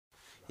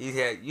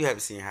You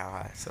haven't seen How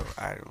High, so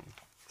I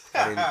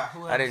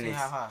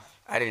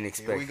didn't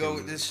expect. Here we go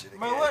with this shit again.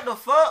 Man, what the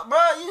fuck, bro?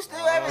 You still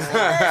haven't seen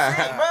that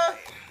shit,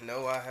 bro?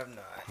 No, I have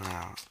not.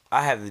 No,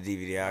 I have the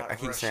DVD. I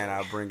keep saying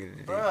I'll bring it to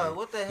the DVD. Bro,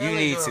 what the hell? You is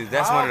need your to.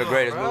 That's one of the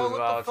greatest problem, movies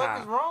bro? of all What the fuck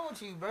time. is wrong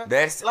with you, bro?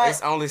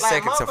 It's only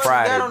second to motherfuckers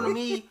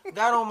Friday.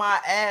 Got on my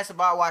ass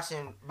about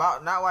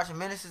not watching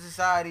Menace to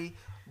Society,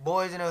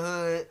 Boys in the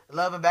Hood,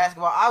 Love and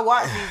Basketball. I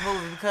watch these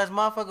movies because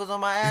motherfuckers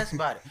on my ass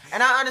about it,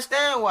 and I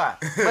understand why.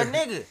 But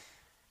nigga,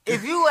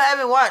 if you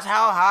haven't watched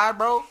How High,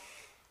 bro,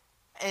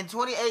 in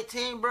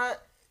 2018, bro,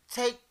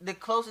 take the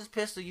closest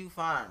pistol you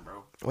find,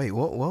 bro. Wait,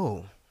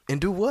 whoa. And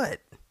do what?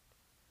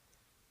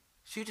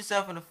 Shoot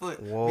yourself in the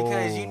foot. Whoa.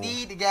 Because you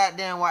need to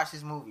goddamn watch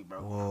this movie, bro.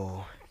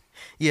 Whoa.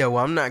 Yeah,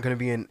 well, I'm not going to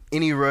be in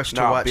any rush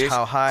to watch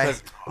How High.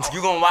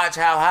 You going to watch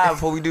How High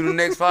before we do the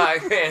next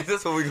podcast.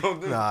 That's what we going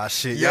to do. Nah,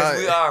 shit. Yes,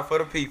 we are for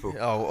the people.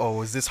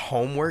 Oh, is this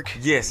homework?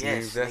 Yes,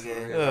 Yes, that's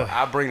nigga.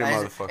 I'll bring the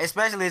motherfucker.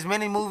 Especially as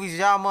many movies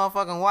y'all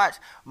motherfucking watch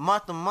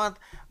month to month.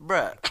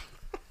 Bruh.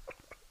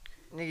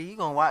 Nigga, you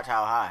gonna watch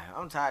How High.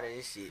 I'm tired of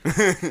this shit.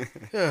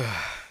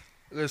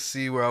 Let's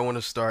see where I want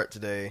to start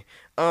today.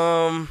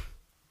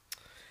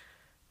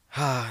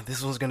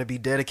 This one's going to be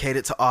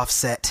dedicated to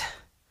Offset.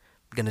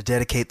 I'm going to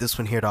dedicate this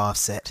one here to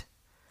Offset.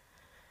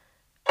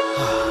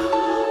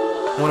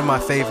 One of my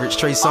favorites,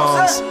 Trey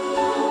Songz.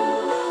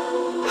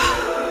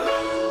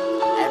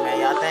 Hey man,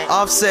 y'all think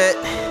Offset,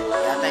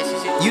 she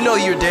should... you know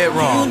you're dead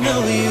wrong. You know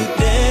you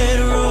dead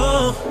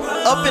wrong.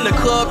 Up in the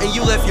club and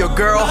you left your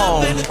girl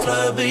home. In the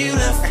club and you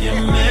left your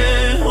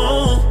man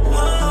home.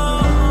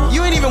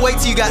 You ain't even wait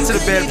till you got to the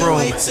bedroom.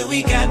 Wait till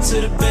we got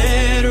to the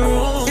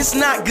bedroom. It's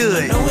not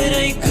good. No, it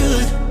ain't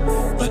good.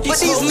 But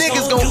these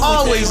niggas gon'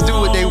 always do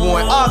what they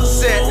want.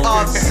 Offset.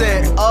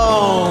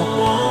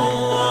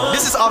 Oh.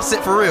 This is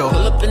Offset for real. Pull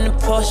up in the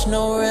Porsche,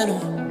 no rental.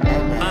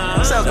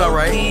 Sounds about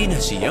right. Well,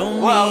 is he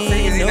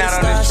not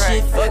on this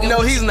track?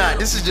 No, he's not.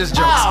 This is just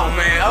jokes. Oh,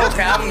 man.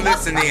 Okay, I'm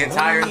listening to the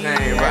entire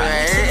thing, bro.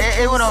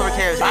 It went over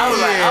Kerry's I was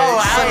like, Yeah,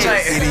 oh, I was such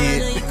like, an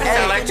idiot.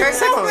 Sound like Trey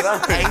Songz.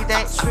 Hey,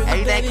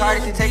 you think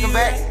Cardi should take him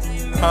back?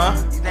 Huh?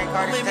 You think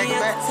Cardi should take him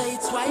back?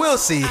 We'll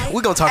see.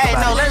 We're gonna talk Hey,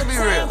 no, about it. let's be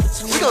real.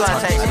 She's gonna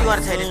take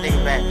this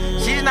nigga back.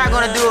 She's not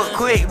gonna do it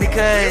quick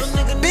because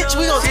Bitch,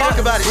 we gonna talk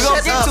about it. we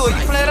gonna Shut get up. to it.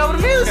 You playing over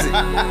the music.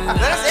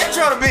 Let us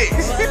intro the bitch.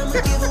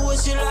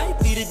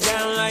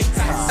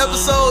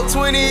 Episode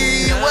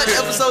 20. What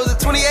episode is it?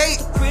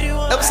 28?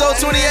 Episode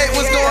 28.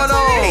 What's going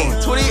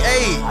on? 28.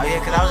 Oh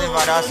yeah, cause I was in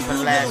Valdosta for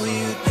the last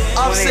one.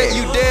 Offset,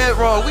 you dead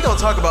wrong. We gonna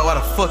talk about why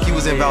the fuck you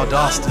was in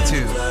Valdosta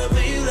too.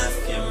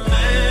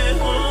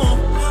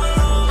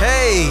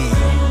 Hey.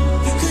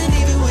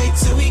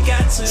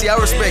 See, I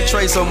respect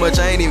Trey so much,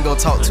 I ain't even gonna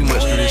talk too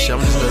much through this shit.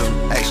 I'm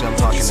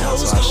talking now,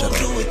 so I'll shut up.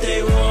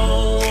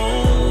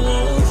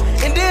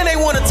 And then they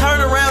wanna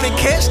turn around and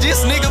catch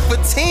this nigga for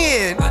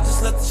 10.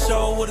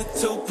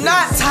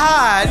 Not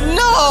Ty,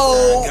 no.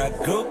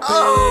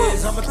 Oh.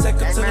 I'ma take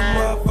her to the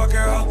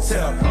motherfucker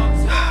hotel.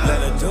 Let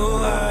her do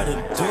her to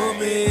do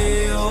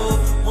me. Oh,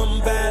 one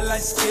bad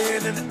like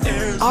skin in the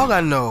air. All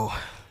I know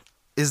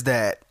is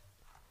that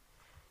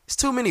it's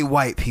too many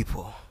white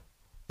people,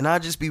 and I'll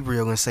just be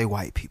real and say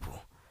white people,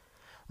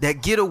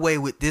 that get away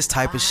with this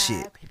type of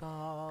shit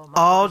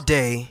all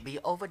day, Be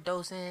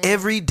overdosing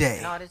every day,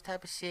 and all this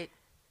type of shit.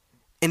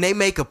 and they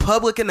make a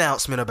public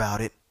announcement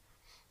about it,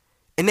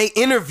 and they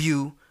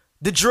interview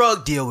the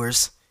drug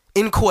dealers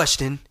in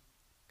question,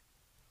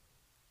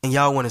 and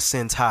y'all want to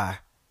send Ty.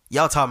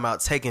 Y'all talking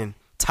about taking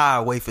Ty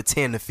away for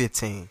 10 to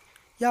 15.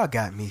 Y'all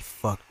got me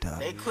fucked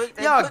up.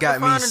 Y'all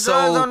got me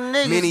so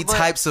many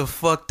types of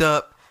fucked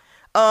up.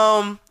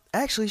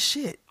 Actually,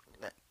 shit.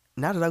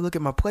 Now that I look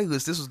at my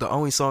playlist, this was the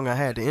only song I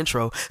had to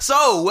intro.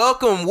 So,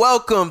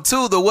 welcome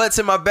to the What's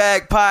in My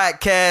Bag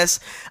podcast.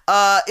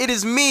 It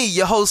is me,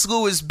 your host,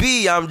 Louis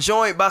B. I'm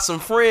joined by some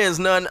friends,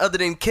 none other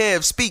than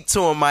Kev. Speak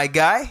to him, my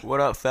guy. What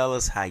up,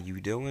 fellas? How you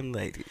doing,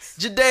 ladies?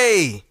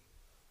 Jade,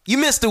 you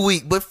missed a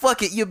week, but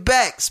fuck it, you're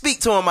back. Speak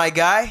to him, my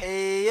guy.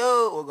 Hey,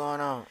 yo, what going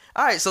on?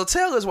 All right, so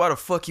tell us why the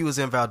fuck you was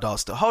in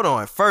Valdosta. Hold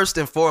on. First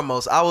and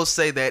foremost, I will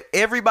say that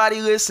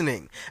everybody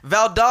listening,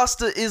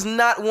 Valdosta is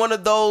not one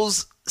of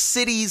those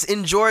cities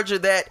in Georgia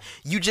that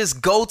you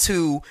just go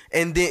to,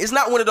 and then it's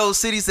not one of those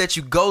cities that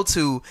you go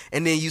to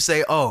and then you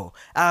say, oh,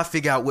 I'll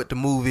figure out what the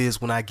move is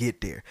when I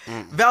get there.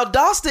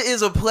 Valdosta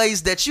is a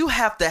place that you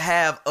have to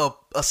have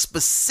a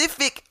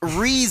specific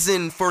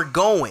reason for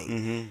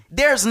going.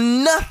 There's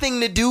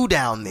nothing to do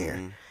down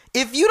there.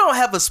 If you don't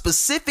have a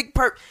specific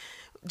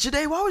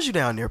Jade, why was you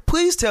down there?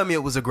 Please tell me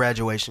it was a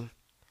graduation.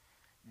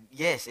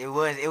 Yes, it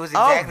was. It was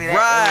exactly all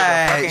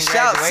right. that.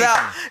 Shouts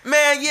out,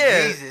 man.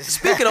 Yeah. Jesus.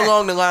 Speaking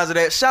along the lines of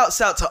that, shouts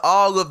out to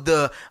all of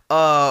the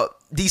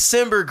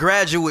December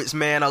graduates,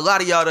 man. A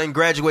lot of y'all done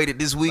graduated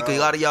this week. A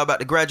lot of y'all about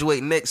to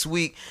graduate next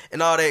week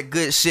and all that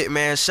good shit,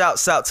 man.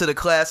 Shouts out to the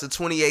class of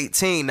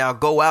 2018. Now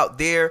go out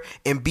there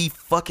and be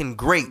fucking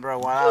great. Bro,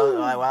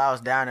 while I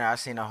was down there, I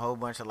seen a whole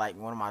bunch of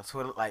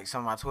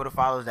some of my Twitter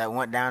followers that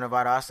went down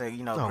about us, Oh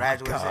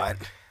graduates. my God.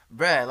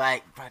 Bruh,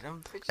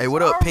 them bitches Hey,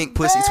 what up, are Pink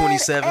Pussy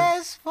 27?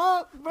 badass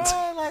fuck, bro.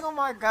 Like, oh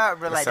my god,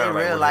 bro. That Like, they sound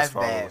like real one of life his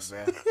bad,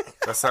 followers. bro.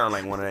 That sound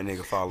like one of that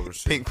nigga followers.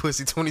 Shit. Pink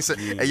Pussy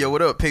 27. Yeah. Hey, yo,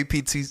 what up?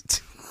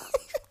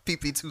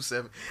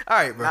 PP27. All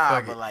right, bro. Nah,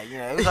 Fuck but it. like, you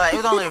know, it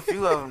was only a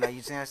few of them, though.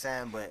 You see what I'm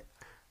saying? But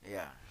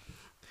yeah.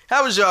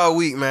 How was y'all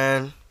week,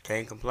 man?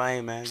 Can't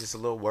complain, man. Just a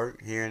little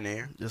work here and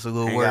there. Just a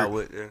little Hang work. out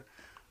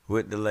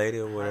with the lady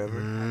or whatever.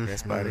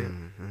 That's about it.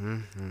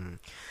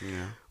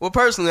 Yeah. Well,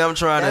 personally, I'm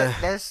trying to.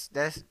 That's.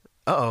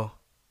 Uh-oh.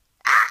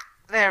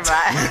 Never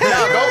mind.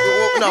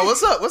 No,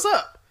 what's up? What's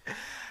up?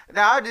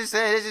 No, I'm just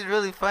saying, it's just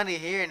really funny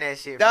hearing that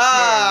shit. from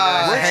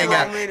Ah, Ken, you know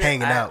what I'm saying?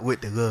 hanging out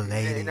with the little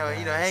lady. You know,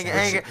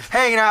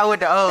 hanging out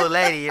with the old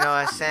lady, you know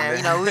what I'm saying?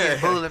 You know, we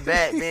just booling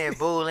back, being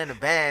bull in the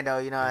band, though,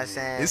 you know what I'm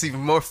saying? It's even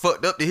more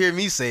fucked up to hear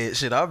me say it.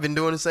 Shit, I've been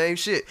doing the same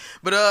shit.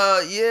 But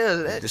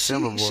yeah,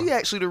 December boy. she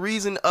actually the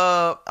reason.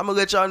 I'm gonna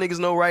let y'all niggas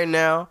know right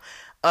now.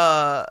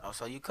 Oh,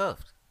 so you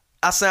cuffed?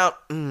 I sound.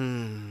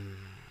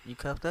 You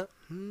cuffed up?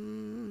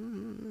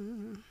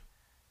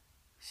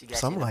 She got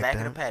Something you in the like back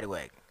that. of the paddy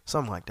wagon.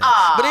 Something like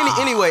that. But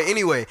anyway,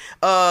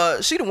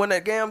 she the one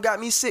that got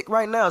me sick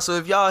right now. So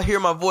if y'all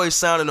hear my voice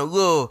sounding a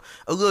little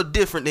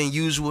different than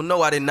usual,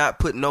 no, I did not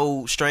put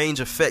no strange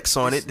effects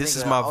on it. This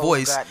is my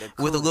voice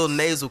with a little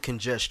nasal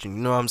congestion.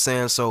 You know what I'm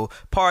saying? So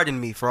pardon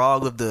me for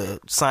all of the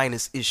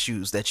sinus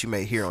issues that you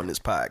may hear on this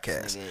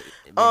podcast.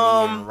 Nigga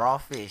been eating raw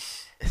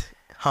fish.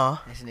 Huh?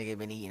 This nigga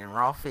been eating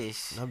raw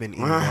fish. I've been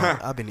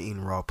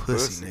eating raw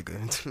pussy,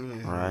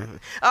 nigga. Right.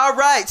 All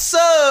right,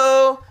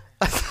 so.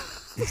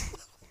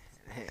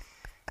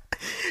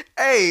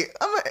 Hey,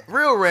 I'm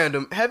real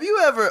random. Have you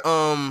ever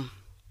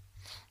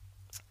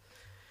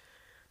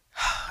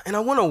and I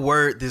want to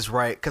word this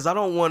right because I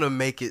don't want to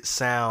make it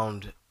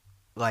sound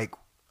like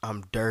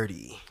I'm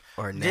dirty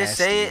or nasty. Just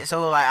say it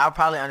so like I'll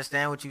probably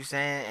understand what you're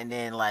saying, and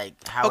then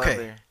like however.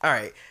 Okay, all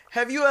right.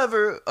 Have you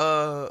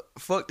ever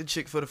fucked a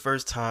chick for the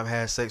first time,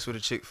 had sex with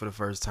a chick for the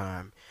first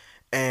time,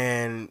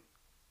 and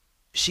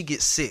she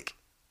gets sick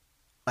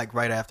like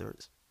right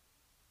afterwards?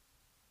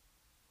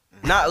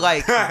 Not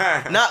like, shit.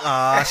 Fuck,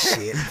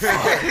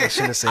 I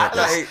shouldn't have said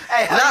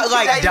that. Not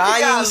like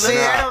dying sick.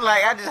 I'm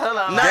like, I just hold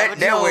on. Not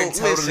That went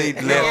totally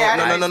listen.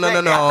 left.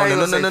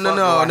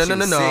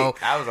 No.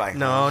 I was like,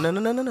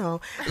 No.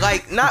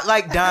 Like, not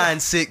like dying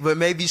sick, but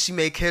maybe she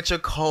may catch a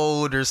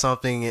cold or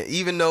something,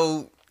 even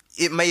though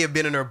it may have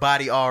been in her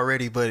body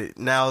already, but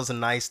now is a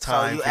nice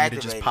time for you to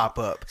just pop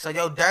up. So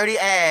your dirty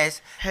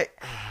ass Hey.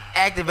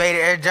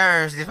 activated her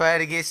germs before I had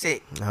to get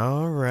sick.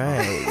 All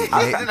right.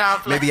 No,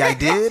 Maybe I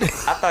did. I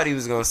thought he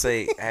was gonna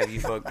say, "Have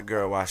you fucked the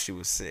girl while she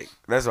was sick?"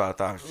 That's what I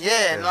thought.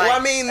 Yeah, like, Well,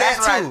 I mean,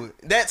 that's that right. too.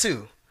 That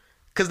too.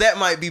 Because that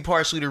might be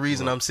partially the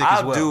reason I'm sick as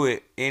I'll well. do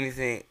it,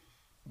 anything,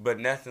 but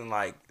nothing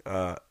like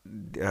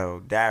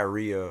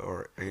diarrhea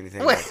or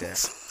anything like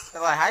that.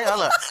 Like, how y'all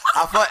look?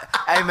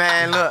 Hey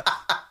man, look.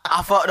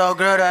 I fucked old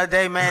girl the other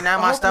day, man. Now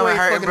I my hope you stomach ain't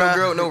hurting, fucking bro. no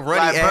girl with no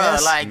runny like,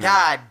 ass. Bro, like,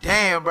 god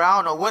damn, bro. I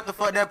don't know what the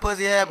fuck that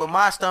pussy had, but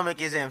my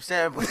stomach is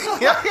upset.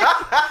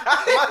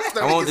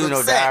 I won't do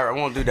no diarrhea. I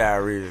won't do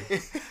diarrhea.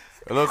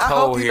 A little I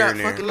cold hope here you're and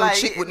not there. fucking no Like,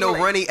 chick with no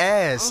like- runny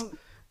ass.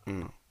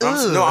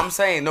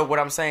 What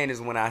I'm saying is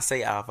when I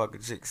say I'll fuck a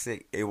chick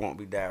sick, it won't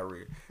be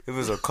diarrhea. If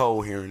it's a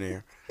cold here and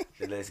there,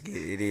 then let's get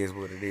it. It is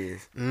what it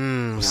is.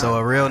 So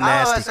a real I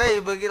nasty. was say,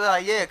 but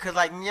like, yeah, cause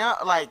like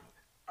y'all, like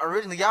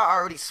originally y'all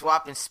already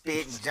swapping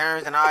spit and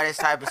germs and all this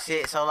type of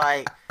shit. So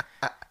like,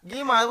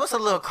 you might what's a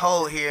little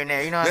cold here and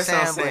there, you know what I'm That's saying?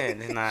 what I'm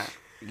saying. It's not.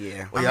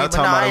 Yeah. Well, I y'all mean, but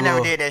talking no, about I a ain't never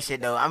little. did that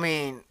shit though. I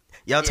mean,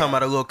 Y'all talking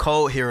about a little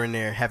cold here and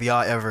there. Have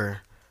y'all ever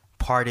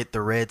parted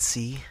the Red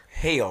Sea?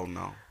 Hell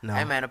no. No.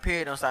 hey man, a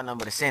period don't start nothing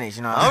but a sentence,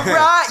 you know. What All I'm saying?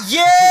 right,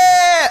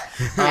 yeah.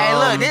 Hey,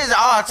 look, this is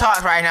all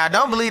talk right now.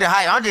 Don't believe the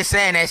hype. I'm just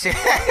saying that shit.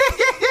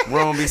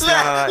 Room be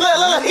smelling like.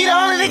 look, he the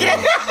only nigga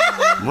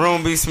that.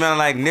 Room be smelling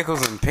like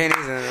nickels and pennies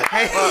and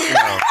fuck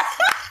no.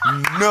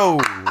 No,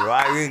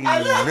 I ain't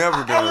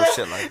never done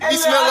shit like that. You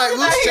smell like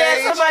loose He had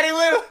change. somebody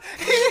with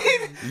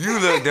him. You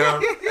look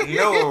dumb.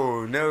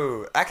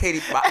 No, I can't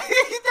eat. He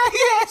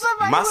had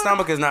somebody My with him.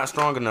 stomach is not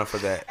strong enough for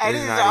that. Hey, It's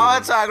this is not all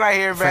even- talk right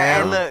here, bro.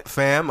 Hey, look.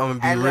 Fam, I'm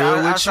gonna Hey, be look, real I'm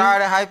with you. sorry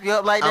to hype you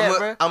up like that,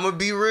 bro. I'm gonna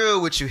be real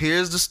with you.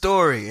 Here's the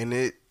story, and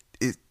it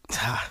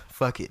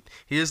fuck it.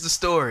 Here's the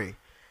story.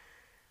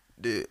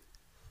 Dude,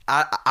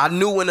 I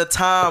knew when the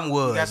time got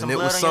was, some and it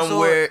blood was on your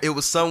somewhere. It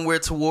was somewhere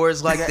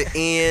towards like the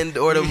end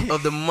or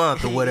of the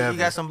month or whatever. You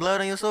got some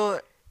blood on your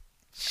sword?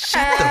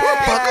 Shut the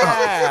fuck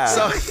up.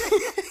 So.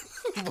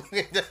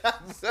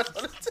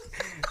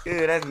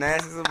 Yeah, that's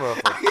nasty as a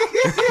motherfucker.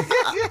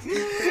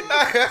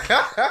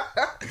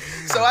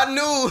 So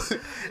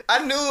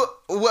I knew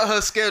what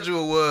her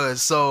schedule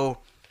was. So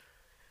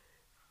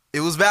it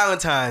was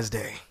Valentine's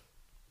Day.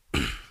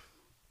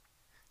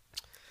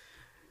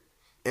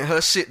 And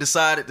her shit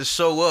decided to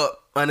show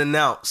up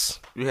unannounced.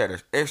 You had an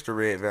extra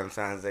red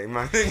Valentine's Day,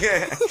 my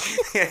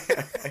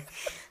nigga.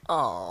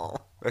 Oh.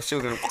 That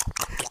shit was in.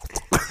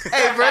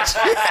 Hey, bro.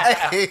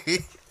 Hey,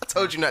 I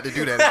told you not to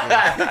do that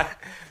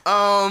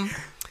again.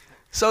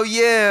 So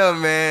yeah,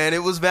 man,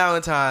 it was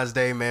Valentine's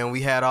Day, man.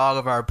 We had all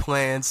of our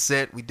plans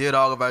set. We did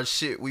all of our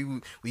shit.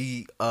 We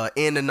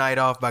end the night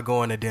off by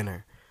going to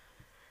dinner.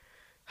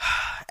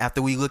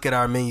 After we look at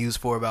our menus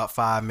for about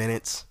 5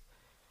 minutes,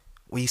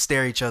 we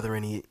stare each other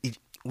in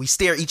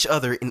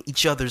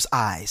each other's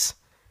eyes.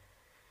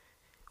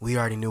 We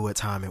already knew what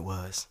time it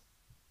was.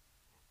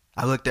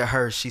 I looked at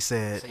her. She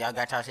said, So y'all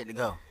got y'all shit to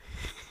go.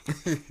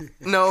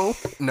 No.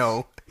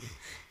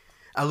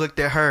 I looked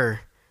at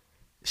her.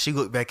 She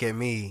looked back at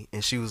me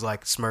and she was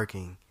like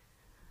smirking.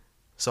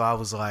 So I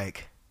was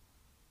like,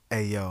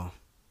 hey, yo.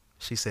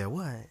 She said,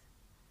 what?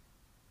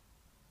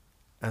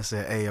 I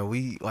said, hey, yo,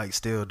 we like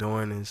still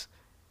doing this?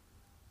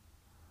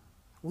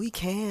 We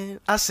can.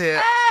 I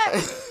said,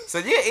 So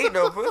you ain't eat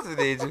no pussy,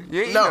 did you? You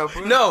ain't eat no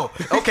pussy. no.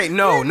 Okay,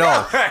 no.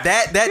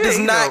 That does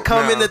ain't not no-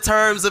 come in no. the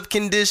terms of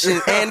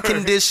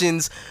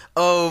conditions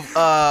of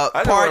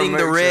parting the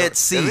make Red sure.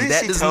 Sea. At least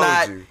That she does told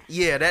not. you.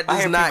 Yeah, that I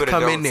does hear not people that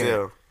come don't in there.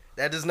 tell.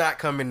 That does not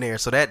come in there.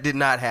 So that did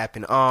not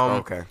happen.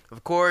 Okay.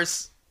 Of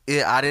course,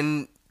 I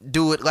didn't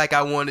do it like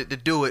I wanted to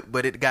do it,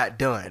 but it got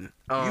done.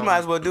 You might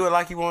as well do it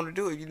like you want to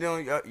do it.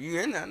 You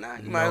in there now.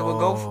 You might as well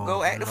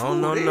go act the fool.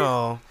 then.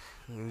 No.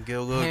 Get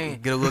a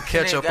little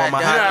ketchup got on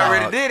my done. You hot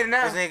already dog. did it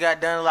now. This nigga got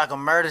done like a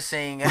murder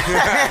scene.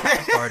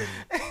 Pardon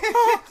me.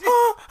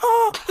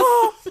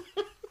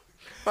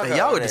 Fuck Hey,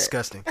 y'all all were that.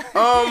 disgusting.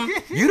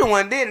 You the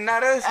one did it,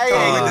 not us. Hey,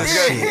 Oh,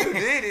 shit. You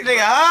did it.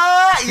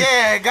 Nigga,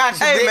 yeah,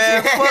 gotcha. Hey bitch.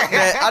 man, fuck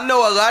that. I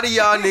know a lot of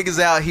y'all niggas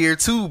out here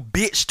too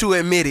bitch to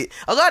admit it.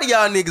 A lot of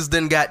y'all niggas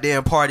done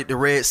goddamn partied the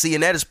Red Sea,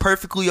 and that is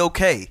perfectly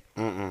okay.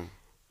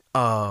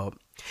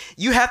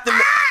 You have to.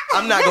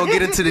 I'm not gonna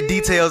get into the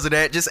details of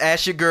that. Just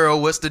ask your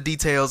girl what's the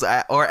details,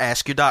 or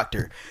ask your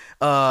doctor.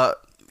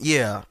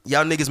 Yeah,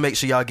 y'all niggas make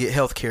sure y'all get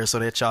health care so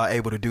that y'all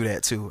able to do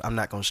that too. I'm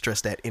not gonna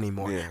stress that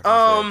anymore. Yeah,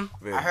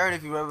 I heard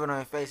if you rub it on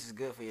your face, it's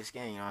good for your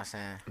skin. You know what I'm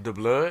saying? the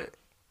blood.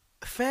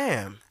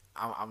 Fam.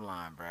 I'm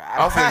lying, bro.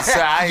 Off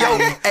inside.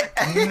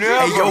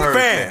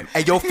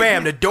 Hey, yo,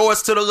 fam, the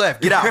door's to the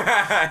left. Get out.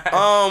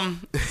 I'm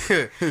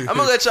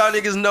gonna let y'all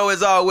niggas know,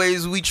 as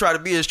always, we try to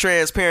be as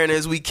transparent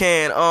as we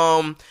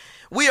can.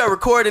 We are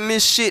recording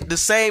this shit the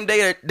same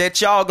day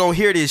that y'all gonna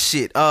hear this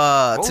shit.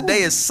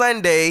 Today is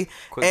Sunday,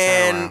 Quick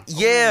and turnaround.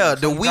 yeah,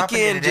 the So you dropping it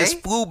weekend today?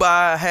 just flew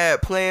by. I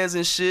had plans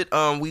and shit.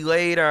 We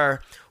laid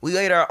our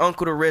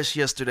uncle to rest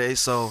yesterday,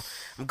 so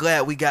I'm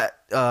glad we got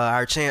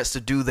our chance to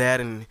do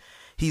that, and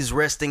he's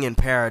resting in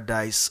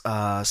paradise.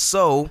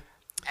 So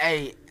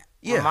Hey,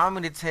 Yeah. remind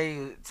me to tell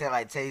you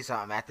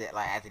something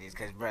after this,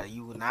 cause bro,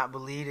 you will not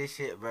believe this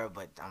shit, bro.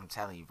 But I'm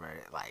telling you, bro,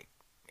 like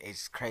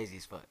it's crazy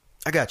as fuck.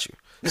 I got you.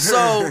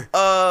 So,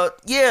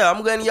 yeah,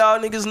 I'm letting y'all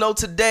niggas know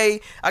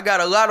today. I got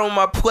a lot on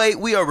my plate.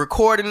 We are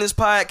recording this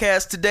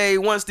podcast today.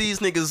 Once these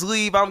niggas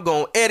leave, I'm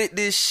gonna edit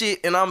this shit,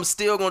 and I'm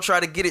still gonna try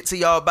to get it to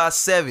y'all by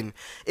 7.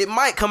 It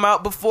might come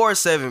out before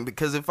 7,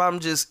 because if I'm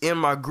just in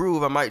my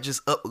groove, I might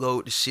just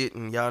upload the shit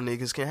and y'all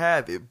niggas can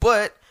have it.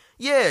 But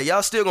yeah,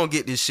 y'all still gonna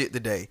get this shit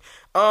today.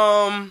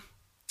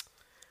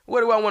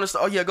 Where do I want to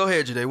start? Oh yeah, go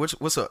ahead, Jade.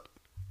 What's up?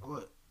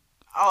 What?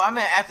 Oh, I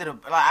meant after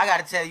I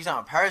gotta tell you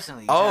something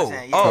personally. You know what I'm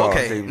saying? Oh, Oh,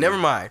 okay. okay. Never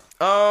mind.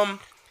 I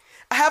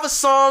have a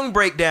song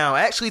breakdown.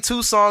 Actually,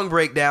 2 song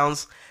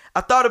breakdowns. I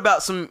thought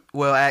about some.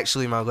 Well,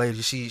 actually, my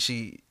lady,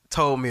 she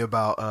told me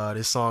about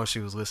this song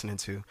she was listening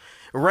to,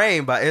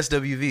 "Rain" by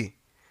SWV.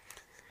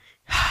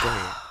 Go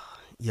ahead.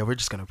 Yeah, we're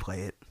just gonna play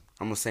it.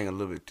 I'm gonna sing a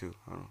little bit too.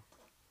 Hold on.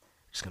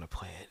 Just gonna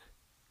play it.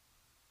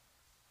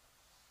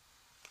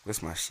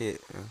 That's my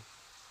shit. Man.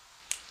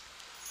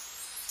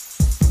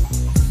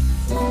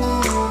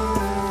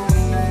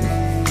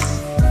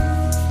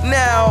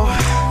 Now,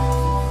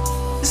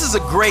 this is a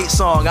great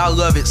song. I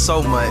love it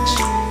so much.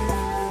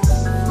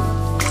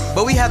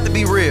 But we have to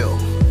be real.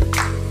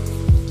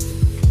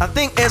 I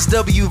think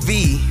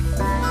SWV,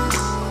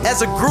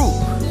 as a group,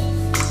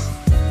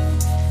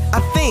 I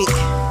think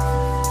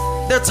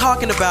they're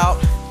talking about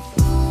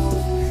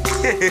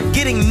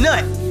getting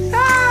nut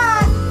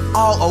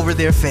all over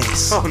their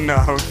face. Oh no,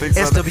 I don't think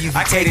so. SWV,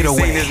 I take can't it even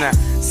away. sing this now.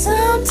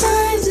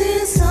 Sometimes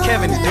it's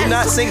Kevin, do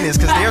not sing this,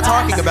 because they're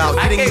talking about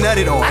I getting can't-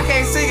 nutted I on.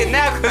 can't sing it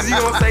now because you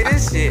gonna say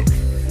this shit.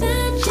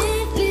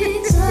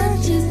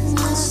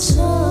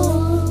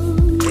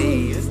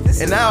 Hey,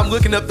 this And now I'm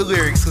looking up the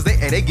lyrics, because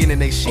they getting in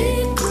their shit.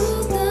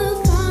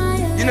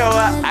 You know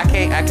what? I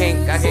can't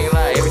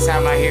lie. Every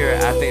time I hear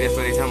it, I think that's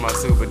what they talking about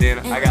too. But then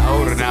I got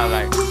older now,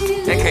 like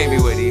that can't be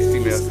what these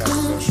females talking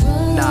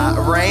about.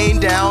 Nah, rain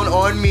down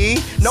on me.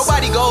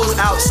 Nobody goes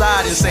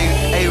outside and say,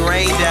 hey,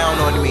 rain down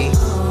on me.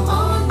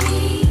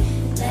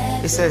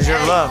 It says your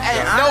love. Hey,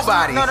 though.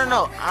 honestly, Nobody.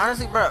 No.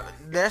 Honestly, bro,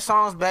 their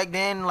songs back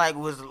then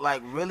was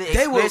really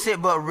They were-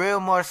 explicit, but real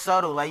more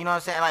subtle. Like, you know what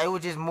I'm saying? Like, it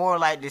was just more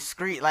like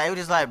discreet. Like, it was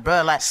just like,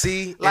 bro, like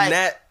See, like,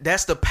 and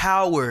that's the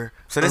power.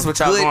 So this of what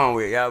y'all good- going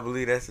with? Y'all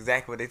believe that's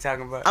exactly what they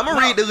talking about? I'm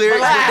gonna read the lyrics,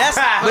 but like-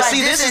 but but like,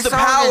 see, this this is is the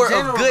songs in power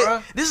general, of good.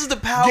 bro. This is the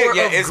power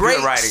Yeah, of it's good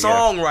great writing, yeah.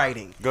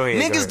 songwriting. Go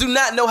ahead, Niggas go ahead. do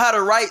not know how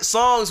to write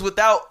songs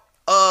without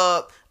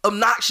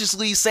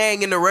obnoxiously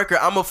saying in the record,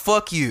 "I'ma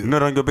fuck you."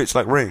 Nut on your bitch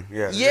like ring.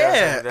 Yeah.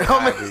 Yeah. That's how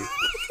I be.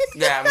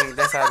 Yeah, I mean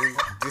that's how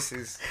this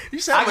is. You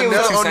sound I get what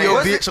vanilla you're on saying. your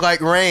What's bitch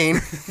like rain.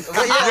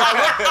 But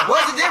yeah,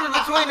 what's the difference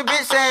between the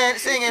bitch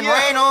singing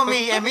 "Rain on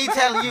Me" and me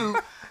telling you,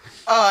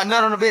 "None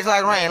on the bitch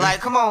like rain"? Like,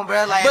 come on,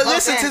 bro. Like, But I'm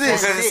listen to saying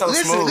this. some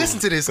shit. so smooth. Listen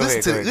to this. Go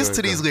ahead, go ahead, Listen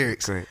to go these ahead.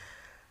 lyrics. Go ahead.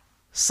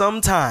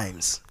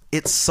 Sometimes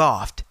it's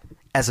soft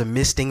as a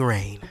misting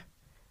rain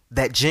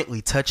that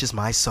gently touches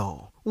my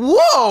soul.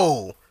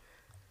 Whoa!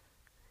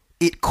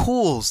 It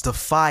cools the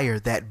fire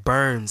that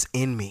burns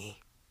in me.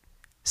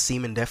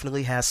 Semen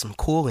definitely has some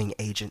cooling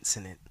agents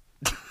in it.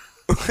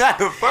 How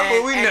the fuck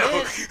would we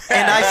know?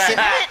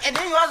 And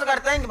then you also got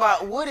to think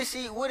about what is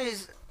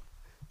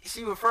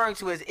she referring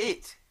to as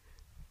it?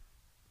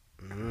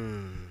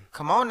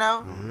 Come on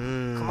now.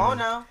 Come on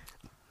now.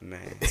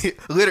 Man.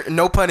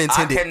 No pun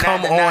intended. I cannot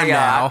Come deny on y'all.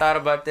 now. I thought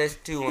about that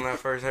too when I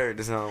first heard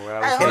the song. When I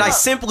was Hey, And hold I up.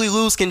 simply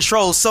lose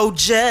control. So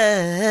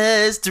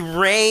just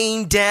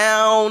rain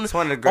down It's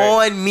one of the great-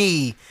 on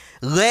me.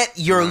 Let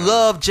your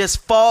love just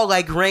fall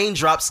like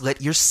raindrops.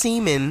 Let your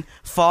semen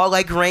fall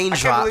like I can't believe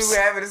raindrops.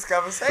 we're having this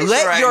conversation.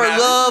 Let right your now.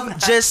 love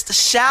just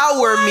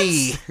shower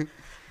me.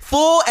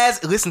 Full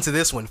as, listen to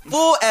this one.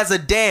 Full as a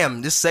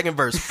dam. This second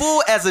verse.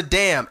 Full as a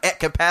dam at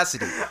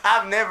capacity.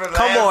 I've never.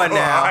 Come laughed on so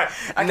now. hard.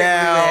 I can't believe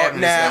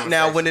we're having this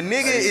Now, when the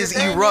conversation. nigga is the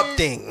thing is-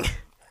 erupting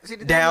See, the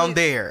thing down is,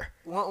 there.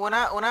 When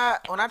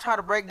I try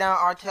to break down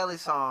R.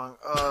 Kelly's song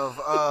of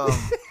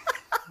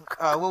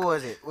what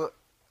was it?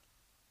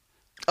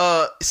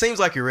 It seems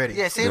like you're ready.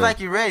 Yeah, seems like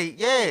you're ready.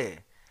 Yeah.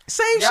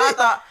 Same Y'all shit.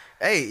 thought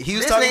Hey, he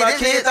was This talking nigga- about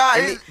this nigga kids. thought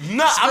and it-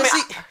 No, I mean,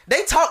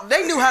 see,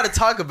 they knew how to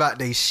talk about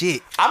their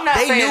shit. I'm not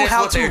they saying knew that's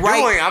how what to they're write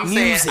doing. I'm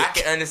music. saying I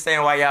can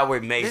understand why y'all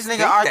would make this nigga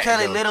think R. that,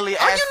 Kelly though. literally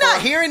Are asked you not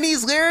for hearing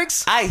these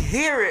lyrics? I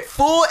hear it.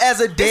 Full as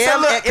a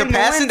dam look at in the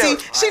capacity.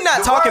 window. She not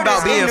The talking word about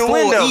is being in the full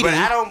window, eating. but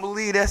I don't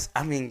believe that's.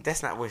 I mean,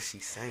 that's not what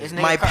she's saying. This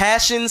nigga My co-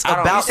 passion's I don't-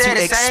 about You said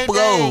to the same thing.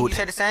 explode. You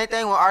said the same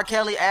thing when R.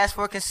 Kelly asked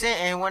for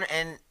consent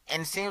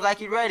and seems like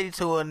you're ready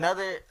to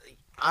another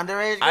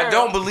underage girl. I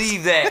don't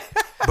believe that,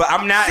 but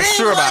I'm not Seems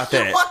sure like about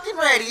you're that. fucking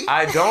ready.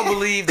 I don't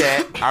believe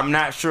that. I'm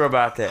not sure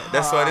about that.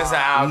 That's why this is an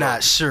album.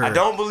 Not sure. I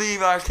don't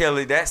believe R.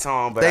 Kelly that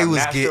song, but They I'm was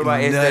not sure getting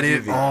about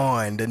nutted SWV.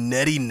 on the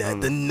nutty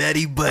nut, the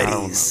nutty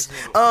buddies.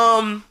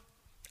 know.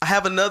 I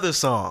have another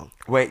song.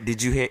 Wait,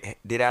 did you hear?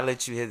 Did I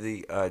let you hear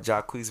the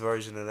Jacquees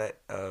version of that?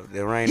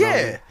 The Rain on Me?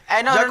 Yeah,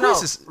 Hey, no.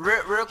 Jacquees is-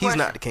 Real he's question.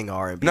 not the king of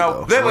R&B.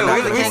 No, though. wait, not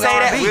we'll the king say of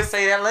that. R&B. We'll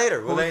say that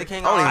later. Who's the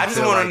king I don't of even I just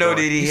feel want to like know, going.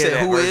 did he You hear said that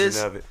who version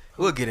is? of it?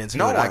 We'll get into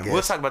No it, I one. guess.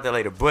 We'll talk about that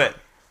later. But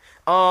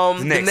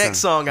The next next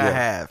song I Yeah.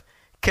 have,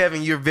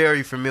 Kevin, you're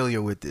very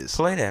familiar with this.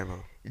 play that,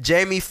 bro.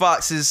 Jamie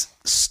Foxx's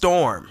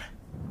Storm.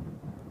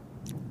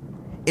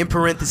 In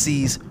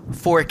parentheses,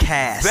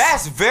 forecast.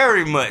 That's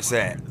very much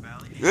that.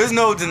 There's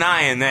no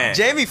denying that.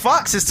 Jamie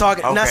Foxx is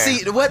talking. Now, Okay.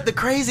 see, what the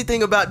crazy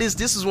thing about this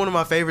is one of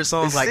my favorite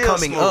songs, It's like still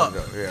coming smooth, up.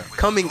 though, yeah.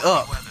 Coming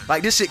up.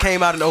 Like, this shit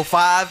came out in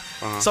 05.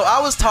 So I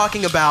was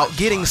talking about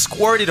getting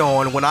squirted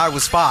on when I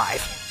was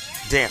 5.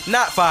 Damn.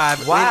 Not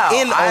 5. Wow,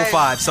 In I-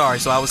 05, sorry.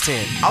 So I was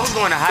 10. I was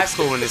going to high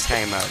school when this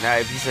came out. Now,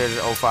 if you said it's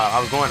 05, I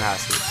was going to high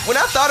school. When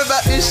I thought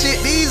about this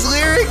shit, these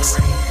lyrics,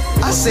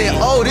 I said,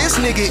 oh, this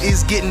nigga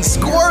is getting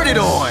squirted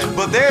on.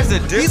 But there's a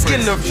difference. He's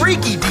getting a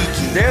freaky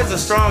deaky. There's a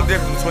strong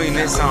difference between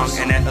this song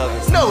and that other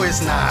song. No,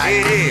 it's not.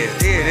 It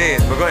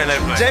is. But go ahead, let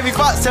it play. Jamie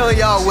Foxx telling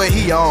y'all what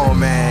he on,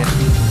 man.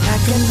 I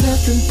got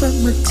nothing but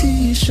my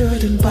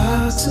t-shirt and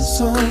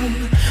boxes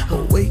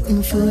on,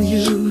 waiting for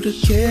you to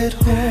get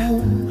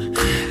home.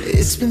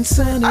 It's been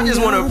sunny. I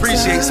just want to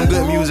appreciate some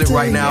good music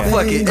right now.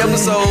 Fuck it.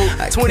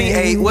 Episode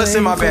 28. What's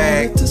in my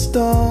bag?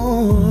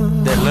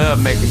 That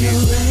love making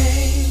music.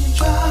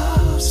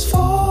 That's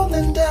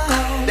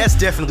That's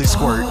definitely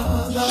squirt.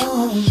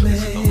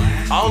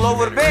 All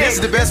over the bed. This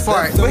is the best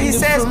part. But he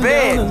says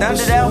bed.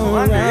 Thunder down from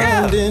under.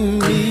 Yeah.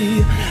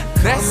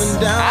 That's.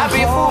 I'd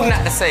be a fool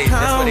not to say.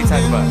 That's what they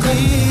talk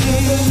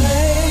about.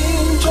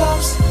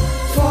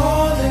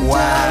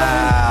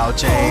 Wow,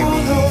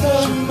 Jamie.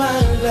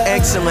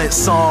 Excellent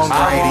I want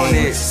songwriting.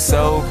 it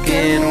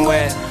soaking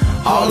wet.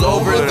 All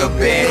over the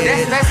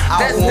bed. That's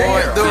I want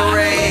there. the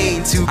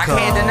rain to I come.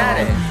 can't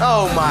deny that.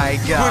 Oh my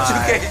But you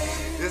god.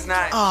 can't. It's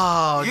not.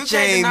 Oh, You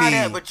Jamie. can't deny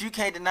that, but you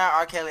can't deny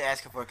R. Kelly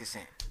asking for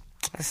consent.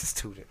 This is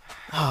too different.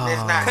 It's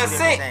not two different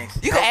Consent. things.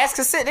 You can ask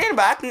consent to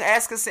anybody. I can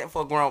ask consent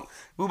for a grown.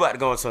 We about to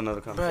go into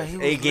another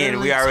conversation. Again,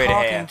 we already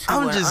have.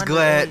 I'm just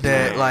glad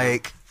that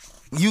like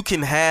you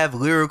can have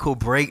lyrical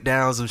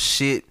breakdowns of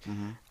shit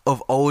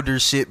of older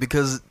shit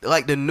because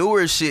like the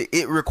newer shit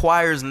it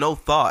requires no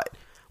thought.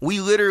 We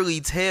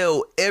literally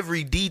tell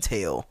every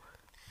detail,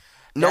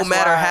 no That's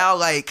matter why- how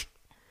like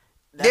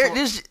That's there.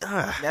 This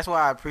That's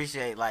why I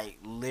appreciate like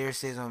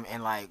lyricism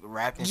and like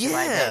rap and shit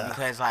like Yeah. that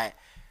because like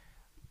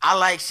I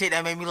like shit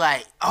that made me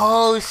like,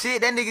 oh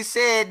shit, that nigga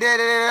said da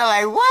da da da.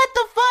 Like what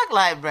the fuck,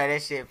 like bro,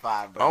 that shit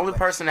fire, bro. The only But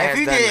person that if has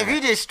you done just, that. if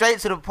you just straight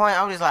to the point,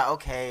 I'm just like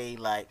okay,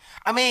 like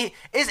I mean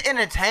it's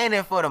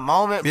entertaining for the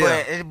moment,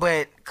 Yeah.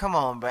 but come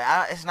on, but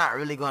it's not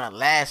really gonna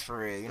last for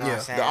real. You know what I'm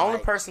saying? The only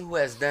Like, person who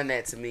has done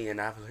that to me, and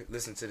I've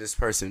listened to this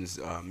person's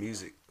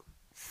music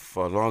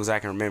for as long as I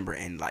can remember,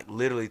 and like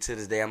literally to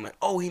this day, I'm like,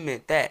 oh, he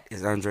meant that.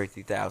 Is Andre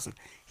 3000?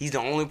 He's the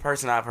only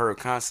person I've heard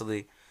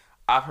constantly.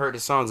 I've heard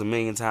his songs a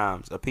million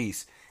times a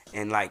piece,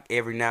 and like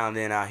every now and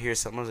then I hear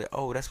something. I was like,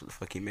 oh, that's what the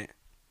fuck he meant.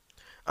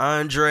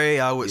 Andre,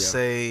 I would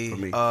say, for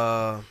me.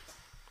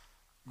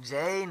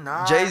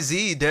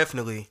 Jay-Z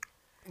definitely.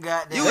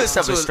 Goddamn. You That's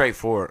listen something to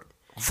straightforward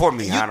for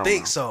me. I You don't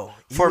think know. so?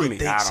 For You would me,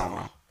 think I so. don't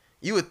know.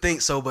 You would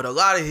think so, but a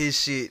lot of his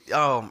shit,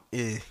 yeah.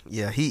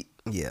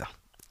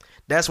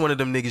 That's one of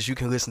them niggas you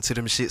can listen to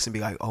them shits and be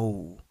like,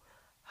 oh,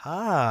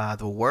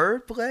 the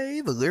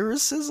wordplay, the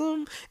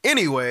lyricism.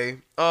 Anyway,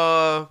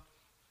 yeah,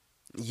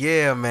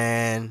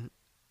 man.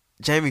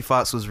 Jamie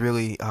Foxx was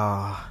really,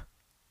 yeah.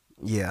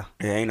 Yeah,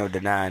 ain't no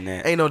denying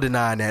that. Ain't no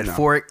denying that.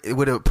 No.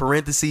 With a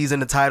parentheses in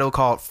the title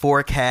called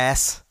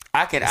Forecast.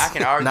 I can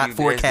argue Not that's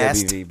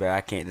forecast. WV, but I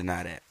can't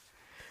deny that.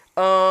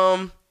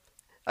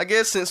 I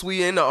guess since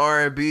we in the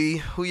R&B,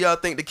 who y'all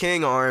think the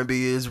king of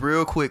R&B is?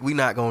 Real quick, we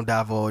not gonna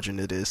divulge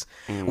into this.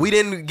 We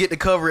didn't get to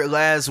cover it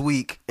last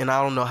week, and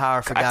I don't know how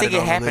I forgot. I think it it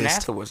on happened the list.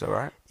 afterwards, though,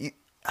 right?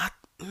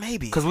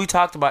 Maybe Because we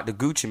talked about the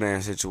Gucci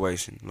Man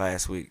situation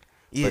last week.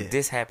 Yeah. But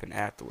this happened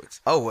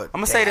afterwards. Oh, what? I'm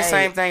going to say the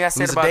same thing I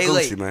said was a about day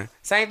Gucci, late. man.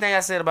 Same thing I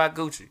said about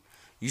Gucci.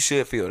 You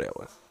should feel that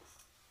way.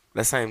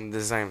 The same I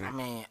thing.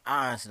 mean,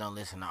 I honestly don't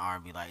listen to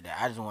R&B like that.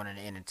 I just wanted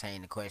to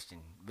entertain the question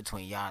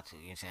between y'all two.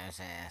 You know what I'm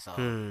saying?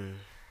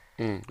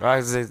 So I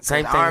was the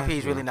same thing. R&B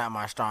is really not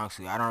my strong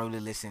suit. I don't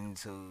really listen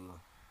to,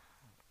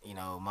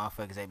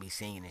 motherfuckers that be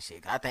singing and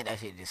shit. I think that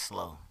shit just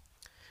slow.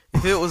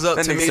 If it was up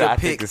That to nigga me said, to "I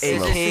think pick it's a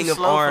slow." king It's of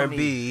too slow for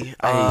R&B,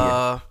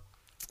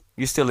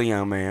 You're still a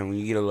young man. When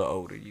you get a little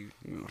older, you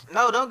know.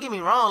 No, don't get me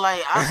wrong.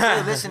 Like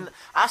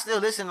I still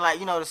listen like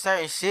to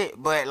certain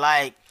shit, but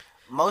like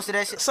most of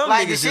that shit, some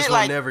like niggas the just shit, will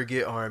like never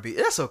get R&B.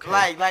 That's okay.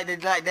 like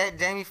that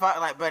Jamie Foxx,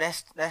 like bro,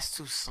 that's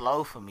too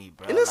slow for me,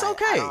 bro. And it's Like,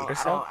 okay.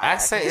 I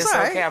say it's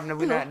alright. okay. I'm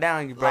never not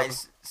down you, brother. Like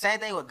same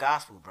thing with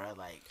gospel, bro.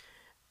 Like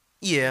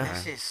yeah,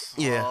 that shit's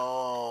Yeah.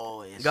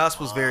 slow. It's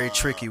gospel's very slow,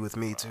 tricky with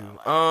me too.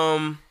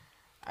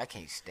 I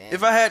can't stand.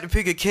 If I had to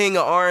pick a king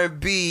of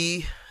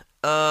R&B,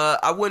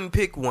 I wouldn't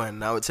pick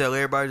one. I would tell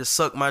everybody to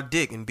suck my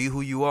dick and be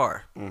who you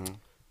are. Mm-hmm.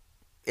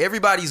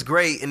 Everybody's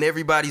great, and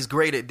everybody's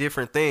great at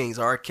different things.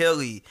 R.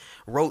 Kelly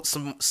wrote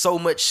so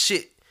much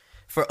shit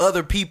for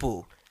other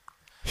people,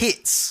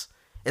 hits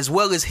as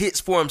well as hits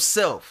for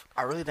himself.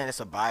 I really think it's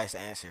a biased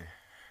answer.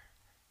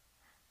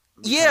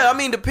 Yeah, I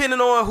mean, depending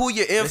on who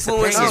your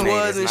influences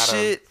opinionated. was and It's not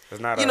shit.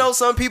 it's not You know,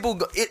 some people.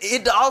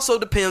 It also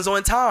depends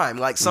on time.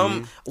 Like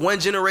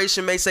one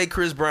generation may say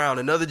Chris Brown,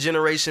 another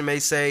generation may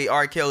say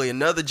R. Kelly,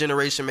 another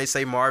generation may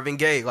say Marvin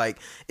Gaye. Like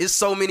it's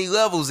so many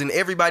levels, and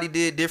everybody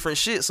did different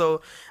shit.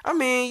 So I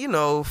mean,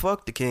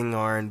 fuck the king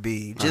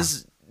R&B.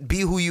 Just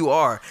be who you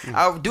are.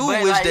 I do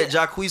But, wish like, that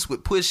Jacquees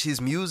would push his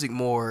music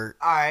more.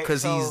 All right,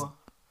 because so, he's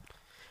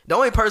the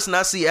only person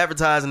I see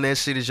advertising that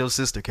shit is your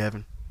sister,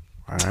 Kevin.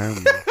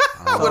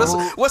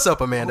 What's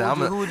up, Amanda? I'm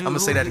gonna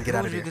say that and get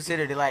out of Who here. would you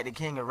consider like the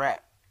king of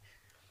rap?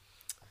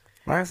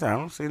 Like I said, I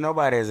don't see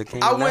nobody as a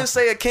king. I of wouldn't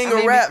say a king I mean,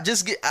 of rap.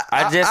 Just get.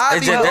 I'd just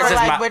But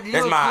my- you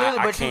that's my- I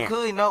clearly, can't. you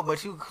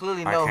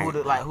clearly I know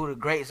can't. who the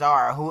greats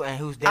are,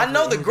 who's. I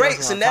know the who's greats,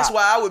 definitely and on that's top.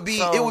 why I would be.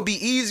 So, It would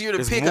be easier to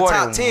It's pick a more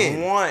top than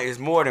 10. One. It's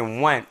more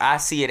than one. I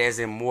see it as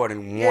in more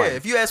than Yeah, one.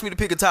 if you ask me to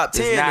pick a top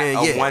 10, It's not then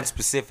a yeah. one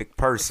specific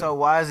person. So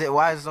why is it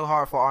so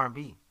hard for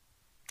R&B?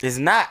 It's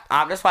not.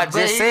 That's why I But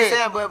just he's said.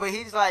 saying, but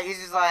he's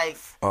just like.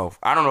 Oh,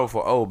 I don't know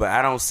for but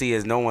I don't see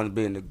as no one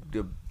being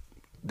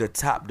the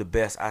top, the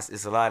best.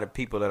 It's a lot of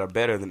people that are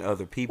better than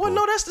other people. Well,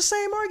 no, that's the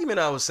same argument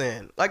I was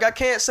saying. Like I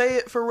can't say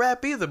it for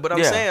rap either, but I'm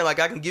Yeah. saying like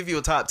I can give you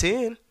a top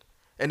 10,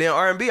 and then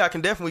R&B I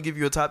can definitely give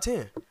you a top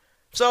 10.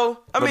 So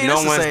I but mean, no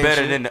it's the one's same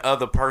better shit. than the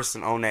other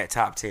person on that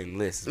top 10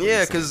 list. is what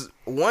Yeah, I'm saying. because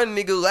one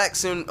nigga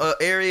lacks in an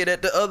area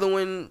that the other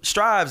one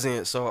strives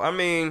in. So I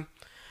mean,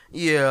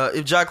 yeah,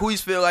 if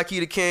Jacquees feel like he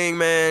the king,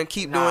 man,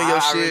 keep doing your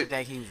I really shit.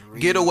 think he was really,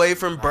 Get away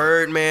from like,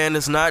 Birdman.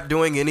 It's not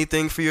doing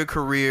anything for your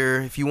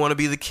career. If you want to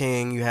be the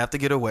king, you have to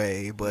get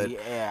away. But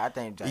yeah, I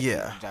think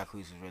Yeah. Jacquees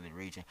was really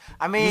reaching.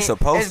 I mean, You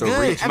supposed it's to good.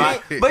 reach, I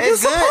Mike. mean, But you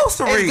it's good. supposed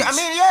to It's reach. good. I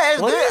mean, yeah,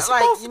 it's What are you good.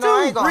 Like supposed you to know, I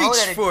do? ain't gonna hold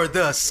reach that. for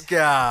the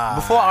sky.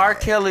 Before R.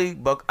 Kelly,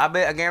 but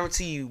I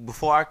guarantee you,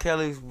 before R.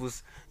 Kelly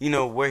was,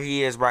 where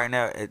he is right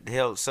now, it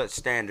held such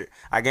standard.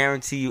 I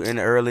guarantee you, in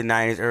the early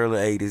 90s, early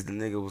 80s, the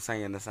nigga was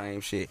saying the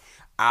same shit.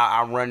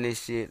 I run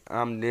this shit.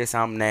 I'm this,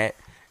 I'm that,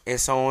 and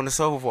so on and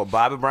so forth.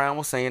 Bobby Brown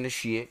was saying the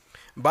shit.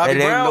 Bobby It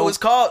ain't Brown no- was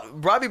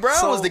called. Bobby Brown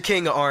So- was the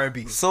king of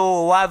R&B.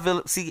 So why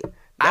see?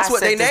 That's I what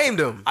said they this- named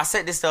him. I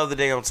said this the other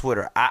day on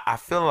Twitter. I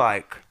feel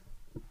like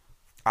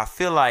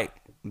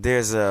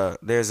there's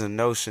a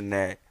notion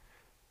that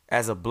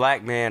as a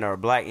black man or a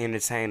black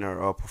entertainer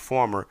or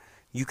performer,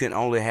 you can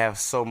only have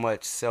so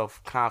much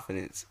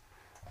self-confidence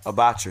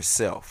about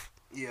yourself.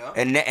 Yeah.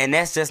 And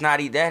that's just not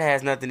that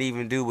has nothing to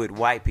even do with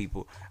white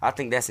people. I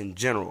think that's in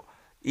general.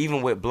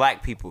 Even with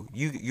black people,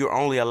 you're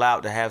only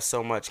allowed to have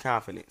so much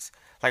confidence.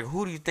 Like,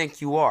 who do you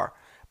think you are?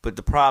 But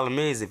the problem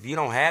is, if you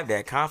don't have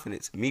that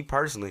confidence, me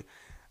personally,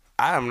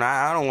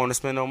 I don't want to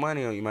spend no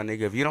money on you, my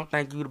nigga. If you don't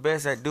think you the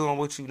best at doing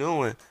what you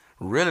doing,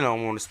 really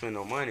don't want to spend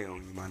no money on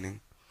you, my nigga.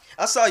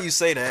 I saw you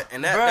say that,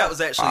 and that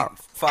was actually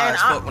fire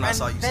as fuck when I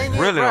saw you say that.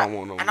 Really don't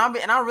want no money.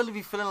 And I really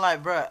be feeling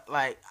like, bro,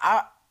 like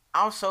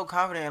I'm so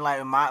confident in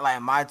like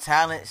my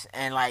talents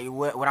and like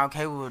what I'm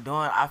capable of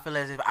doing. I feel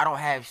as if I don't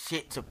have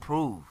shit to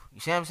prove. You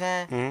see what I'm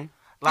saying? Mm-hmm.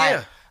 Like,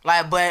 Yeah.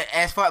 like, but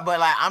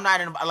like I'm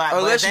not in like.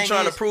 Unless you're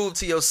trying to prove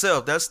to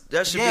yourself, that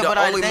should be the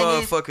only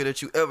motherfucker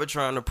that you ever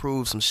trying to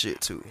prove some shit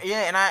to.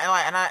 Yeah,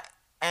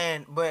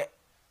 but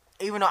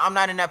even though I'm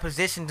not in that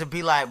position to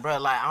be like, bro,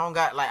 like I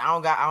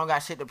don't got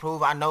shit to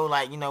prove. I know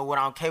like what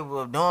I'm capable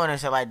of doing and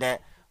shit like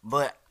that.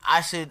 But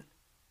I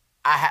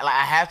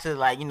have to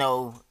like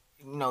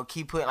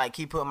keep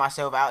putting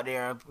myself out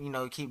there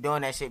and keep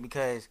doing that shit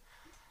because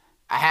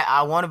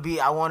I want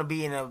to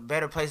be in a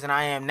better place than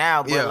I am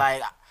now. But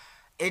like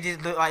it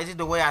just look like it's just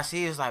the way I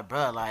see it. It's like,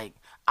 bro, like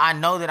I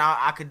know that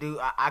I could do.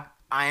 I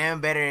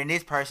am better than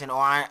this person, or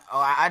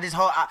I just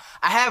hope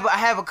I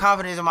have a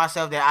confidence in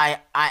myself that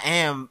I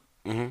am.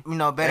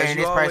 Mm-hmm. Better than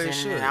this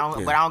person,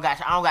 but I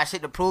don't got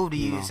shit to prove to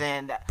you. No.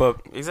 Saying that, but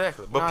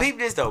exactly. But peep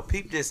this though.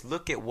 Peep this.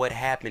 Look at what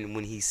happened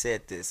when he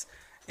said this,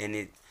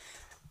 and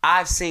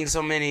I've seen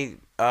so many.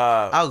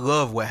 I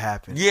love what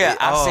happened. Yeah,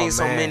 I've seen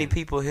so many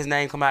people. His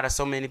name come out of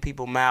so many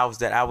people's mouths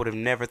that I would have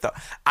never thought.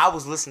 I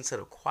was listening to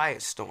the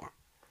Quiet Storm.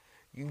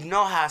 You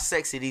know how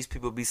sexy these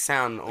people be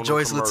sounding on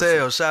Joyce the commercial.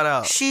 Littell, shout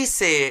out.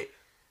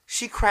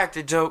 She cracked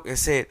a joke and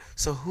said,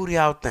 "So who do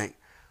y'all think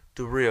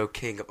the real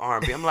king of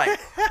R&B?" I'm like,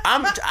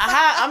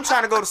 I'm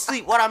trying to go to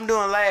sleep. What I'm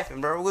doing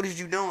laughing, bro. What is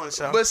you doing,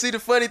 so? But see, the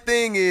funny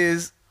thing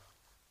is,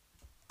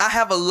 I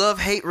have a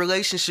love-hate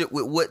relationship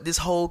with what this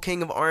whole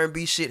king of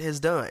R&B shit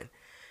has done.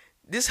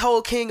 This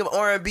whole king of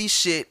R&B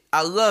shit,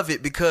 I love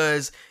it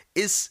because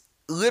it's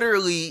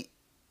literally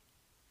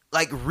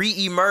like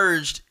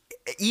re-emerged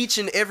each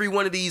and every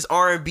one of these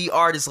R&B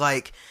artists.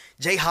 Like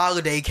Jay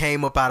Holiday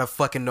came up out of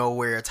fucking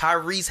nowhere.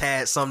 Tyrese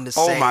had something to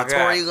say. Oh my God.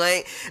 Tory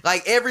Lane,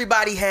 like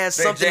everybody has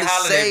something to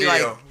say.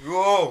 Like,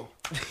 whoa.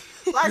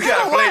 like, You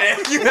gotta play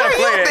that. You gotta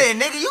play where that. you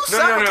been, nigga? You No.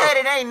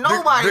 suffocated. Ain't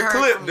nobody The heard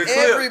clip, from the you. clip.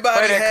 everybody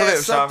Play that has clip,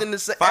 something Sean. to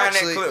say. Find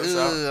Actually, that clip,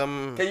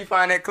 Sean. Can you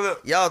find that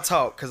clip? y'all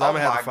talk because I'm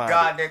gonna have to find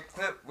God, it. that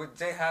clip with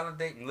Jay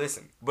Holiday.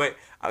 Listen, but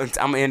I'm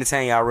gonna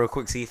entertain y'all real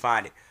quick so you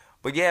find it.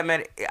 But yeah,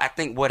 man, I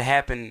think what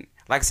happened,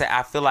 like I said,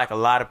 I feel like a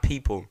lot of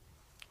people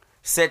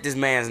set this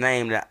man's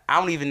name that I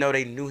don't even know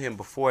they knew him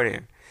before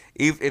then.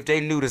 If they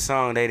knew the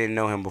song, they didn't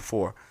know him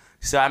before.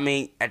 So I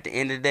mean, at the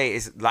end of the day,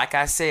 it's like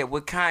I said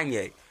with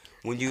Kanye.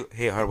 When you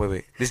here, hold on,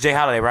 wait. This Jay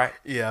Holiday, right?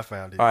 Yeah, I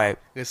found it. All right.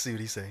 Let's see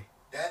what he say.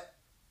 That.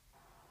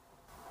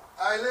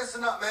 All right,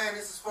 listen up, man.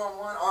 This is from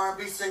one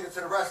R&B singer to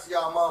the rest of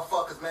y'all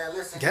motherfuckers, man.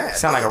 Listen. God.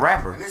 Sound like a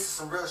rapper. And this is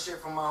some real shit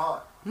from my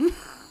heart.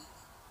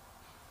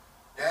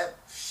 That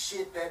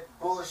shit, that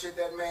bullshit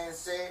that man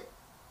said.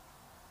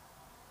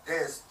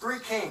 There's 3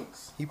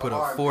 kings. He put of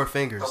up R&B. 4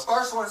 fingers. The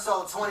first one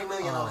sold 20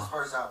 million on his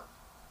first album.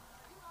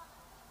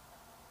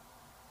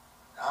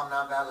 I'm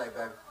not ballet,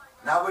 baby.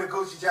 Not with a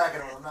Gucci jacket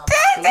on. I'm not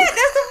ballet.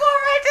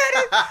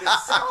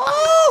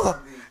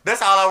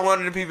 That's all I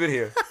wanted the people to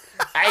hear.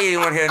 I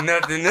didn't want to hear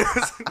nothing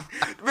else.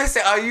 Bitch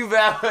said, "Are you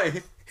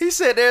valet?" He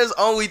said there's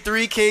only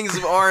 3 kings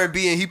of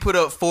R&B and he put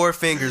up 4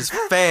 fingers.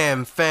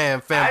 Fam.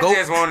 I Go,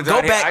 just wanted to go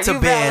hear, back "Are to you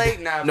bed.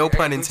 valet?" Nah, No hey,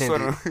 pun we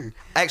intended. sorta-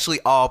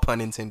 Actually, all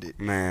pun intended.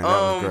 Man, that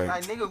was great.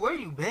 Like, nigga, where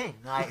you been?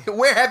 Like,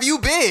 Where have you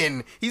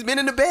been? He's been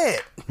in the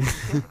bed.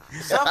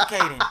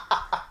 suffocating.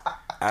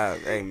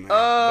 Hey man,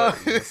 but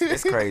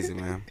it's crazy,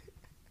 man.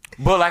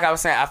 But like I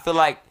was saying, I feel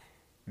like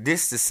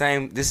this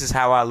is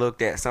how I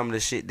looked at some of the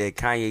shit that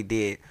Kanye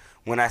did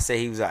when I say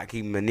he was like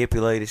he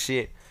manipulated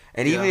shit.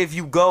 And even if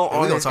you go And we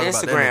on gonna his talk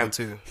about that Instagram, nigga,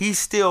 too. he's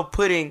still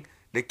putting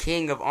the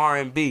king of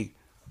R&B.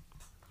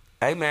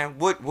 Hey man,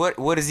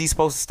 what is he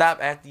supposed to stop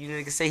after you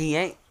niggas say he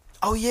ain't?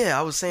 Oh yeah,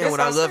 I was saying That's what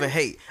what I I'm love saying. and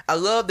hate. I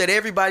love that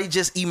everybody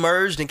just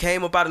emerged and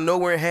came up out of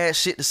nowhere and had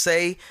shit to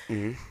say.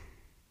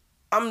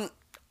 Mm-hmm.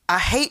 I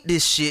hate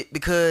this shit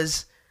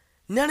because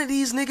none of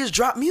these niggas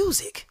drop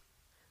music.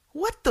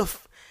 What the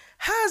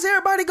how is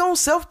everybody gonna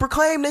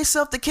self-proclaim they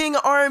self the king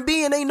of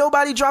R&B and ain't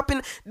nobody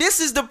dropping? This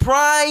is the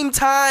prime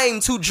time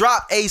to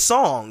drop a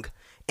song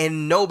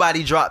and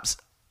nobody drops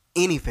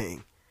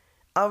anything.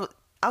 I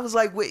was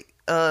like, wait,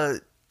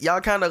 y'all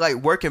kind of like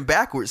working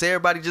backwards.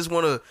 Everybody just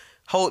want to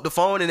hold the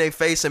phone in their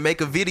face and make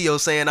a video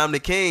saying I'm the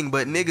king,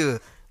 but nigga,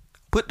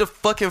 put the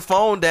fucking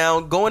phone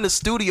down, go in the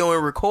studio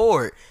and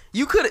record.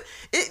 You could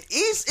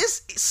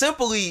it's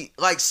simply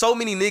like so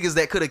many niggas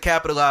that could have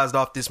capitalized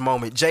off this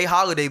moment. Jay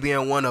Holiday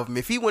being one of them.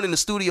 If he went in the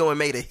studio and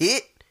made a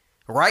hit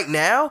right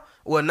now,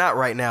 well, not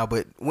right now,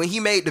 but when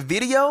he made the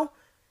video,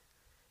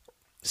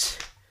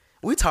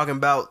 we talking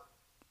about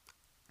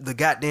the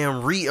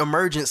goddamn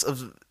re-emergence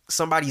of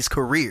somebody's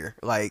career.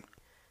 Like,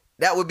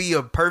 that would be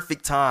a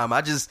perfect time.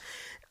 I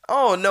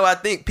don't know. I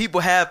think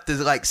people have to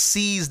like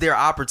seize their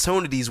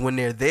opportunities when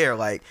they're there.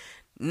 Like,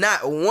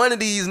 not one of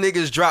these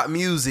niggas drop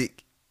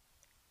music,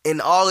 and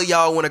all of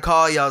y'all want to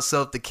call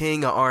y'allself the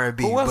king of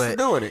R&B. Who else is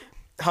doing it?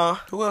 Huh?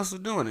 Who else is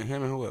doing it?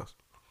 Him and who else?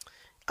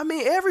 I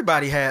mean,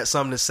 everybody had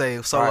something to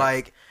say. So Right.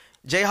 like,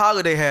 Jay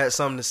Holiday had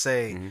something to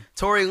say.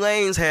 Tory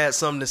Lanez had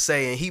something to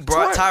say, and he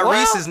brought Tory-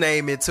 Tyrese's well,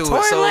 name into Tory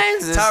it. So Lanez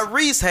is-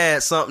 Tyrese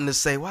had something to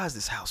say. Why is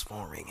this house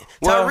phone ringing?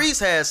 Well,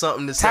 Tyrese had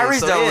something to say. Tyrese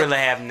So don't then, really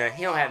have nothing.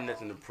 He don't have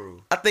nothing to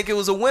prove. I think it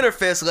was a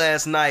Winterfest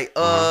last night.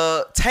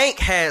 Tank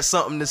had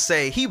something to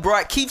say. He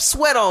brought Keith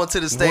Sweat onto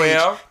the stage.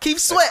 Well- Keith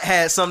Sweat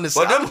had something to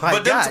say. I'm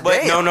like, God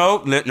damn.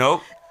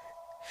 No.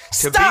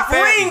 Stop be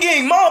fair-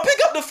 ringing, Mom. Pick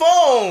up the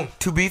phone.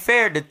 To be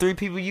fair, the three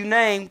people you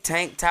named,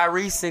 Tank,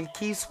 Tyrese, and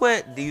Keith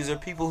Sweat, these are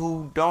people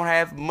who don't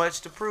have much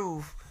to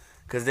prove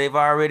because they've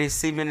already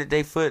cemented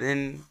their foot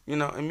in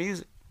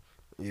music.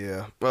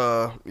 Yeah. We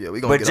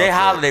gonna. But get Jay off that.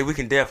 Holiday, we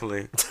can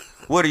definitely.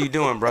 What are you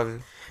doing,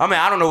 brother? I mean,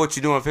 I don't know what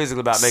you're doing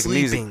physically about making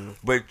Sleeping. music,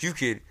 but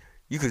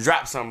you could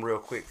drop something real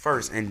quick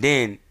first and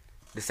then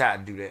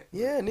decide to do that.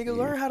 Yeah, nigga,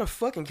 learn how to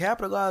fucking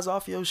capitalize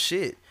off your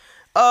shit.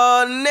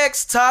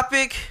 Next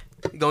topic.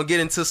 We're gonna get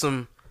into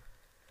some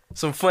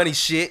funny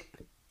shit.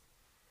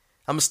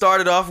 I'm gonna start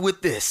it off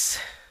with this.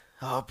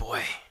 Oh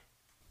boy.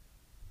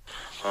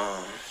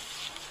 I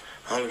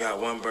only got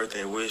one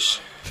birthday wish,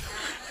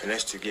 and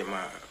that's to get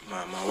my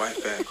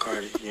wife back,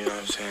 Cardi. You know what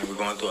I'm saying? We're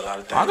going through a lot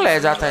of things. I'm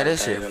glad y'all think that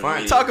shit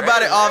funny. Talk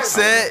about it, I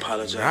Offset.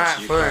 apologize Not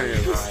to you, funny. Cardi.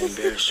 I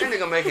embarrassed That you.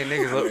 nigga making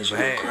niggas look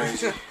bad.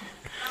 Crazy. You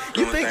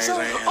Doing think things so?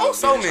 I ain't had On no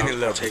so business. many I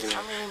was levels. taking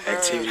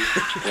activity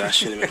that I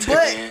shouldn't have been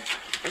But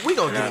taking. we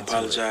gonna And get I into it.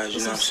 apologize, you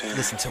know what I'm saying?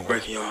 Listen to him.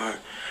 Breaking your heart,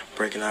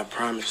 breaking our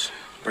promise,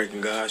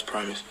 breaking God's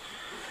promise,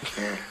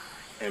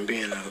 and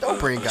being Don't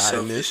bring God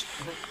in this.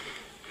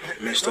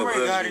 messed up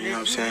husband, you know what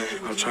I'm saying?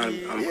 I'm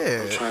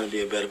trying to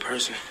be a better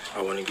person.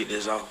 I want to get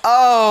this off.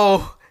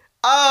 Oh,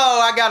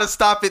 I gotta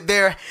stop it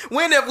there.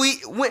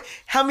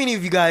 How many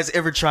of you guys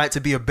ever tried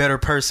to be a better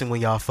person when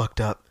y'all fucked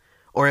up?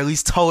 Or at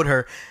least told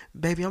her,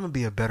 baby, I'm gonna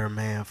be a better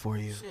man for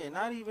you. Shit,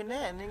 not even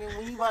that, nigga.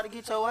 When you about to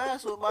get your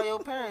ass whooped by your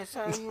parents,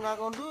 telling you not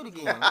gonna do it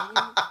again.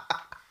 Nigga.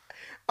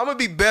 I'm gonna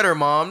be better,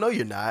 Mom. No,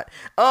 you're not.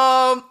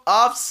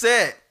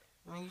 Offset.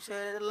 When you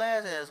said that the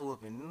last ass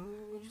whooping,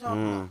 what you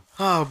talking about?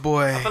 Oh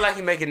boy. I feel like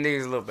he making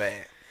niggas look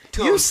bad.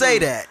 You say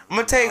that. I'm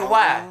gonna tell you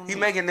why. He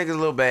making niggas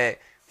look bad.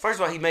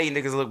 First of all, he made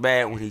niggas look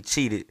bad when he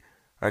cheated,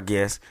 I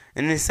guess.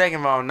 And then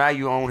second of all, now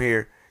you on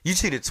here. You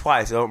cheated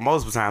twice, or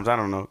multiple times, I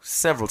don't know,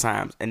 several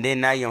times. And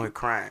then now you on here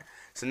crying.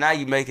 So now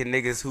you making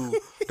niggas who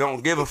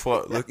don't give a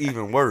fuck look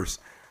even worse.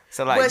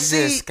 So like, But you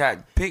see, just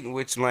got picking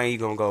which lane you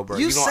gonna go, bro.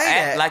 You You gonna say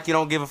act that. like you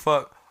don't give a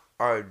fuck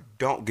or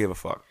don't give a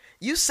fuck.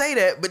 You say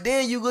that, but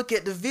then you look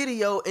at the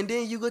video and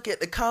then you look at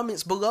the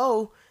comments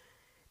below.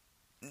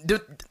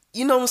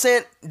 You know what I'm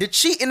saying? The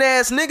cheating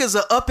ass niggas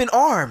are up in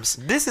arms.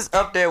 This is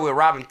up there with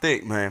Robin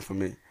Thicke, man, for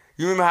me.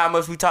 You remember how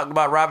much we talked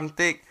about Robin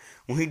Thicke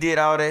when he did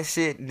all that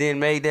shit, then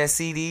made that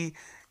CD,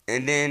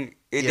 and then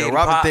it didn't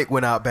Robin pop? Thicke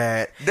went out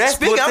bad. That's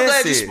Speaking, what I'm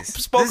glad this you is.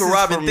 spoke This of is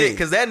Robin for Thicke me.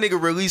 because that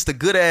nigga released a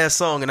good ass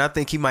song, and I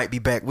think he might be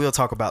back. We'll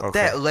talk about Okay.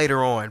 that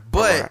later on.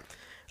 But Alright.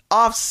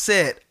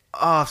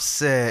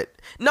 Offset.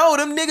 No,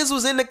 them niggas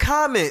was in the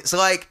comments,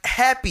 like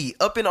happy,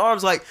 up in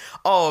arms, like,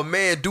 oh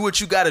man, do what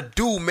you gotta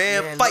do,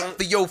 man. Yeah, Fight Lil-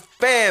 for your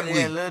family.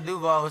 Yeah, Lil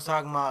Duval was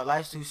talking about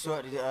life's too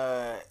short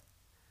to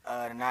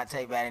not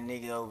take back a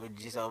nigga over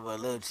a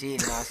little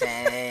cheat, you know what I'm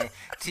saying? And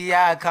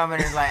T.I. coming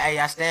is like, hey,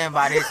 I stand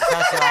by this,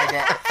 some shit like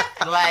that.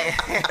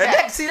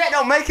 Like, See, that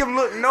don't make him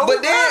look no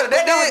But then- better.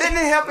 but then- Didn't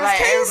it help his like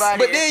case? everybody.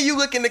 But then you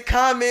look in the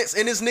comments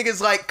and this nigga's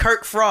like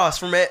Kirk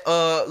Frost from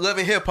Love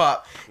and Hip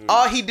Hop.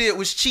 All he did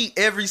was cheat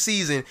every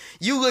season.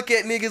 You look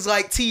at niggas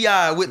like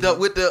T.I. with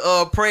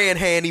the praying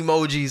hand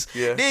emojis.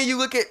 Yeah. Then you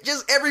look at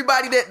just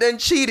everybody that done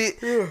cheated.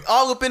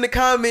 All up in the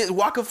comments.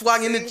 Waka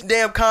Flock in the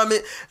damn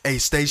comment. Hey,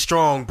 stay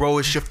strong, bro.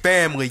 It's your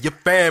family. Your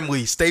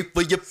family. Stay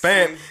for your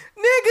fam.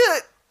 Nigga,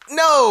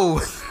 no.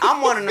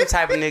 I'm one of them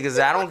type of niggas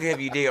that I don't care if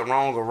you did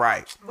wrong or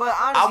right. but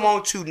I honestly,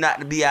 want you not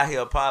to be out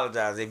here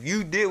apologizing. If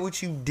you did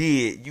what you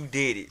did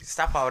it.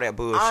 Stop all that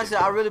bullshit. honestly,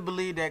 bro. I really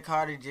believe that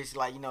Carter just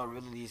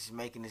really just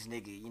making this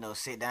nigga,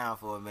 sit down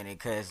for a minute,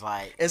 cause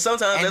like. And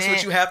sometimes And that's then-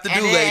 what you have to do,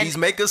 and then- ladies.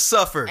 Make us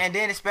suffer. And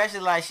then especially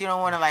like she don't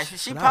want to like she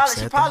Shut up, probably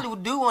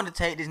Seth. do want to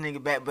take this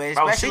nigga back, but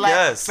Oh, especially she like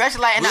does.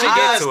 especially like in We'll the get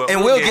eyes to it.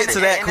 And we'll get to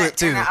that clip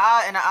too. in the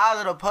eyes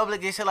of the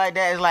public and shit like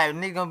that, it's like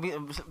nigga gonna be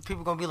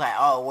people gonna be like,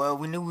 oh well,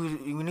 we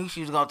knew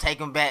she was gonna take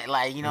him back,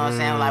 like you know what I'm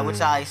saying, like what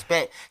y'all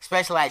expect,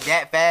 especially like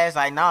that fast,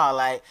 like nah,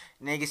 like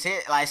nigga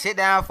sit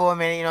down for a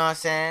minute, you know what I'm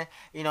saying,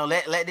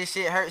 let this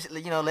shit hurt,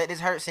 let this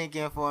hurt sink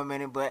in for a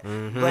minute, but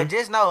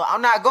just know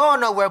I'm not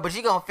going nowhere, but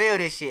you gonna feel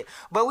this shit,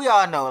 but we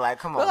all know, like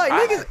come on, But like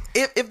bro. niggas,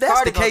 if that's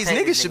Cardi the gonna case, take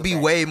niggas this should nigga be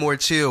back. way more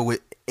chill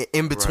with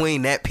in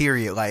between that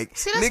period. Like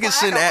See, that's why niggas I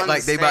shouldn't don't act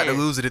like they about to understand.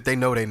 lose it if they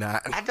know they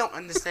not. I don't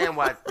understand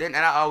why. And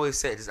I always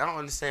say this. I don't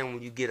understand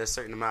when you get a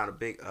certain amount of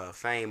big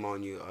fame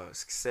on you,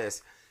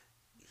 success.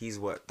 He's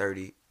what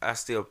 30. I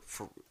still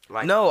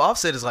like No,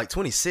 Offset is like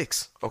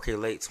 26. okay,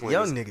 late 20s.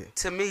 Young nigga.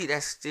 To me,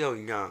 that's still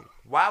young.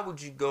 Why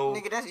would you go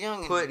Nigga, that's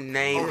young. put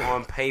name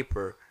on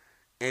paper,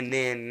 and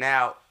then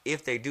now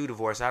if they do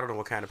divorce, I don't know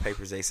what kind of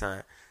papers they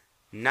sign.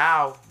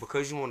 Now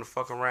because you want to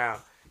fuck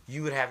around,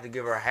 you would have to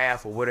give her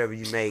half or whatever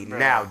you made.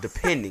 Now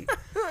depending,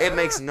 It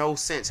makes no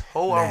sense.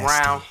 Hold Nasty.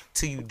 around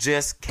till you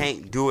just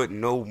can't do it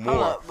no Hold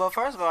more. up, but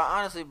first of all,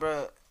 honestly,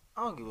 bro,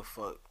 I don't give a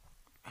fuck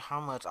how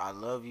much I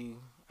love you.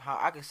 How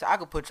I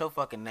could put your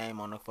fucking name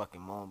on the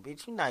fucking moon,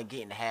 bitch. You not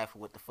getting half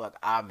of what the fuck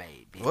I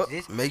made, bitch. Well,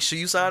 make sure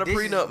you sign a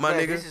prenup, my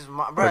nigga. This is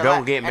my, Or bro.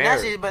 don't get and married.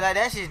 That's just, but like,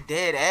 that's just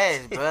dead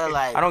ass, bro.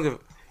 Like, I don't give.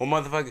 Well,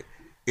 motherfucker,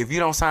 if you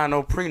don't sign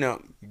no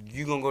prenup,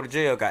 you gonna go to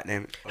jail.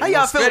 Goddamn it. How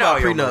y'all feel about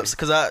prenups?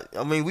 Because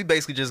I mean, we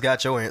basically just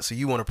got your answer.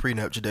 You want a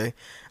prenup today?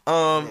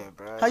 bro,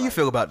 How you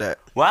feel about that?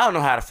 Well, I don't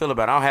know how to feel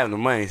about it. I don't have no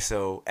money,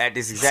 so at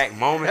this exact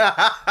moment,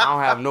 I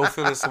don't have no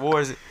feelings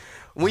towards it.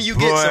 When you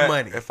get some But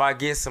money, if I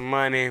get some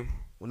money,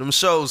 when them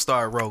shows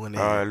start rolling in,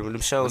 when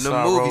them shows when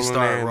them start movies rolling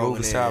start in, rolling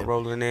movies in, start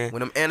rolling in, when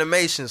them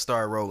animations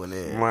start rolling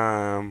in,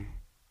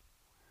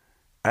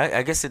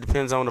 I guess it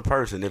depends on the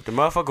person. If the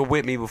motherfucker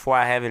with me before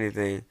I have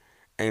anything,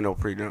 ain't no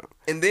prenup.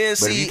 and then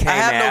But if you see, I came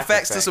have no after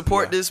facts to fact,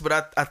 support yeah. this,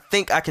 but I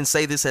think I can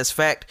say this as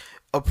fact.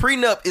 A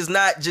prenup is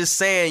not just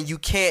saying you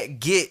can't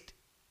get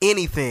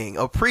anything.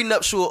 A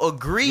prenuptial You have to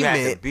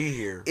agreement be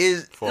here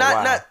is for a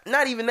while.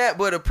 not even that,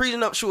 but a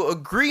prenuptial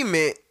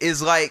agreement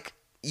is like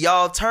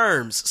y'all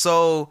terms.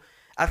 So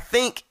I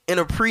think in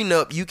a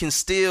prenup you can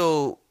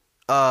still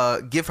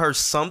give her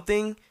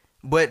something,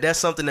 but that's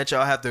something that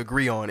y'all have to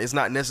agree on. It's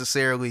not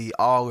necessarily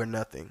all or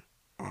nothing.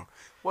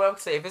 Well, I would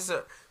say if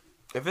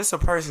it's a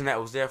person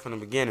that was there from the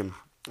beginning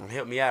and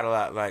helped me out a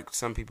lot, like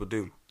some people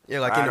do. Yeah,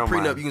 like I in a don't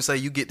prenup, mind. you can say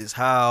you get this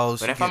house.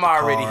 But you if get I'm the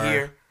already car.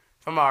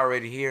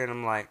 here, and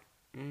I'm like,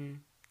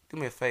 do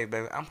me a favor,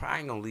 baby. I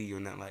ain't gonna leave you or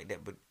nothing like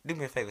that, but do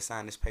me a favor,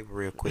 sign this paper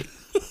real quick.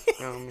 You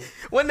know what I mean?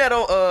 Wasn't that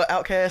on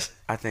Outcast?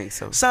 I think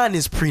so. Sign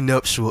this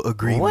prenuptial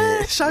agreement.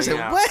 What? Shawty said,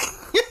 Yeah. what?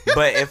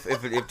 But if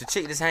the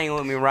chick that's hanging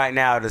with me right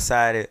now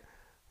decided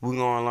we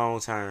going long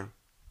term,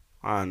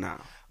 oh no.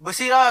 but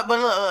see, but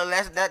look,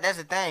 that's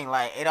the thing.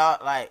 Like it all,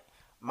 like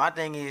my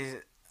thing is,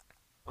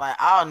 like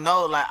I'll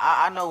know, like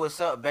I know what's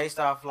up based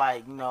off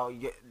like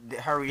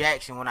her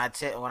reaction when I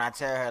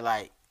tell her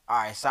like, all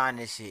right, sign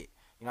this shit.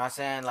 You know what I'm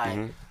saying? Like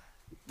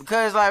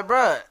because like,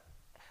 bruh,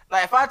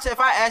 like if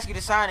I ask you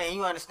to sign it and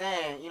you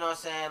understand, you know what I'm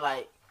saying?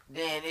 Like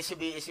then it should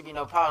be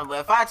no problem. But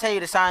if I tell you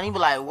to sign, you be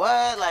like,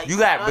 what? Like You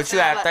gotta like,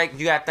 think. like,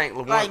 You no,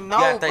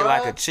 gotta think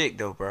like bruh. a chick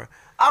though, bro.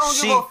 I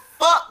don't give a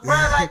fuck, bro.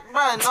 Like,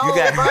 bro, no, You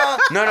got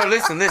bro. no.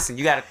 Listen.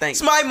 You gotta think.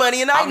 It's my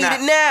money and I need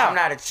it now. I'm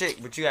not a chick,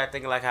 but you gotta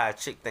think like how a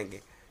chick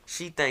thinking.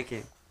 She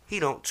thinking he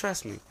don't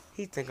trust me.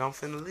 He think I'm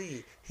finna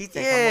leave. He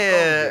think I'm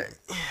a gold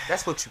digger.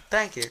 That's what you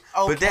thinking.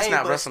 But that's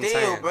not what I'm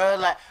saying. Bro,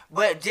 like,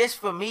 but just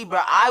for me, bro,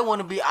 I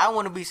want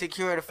to be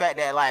secure in the fact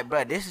that, like,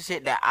 bro, this is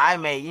shit that I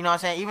made. You know what I'm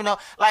saying? Even though,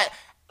 like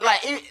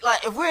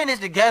if we're in this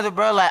together,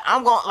 bro, like,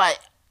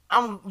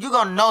 you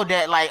gonna know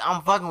that, like,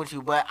 I'm fucking with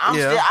you, but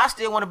I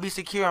still want to be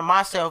secure in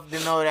myself to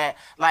know that,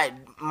 like,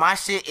 my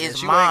shit is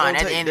you ain't mine gonna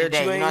at the take- end of the that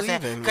day. you You know what ain't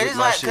I'm saying? leaving Cause with it's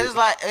my like,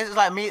 shit. it's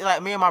like me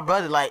and my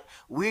brother, like,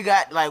 we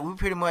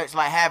pretty much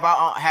like have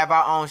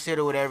our own shit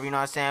or whatever. You know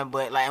what I'm saying?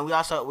 But like, and we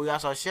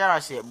also share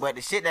our shit. But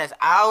the shit that's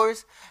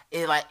ours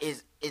is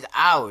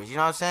ours. You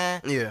know what I'm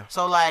saying? Yeah.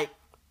 So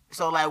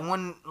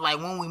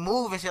when we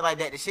move and shit like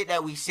that, the shit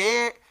that we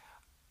shared,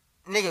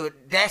 nigga,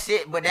 that's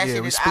it. But that Yeah,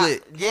 shit we is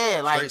split.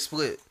 Yeah, like Straight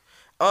split.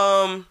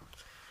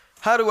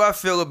 How do I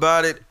feel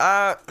about it?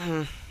 I'm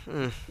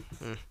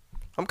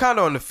kind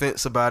of on the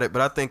fence about it,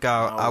 but I think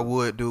I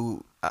would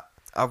do.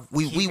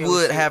 We Keep your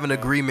would shit, have an bro.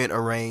 agreement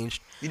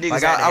arranged. You niggas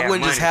Like had to I have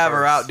wouldn't just money have her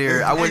first. out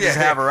there. I wouldn't just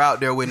have her out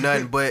there with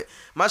nothing. But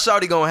my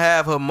shawty gonna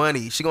have her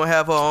money. She gonna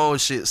have her own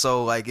shit.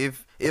 So like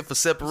if a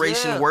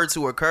separation Yeah. were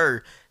to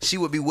occur, she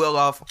would be well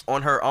off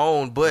on her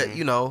own. But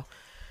you know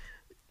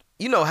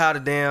how the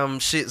damn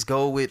shits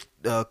go with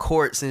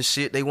courts and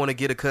shit. They want to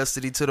get a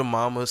custody to the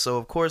mama. So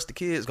of course the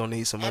kid's gonna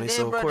need some money. And then,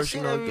 So of bro, the course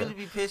shit you that know really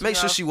be pissing make me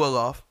sure off- she well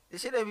off. the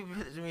shit that be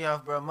pissing me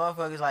off, bro.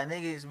 Motherfuckers like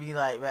niggas be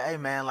like, hey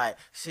man, like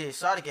shit,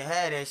 shawty can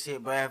have that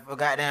shit, but if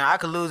goddamn I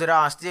could lose it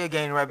all and still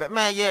gain it right back.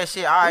 Man, yeah,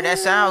 shit, all right, that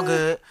sound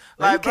good.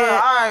 No, Like, you bro, all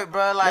can't. right,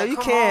 bro, like, No, you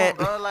come can't.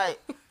 on, bro, like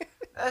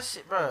that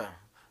shit, bro.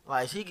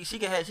 Like she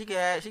can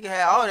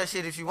have all that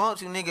shit if she want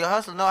to, nigga.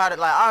 Hustle know how to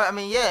like. I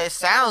mean, yeah, it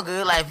sound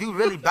good. Like if you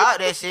really bout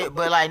that shit,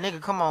 but like,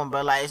 nigga, come on,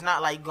 bro. Like it's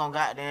not like you gonna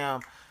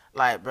goddamn,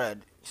 like, bro.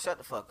 Shut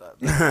the fuck up.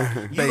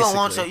 Bro. You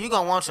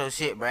gonna want your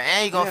shit, bro.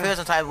 And you gonna feel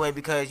some type of way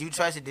because you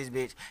trusted this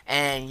bitch,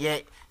 and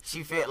yet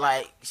she felt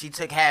like she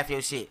took half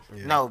your shit.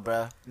 No,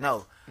 bro.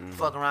 No.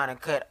 Fuck around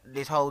and cut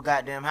this whole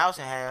goddamn house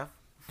in half.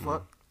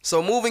 Fuck.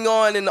 So moving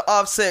on in the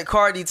Offset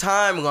Cardi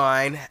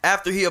timeline,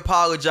 after he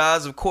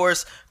apologized, of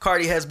course,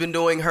 Cardi has been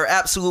doing her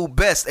absolute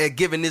best at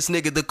giving this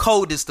nigga the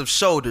coldest of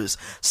shoulders.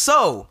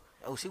 So,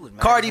 Oh, she was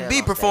mad Cardi as hell B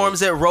on performs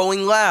stage. at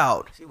Rolling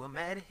Loud. She was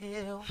mad as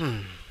hell.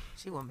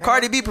 She was mad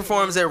Cardi as B hell.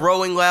 performs at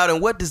Rolling Loud,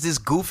 and what does this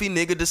goofy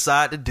nigga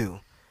decide to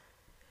do?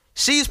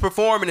 She's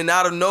performing, and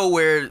out of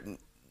nowhere,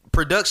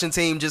 production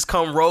team just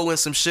come rolling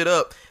some shit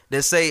up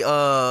that say,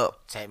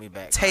 Take me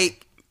back.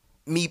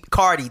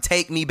 Cardi,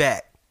 take me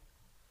back.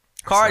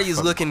 Cardi is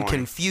fucking looking corny.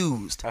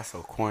 confused. That's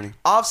so corny.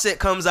 Offset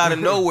comes out of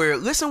nowhere.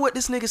 Listen what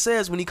this nigga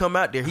says when he come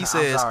out there. He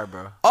says, I'm sorry,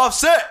 bro.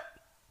 Offset,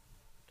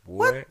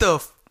 what the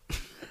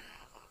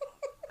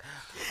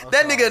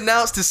That nigga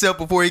announced himself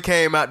before he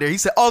came out there. He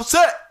said,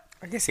 Offset!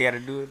 I guess he had to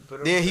do it.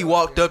 Put Then he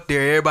walked up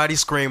there, everybody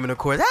screaming, of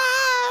course.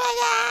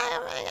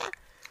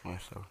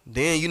 So.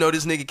 Then you know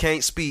this nigga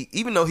can't speak,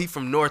 even though he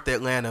from North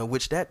Atlanta,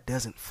 which that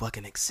doesn't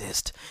fucking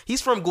exist.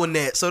 He's from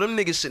Gwinnett, so them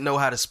niggas should know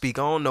how to speak.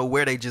 I don't know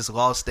where they just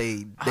lost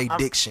they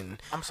diction.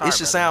 I'm sorry, it should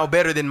brother. sound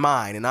better than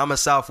mine, and I'm a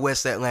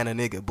Southwest Atlanta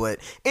nigga. But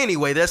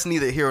anyway, that's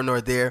neither here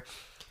nor there.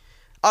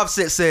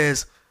 Offset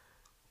says,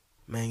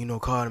 man, you know,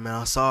 Cardi, man,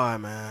 I'm sorry,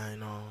 man. You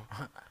know,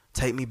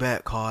 take me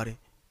back, Cardi.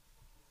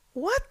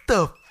 What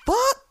the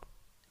fuck?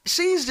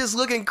 She's just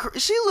looking.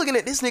 She looking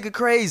at this nigga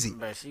crazy.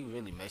 Bro, she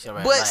really made sure.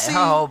 But Like, see-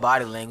 her whole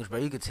body language, bro,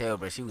 you could tell,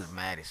 bro, she was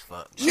mad as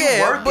fuck.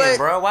 Yeah, Working, but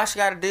bro. Why she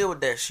gotta deal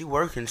with that? She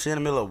working. She in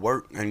the middle of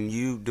work, and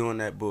you doing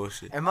that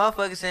bullshit. And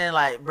motherfuckers saying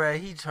like, bro,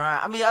 he trying.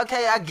 I mean,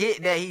 okay, I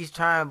get that he's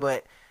trying,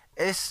 but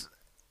it's,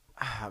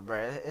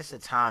 bro, it's a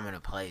time and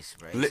a place,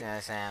 bro. You see what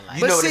I'm saying? Like,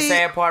 You know But the see,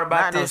 sad part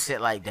about not no this? shit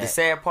like The that.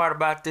 sad part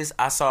about this,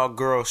 I saw a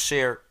girl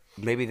share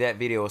maybe that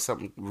video or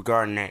something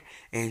regarding that,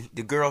 and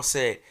the girl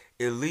said,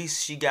 at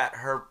least she got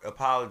her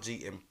apology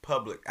in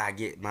public. I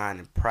get mine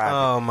in private.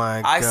 Oh my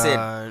I God. said,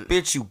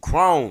 bitch, you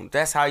grown.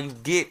 That's how you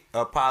get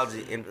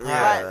apology in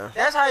private. Like,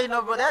 that's how you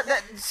know, bro. That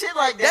shit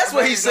like that. that's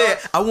what bro, he said.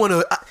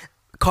 you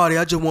Cardi,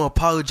 I just want to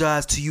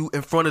apologize to you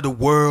in front of the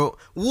world.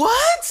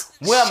 What?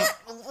 Well, Shit,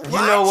 you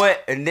know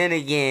what? And then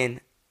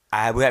again,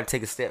 we have to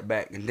take a step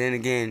back. And then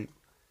again,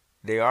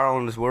 they are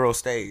on this world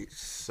stage,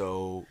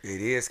 so it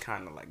is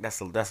kind of like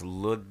that's a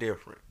little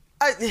different.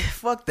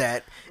 Fuck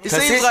that. It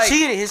 'Cause seems like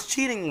his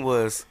cheating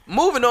was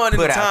moving on in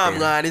the put out there.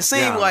 timeline. It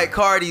seemed Yeah. like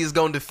Cardi is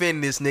gonna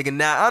defend this nigga.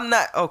 Now I'm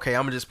not okay.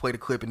 I'm gonna just play the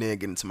clip and then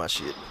get into my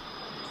shit.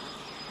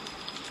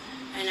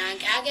 And I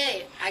get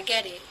it. I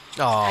get it.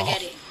 Oh, I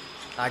get it.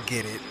 I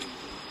get it.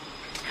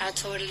 I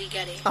totally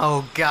get it.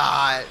 Oh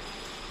God.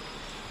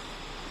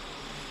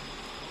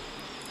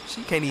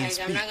 She can't even Like,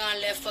 I'm speak. not gonna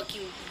let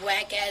fucking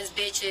whack ass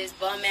bitches,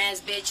 bum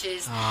ass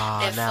bitches.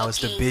 Ah, that now it's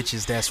the fucking-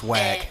 bitches that's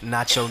whack, that-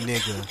 not your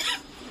nigga.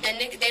 That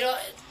nigga, they don't.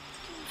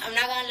 I'm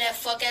not gonna let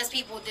fuck ass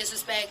people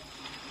disrespect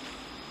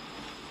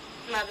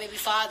my baby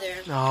father.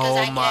 Because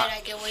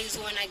I get what he's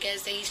doing. I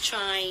guess that he's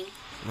trying.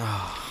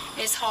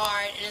 It's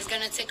hard and it's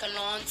gonna take a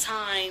long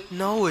time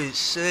No, it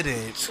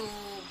shouldn't. to.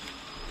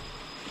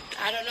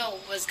 I don't know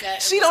what's good.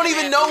 She don't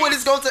even know what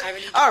it's gonna take. I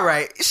really don't. All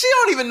right, she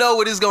don't even know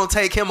what it's gonna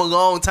take him a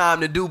long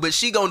time to do, but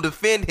she gonna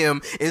defend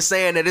him and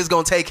saying that it's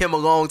gonna take him a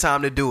long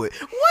time to do it.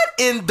 What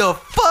in the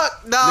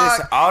fuck, dog?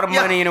 Listen, all the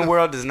Yeah. money in the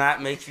world does not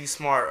make you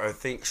smart or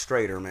think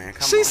straighter, man.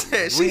 Come She on. said-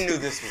 man. she- We knew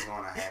this was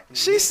gonna happen.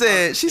 She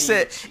said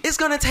it's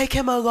gonna take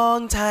him a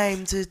long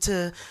time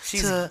to.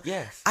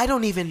 Yes. I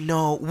don't even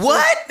know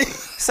what.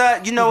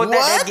 So you know what,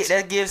 What?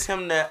 that gives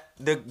him the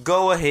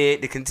go ahead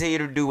to continue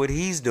to do what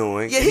he's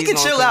doing. Yeah, And he he's can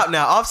gonna chill out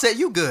now. Offset,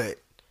 you good?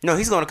 No,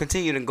 he's gonna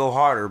continue to go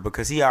harder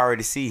because he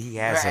already see he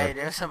has Bro, hey, her.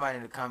 there's somebody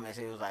in the comments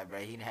who was like, bro,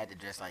 he had to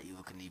dress like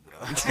Evil Knievel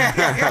though.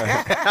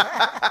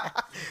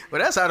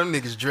 Well, that's how them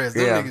niggas dress.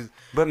 Them Yeah, niggas.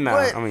 but no,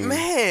 But, I mean,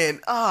 man,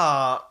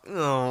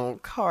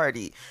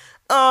 Cardi.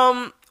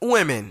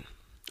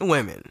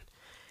 Women.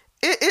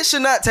 It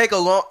should not take a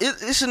long.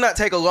 It should not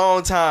take a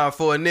long time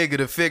for a nigga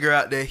to figure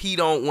out that he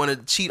don't want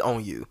to cheat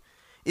on you.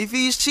 If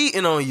he's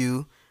cheating on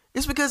you,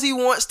 it's because he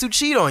wants to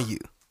cheat on you.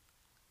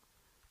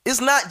 It's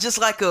not just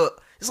like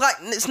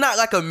it's not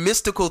like a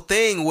mystical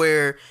thing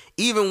where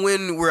even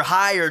when we're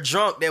high or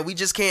drunk that we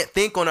just can't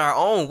think on our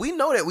own. We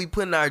know that we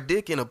putting our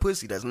dick in a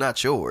pussy that's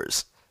not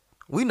yours.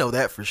 We know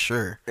that for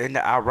sure. and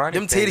the ironic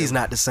Them thing titties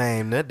not the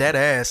same. That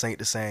ass ain't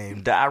the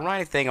same. The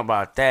ironic thing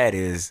about that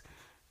is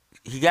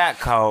he got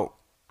caught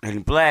and he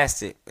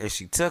blasted, and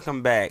she took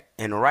him back.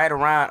 And right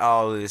around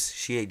all this,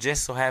 she had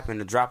just so happened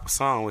to drop a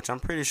song, which I'm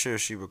pretty sure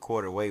she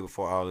recorded way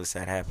before all this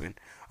had happened,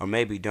 or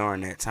maybe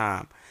during that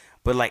time.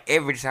 But like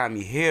every time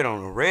you hear it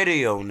on the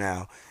radio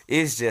now,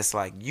 it's just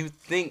like you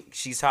think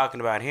she's talking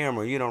about him,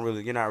 or you're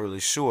not really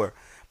sure.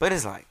 But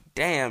it's like,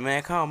 damn,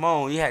 man, come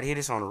on, you had to hear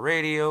this on the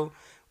radio.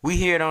 We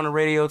hear it on the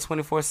radio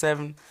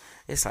 24/7.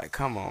 It's like,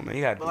 come on, man,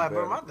 you got to But do like,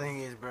 better. bro, my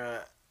thing is, bro,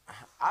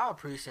 I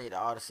appreciate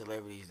all the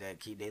celebrities that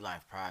keep their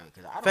life private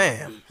because I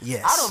Fam,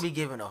 yes. I don't be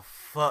giving a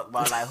fuck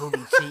about like who be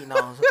cheating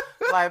on.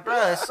 Like,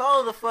 bro,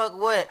 so the fuck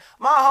what?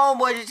 My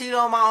homeboy just cheated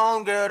on my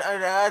homegirl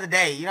the other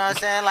day. You know what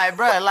I'm saying? Like,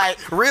 bro,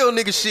 like Real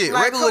nigga shit.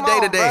 like, Regular come day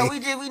to on,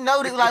 day. bro. We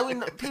know that like we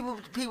know,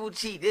 people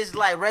cheat. This is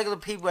like regular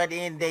people at the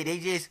end of the day. They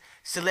just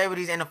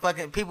celebrities and the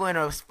fucking people in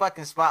a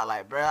fucking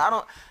spotlight, bro. I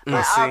don't.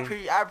 Like,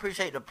 I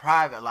appreciate the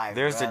private life.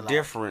 There's bro. a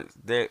difference.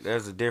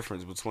 There's a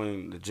difference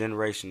between the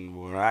generation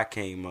where I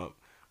came up,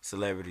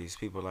 celebrities,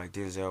 people like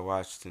Denzel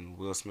Washington,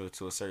 Will Smith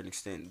to a certain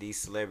extent. These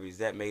celebrities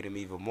that made him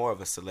even more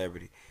of a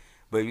celebrity.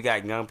 But you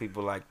got young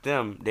people like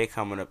them. They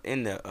coming up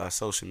in the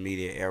social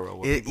media era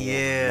where people want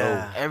to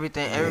know.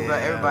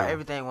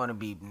 Everything want to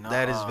be.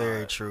 That is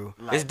very true.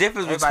 Like, It's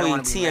difference everybody between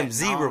wanna be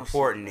TMZ known,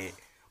 reporting it,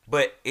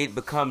 but it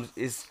becomes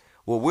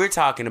what we're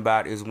talking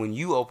about is when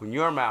you open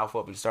your mouth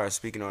up and start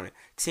speaking on it.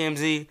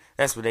 TMZ,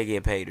 that's what they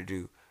get paid to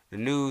do. The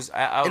news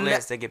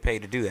outlets, they get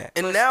paid to do that.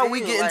 And But now still,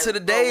 we get like, into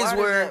the but days why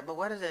where but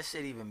why does that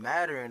shit even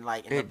matter in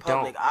like in It the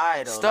public don't.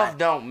 eye though? Stuff like,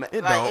 don't.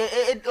 it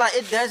like, don't.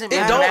 it doesn't It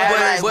matter. don't,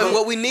 Like, but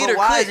what we need but are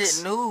why clicks.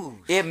 is it news?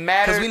 It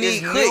matters. 'Cause we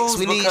need it's clicks, news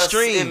we need because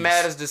streams. It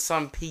matters to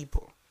some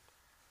people.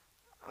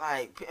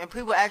 Like, and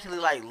people actually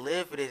like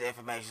live for this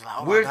information. Like,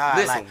 oh We're- my god,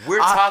 listen, like, we're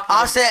talking-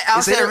 I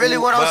said really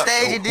went on but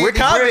stage and did we're this.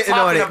 commenting We're talking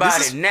on it. about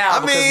This it is- now I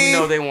because we mean-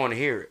 know they want to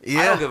hear it. I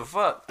Yeah. don't give a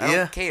fuck. I Yeah.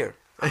 don't care.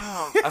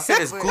 I said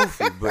it's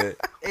goofy, but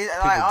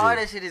Like all do.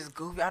 that shit is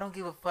goofy. I don't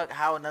give a fuck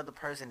how another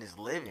person is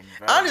living.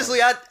 Bro. Honestly,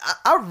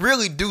 I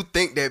really do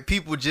think that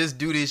people just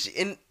do this shit.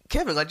 And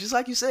Kevin, like just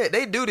like you said,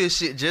 they do this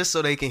shit just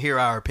so they can hear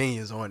our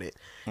opinions on it.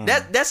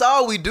 That's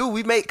all we do.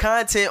 We make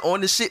content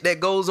on the shit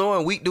that goes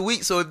on week to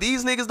week. So if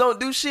these niggas don't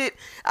do shit,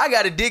 I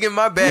gotta dig in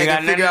my bag got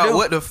and figure nothing to out do.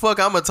 what the fuck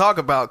I'm gonna talk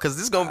about, because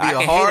this is gonna be I a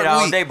can hard hate it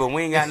all week. day. But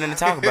we ain't got nothing to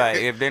talk about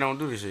if they don't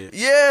do the shit.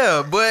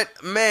 Yeah, but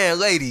man,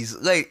 ladies,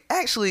 like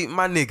actually,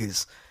 my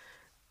niggas.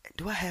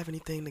 Do I have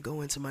anything to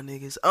go into my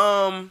niggas?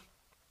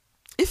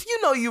 If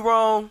you know you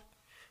wrong,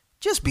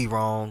 just be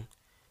wrong,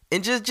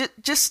 and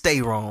just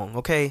stay wrong,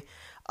 okay?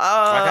 Like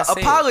I said.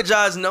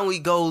 Apologize only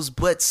goes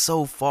but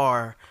so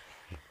far.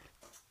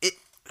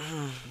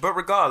 But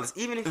regardless,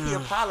 even if he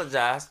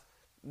apologized,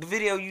 the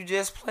video you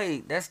just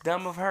played, that's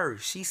dumb of her.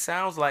 She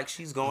sounds like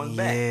she's going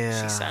back.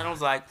 Yeah. She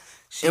sounds like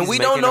she's And we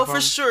don't making know up for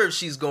her- sure if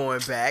she's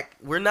going back.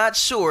 We're not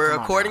sure. Come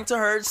on According now. to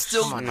her, it's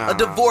still Come on a now.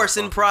 divorce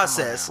in Come on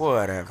process. now.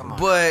 Whatever. Come on.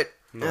 But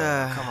Come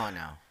on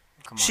now.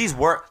 Come on. She's now.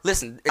 work.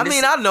 Listen, I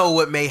mean, I know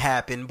what may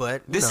happen,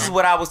 but you this know. is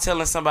what I was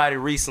telling somebody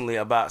recently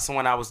about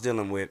someone I was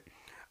dealing with,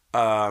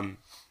 and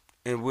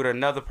with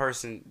another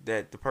person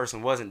that the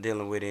person wasn't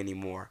dealing with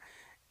anymore.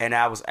 And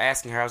I was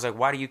asking her, I was like,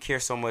 why do you care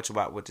so much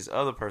about what this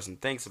other person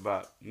thinks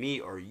about me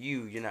or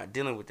you? You're not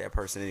dealing with that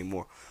person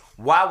anymore.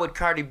 Why would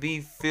Cardi B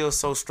feel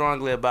so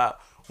strongly about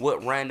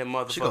what random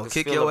motherfuckers She gonna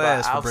kick feel your about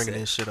ass for Offset? bringing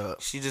this shit up.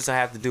 She just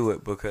have to do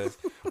it because.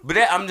 But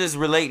that, I'm just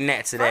relating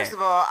that to that. First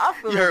of all, I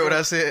feel You heard what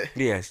I said?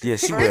 Yes, she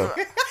First will. of all,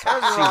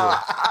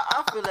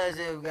 I feel as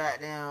if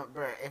goddamn,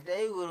 bro, if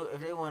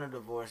they want a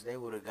divorce, they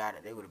would have got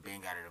it. They would have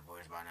been got a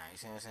divorce by now. You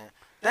see what I'm saying?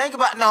 Think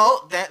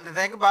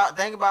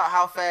about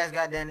how fast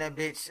goddamn that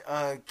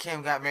bitch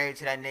Kim got married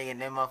to that nigga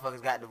and them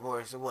motherfuckers got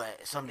divorced.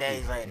 What? Some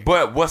days later.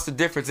 But what's the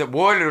difference? But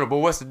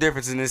what's the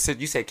difference in this?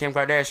 You said Kim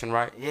Kardashian,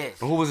 right? Yes.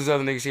 And who was this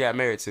other nigga she got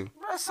married to?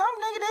 Bro, some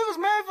nigga they was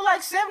married for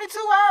like 72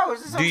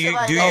 hours. Or some Do you shit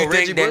like do that. you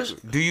Reggie think that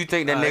Bush? do you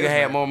think that Nah, nigga he was had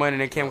married. more money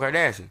than Kim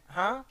Kardashian?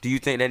 Huh? Do you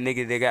think that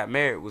nigga that got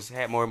married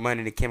had more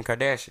money than Kim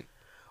Kardashian?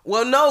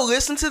 Well, no,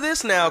 listen to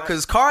this now,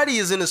 because Cardi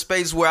is in a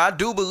space where I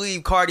do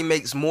believe Cardi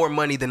makes more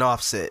money than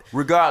Offset.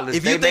 Regardless,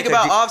 If they you think make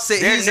about de-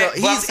 Offset, they're he's neck-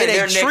 but I'm in saying a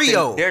they're neck to-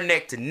 trio. They're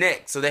neck to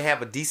neck, so they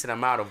have a decent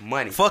amount of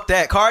money. Fuck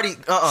that, Cardi.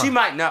 She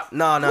might not.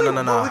 No. But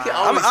we can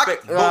only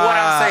expect. But what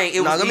I'm saying,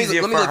 it Nah, was let me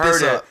easier look for her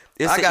this to. up.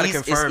 I gotta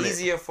confirm It's it.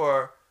 easier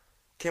for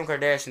Kim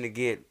Kardashian to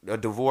get a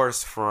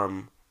divorce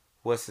from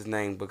what's his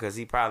name because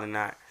he probably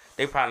not.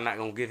 They probably not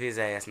gonna give his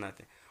ass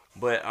nothing.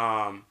 But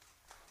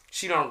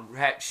she's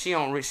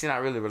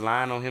not really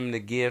relying on him to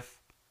give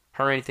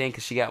her anything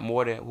because she got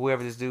more than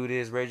whoever this dude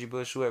is, Reggie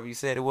Bush, whoever you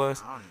said it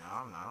was.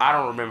 I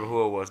don't remember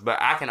who it was,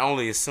 but I can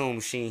only assume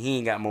he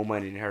ain't got more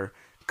money than her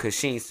because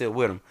she ain't still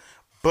with him.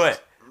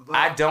 But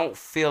I don't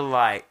feel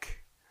like.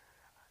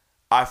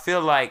 I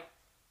feel like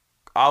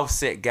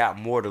Offset got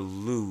more to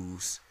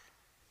lose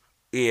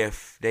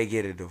if they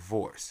get a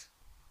divorce.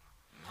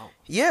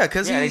 Yeah,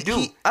 because Yeah, they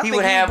do. I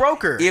think he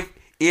broke her.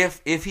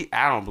 If he,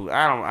 I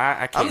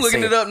can't. I'm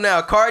looking say it up now.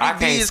 I Cardi B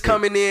can't is speak.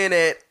 coming in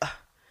at.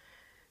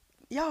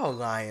 Y'all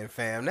lying,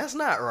 fam. That's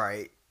not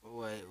right.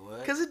 Wait, what?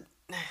 Because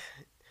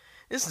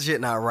this shit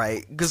not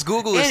right. Because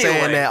Google is Anyway,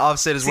 saying that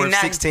Offset is see, worth now-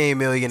 $16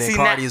 million and see,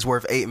 Cardi now- is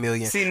worth $8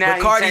 million. see, now But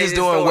he Cardi changed is his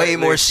doing story. way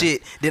more Listen.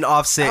 shit than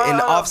Offset, and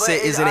but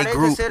Offset is in are a they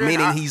group, considering-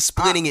 meaning he's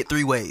splitting it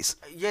three ways.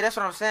 Yeah, that's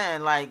what I'm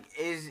saying. Like,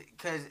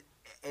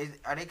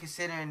 are they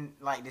considering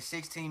like the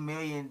 16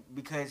 million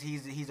because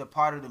he's a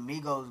part of the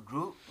Migos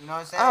group? You know what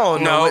I'm saying? I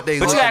don't know No, what they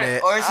but you looking gotta-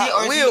 at. Or is he-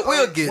 or is he-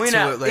 we'll or- get We to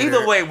not- it later.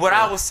 Either way, what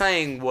I was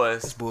saying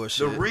was That's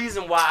bullshit. the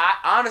reason why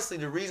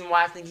the reason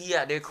why I think he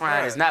out there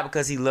crying is not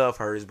because he love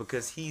her, is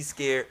because he's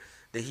scared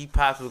that he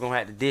possibly gonna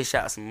have to dish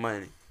out some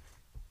money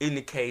in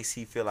the case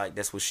he feel like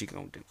that's what she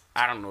gonna do.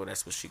 I don't know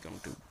that's what she gonna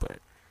do, but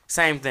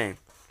same thing.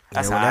 Yeah,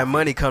 That's when how I that feel.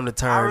 money come to I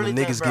turn, really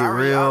the think, niggas bro, get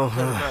real.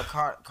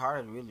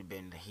 Carter's really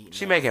been the heat.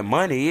 She making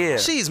money, yeah.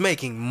 She's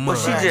making money.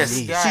 But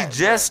she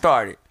just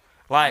started.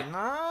 Like,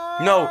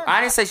 no, I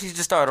didn't say she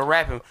just started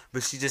rapping,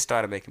 but she just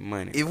started making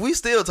money. If we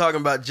still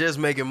talking about just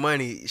making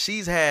money,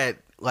 she's had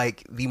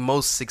like the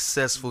most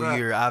successful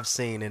year I've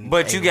seen in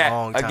But a you got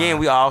long time. again,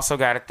 we also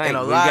got to think. And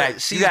a we lot-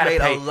 got, she's you gotta made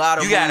a pay, lot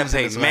of you gotta moves in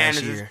pay this last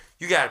managers. year.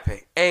 You gotta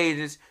pay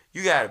agents.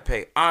 You gotta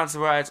pay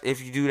entourage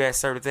if you do that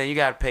certain thing. You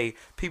gotta pay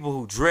people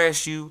who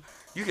dress you.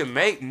 You can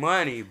make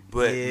money,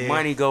 but Yeah.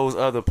 money goes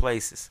other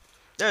places.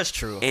 That's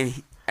true.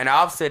 And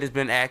Offset has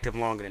been active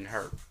longer than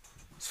her,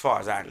 as far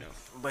as I know.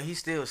 But he's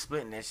still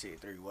splitting that shit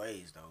three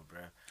ways though,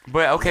 bro.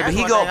 But okay, That's but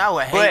he one go. thing I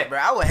would hate, bro.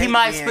 I would hate he to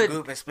might be in a split.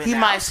 group and split He that.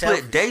 might I'm split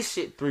selfish. they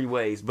shit 3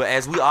 ways. But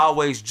as we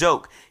always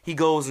joke, he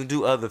goes and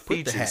do other Put the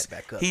features. hat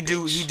back up, He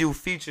do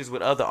features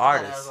with other That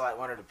artists. was like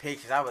one of the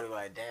pictures. I would be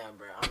like, damn,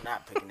 bro, I'm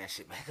not picking that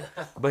shit back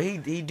up. But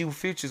he do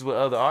features with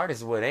other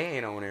artists where they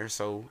ain't on there.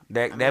 So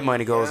that mean,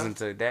 money goes yeah.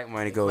 into that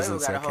money Quavo goes got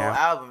into a whole account.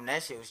 album.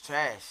 That shit was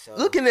trash. So.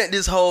 Looking at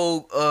this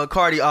whole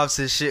Cardi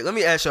Offset shit, let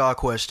me ask y'all a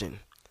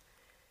question.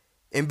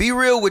 And be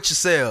real with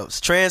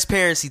yourselves.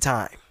 Transparency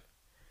time.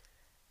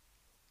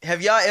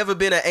 Have y'all ever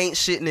been an ain't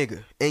shit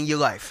nigga in your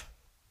life?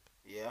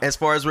 Yeah. As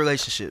far as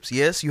relationships?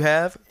 Yes, you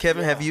have.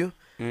 Kevin, have you?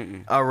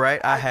 Mm-mm. All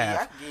right, I I have.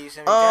 can give you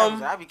some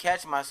examples. I be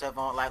catching myself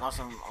on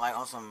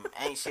some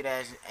ain't shit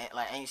ass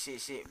ain't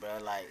shit, bro.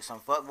 Like some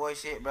fuckboy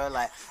shit, bro.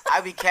 Like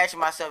I be catching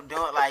myself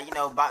doing like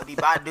be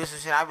about to do some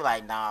shit. I be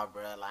like, nah,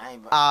 bro. Like I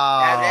ain't.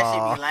 That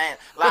shit be lame.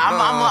 Like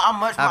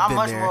I'm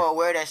much more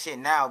aware of that shit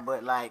now.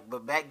 But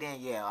back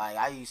then, yeah. Like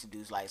I used to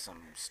do like some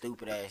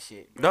stupid ass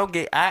shit. Bro.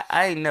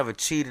 I ain't never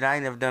cheated. I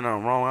ain't never done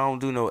nothing wrong. I don't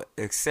do no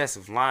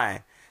excessive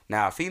lying.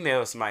 Now,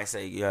 females might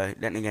say, yeah,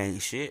 that nigga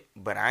ain't shit,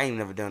 but I ain't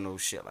never done no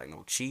shit like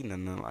no cheating or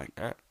nothing like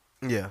that.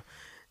 Yeah.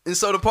 And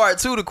so the part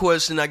 2 of the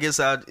question, I guess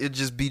it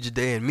just be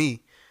Jade and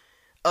me.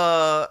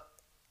 Has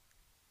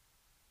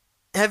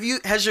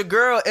your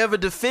girl ever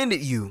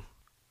defended you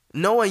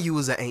knowing you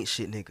was an ain't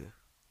shit nigga?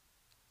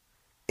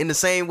 In the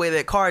same way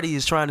that Cardi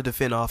is trying to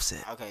defend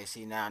Offset. Okay,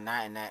 see now,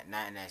 not in that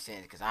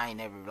sense, because I ain't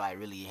never like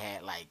really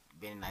had like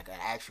been in like an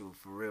actual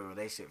for real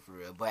relationship for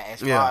real. But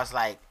as far as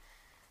like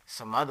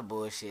some other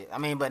bullshit, I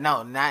mean, but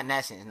no, not in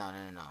that sense. No.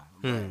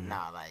 But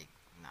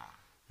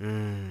no.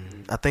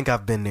 I think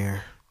I've been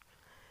there.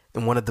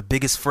 And one of the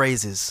biggest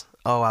phrases,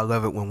 oh, I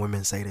love it when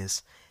women say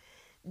this.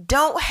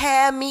 Don't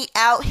have me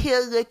out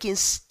here looking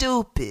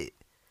stupid.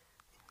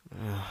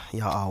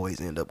 Y'all always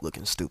end up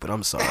looking stupid.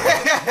 I'm sorry.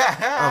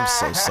 I'm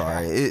so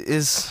sorry.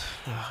 It's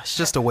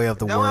just a way of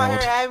the Don't world. out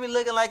here have me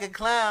looking like a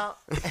clown.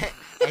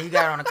 And you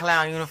got on a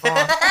clown uniform.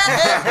 Looking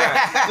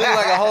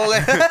like a whole.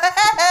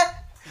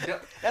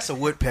 That's a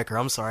woodpecker.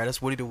 I'm sorry.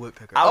 That's Woody the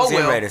Woodpecker. I was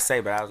getting ready to say,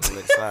 but I was gonna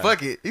let it slide.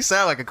 Fuck it. You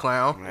sound like a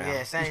clown.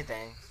 Yeah, same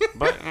thing.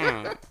 But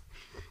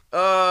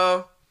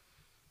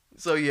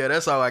so yeah,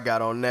 that's all I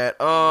got on that.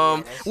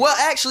 Well,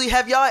 actually,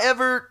 have y'all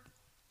ever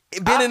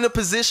been in a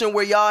position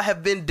where y'all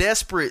have been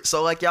desperate?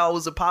 So like y'all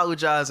was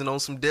apologizing on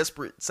some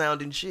desperate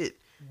sounding shit.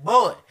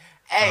 Boy.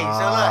 Hey,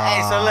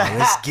 so look.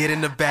 Let's get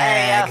in the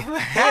bag.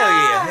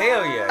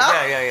 hell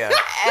yeah.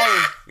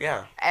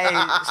 Yeah. Hey,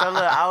 so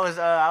look, I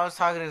was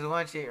talking to this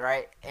one chick,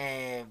 right?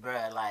 And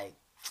bruh, like,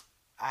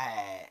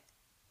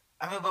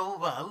 but we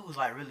was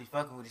like really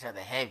fucking with each other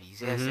heavy. You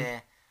see what I'm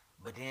saying?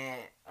 But then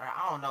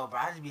I don't know, bro.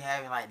 I just be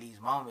having like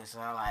these moments,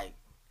 and I'm like,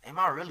 am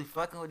I really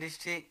fucking with this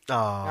chick? You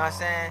know what I'm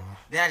saying?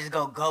 Then I just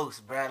go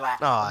ghost, bro. Like,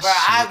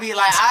 I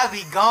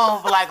be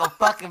gone for like a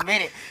fucking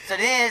minute. So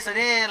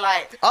then,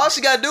 like, all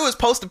she gotta do is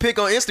post a pic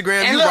on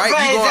Instagram. You look, right, bro,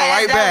 you going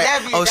right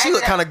back. She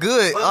look kind of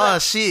good. But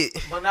Shit.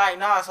 But like,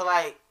 no. So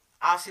like,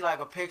 I'll see like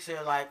a picture,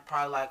 like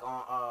probably like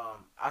on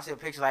I'll see a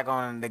picture like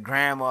on the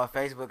gram or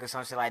Facebook or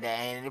some shit like that,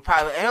 and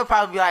it'll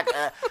probably be like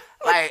her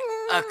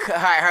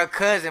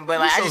cousin. But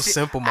like, so I just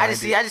simple-minded.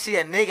 see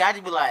a nigga. I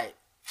just be like,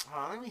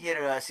 oh, let me hit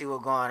her up, see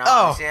what's going on.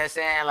 Oh. You see what I'm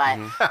saying? Like,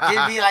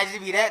 just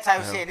be that type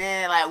of shit.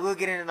 Then like we'll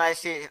get into like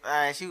shit.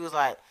 She was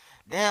like,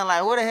 damn,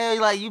 like what the hell?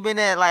 Like you been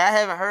at? Like I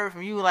haven't heard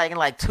from you like in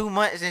like 2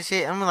 months and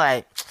shit. I'm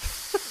like,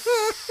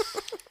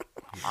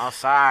 I'm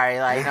sorry,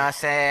 like you know what I'm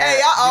saying. Hey,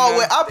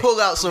 I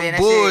pull out some Man, that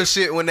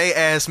bullshit when they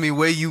ask me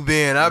where you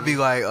been. I be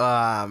like,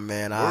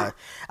 man,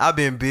 I've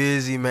been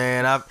busy,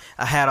 man. I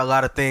had a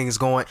lot of things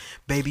going,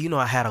 baby. You know,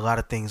 I had a lot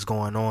of things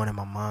going on in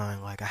my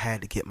mind. Like I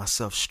had to get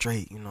myself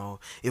straight. You know,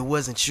 it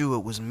wasn't you,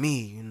 it was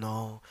me. You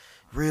know,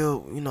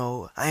 real. You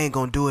know, I ain't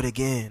gonna do it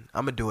again.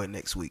 I'm gonna do it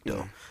next week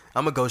though.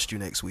 I'm gonna ghost you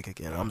next week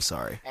again. I'm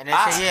sorry. And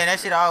that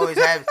shit always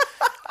happens.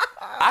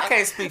 I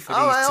can't speak for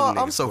these two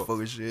niggas. I'm so full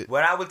of shit.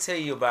 What I would tell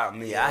you about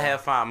me, I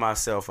have found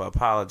myself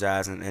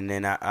apologizing, and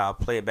then I'll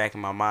play it back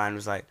in my mind. It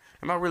was like,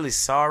 am I really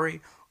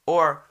sorry?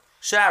 Or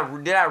did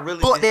I really...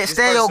 Fuck that,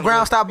 stand your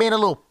ground, stop being a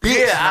little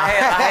bitch. Yeah, I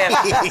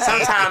have.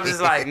 Sometimes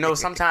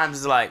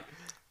it's like,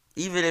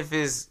 even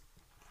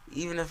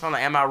if I'm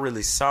like, am I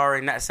really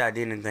sorry? Not to say I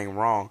did anything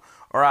wrong.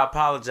 Or I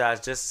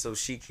apologize just so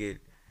she could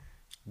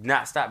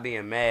not stop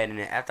being mad. And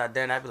then after I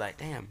done, I'd be like,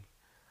 damn.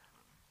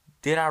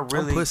 Did I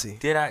really? I'm pussy.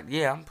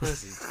 Yeah, I'm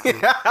pussy.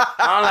 I'm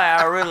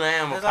like, I really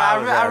am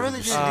apologizing. I really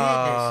just did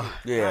that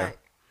shit. Yeah. Right.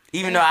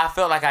 Even though I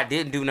felt like I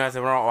didn't do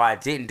nothing wrong, or I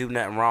didn't do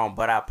nothing wrong,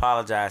 but I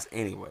apologized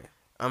anyway.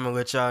 I'm gonna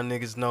let y'all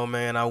niggas know,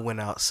 man. I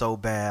went out so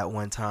bad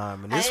one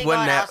time, and this ain't wasn't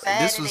going that.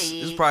 outside This to was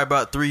eat. probably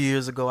about 3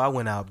 years ago. I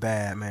went out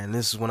bad, man.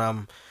 This is when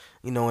I'm,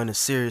 in a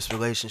serious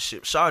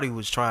relationship. Shawty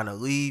was trying to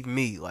leave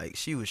me, like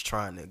she was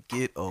trying to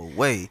get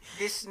away.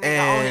 This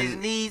nigga on his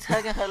knees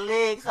hugging her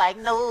legs like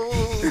no,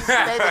 baby,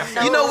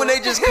 no. You know when they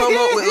just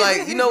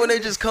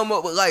come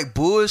up with like,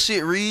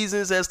 bullshit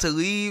reasons as to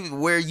leave,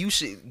 where you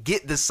should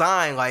get the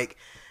sign like,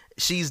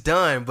 she's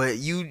done. But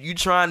you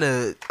trying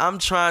to, I'm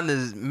trying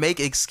to make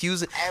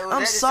excuses. Hey, was I'm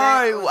that the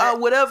sorry, same- was that-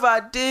 whatever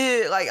I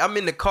did. Like, I'm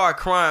in the car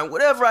crying.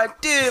 Whatever I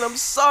did, I'm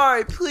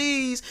sorry.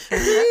 Please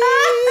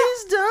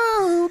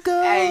don't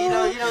go. Hey, you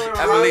know what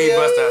I believe you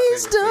bust out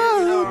Please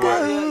singing. don't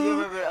go. You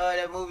remember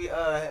that movie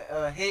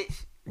Hitch?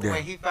 Yeah.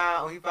 When he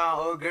found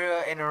old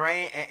girl in the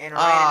rain in the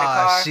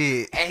car.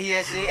 Shit. And he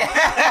had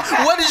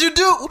said, What did you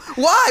do?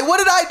 Why? What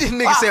did I do?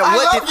 Nigga said, I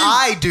what love did you.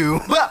 I do?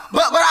 but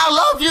I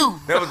love you.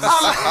 That was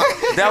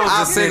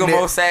the single been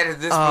there. most saddest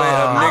display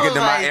of I nigga was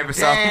that I like, ever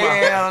saw.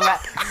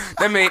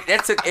 damn, like,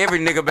 That took every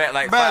nigga back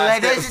like bro, 5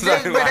 like that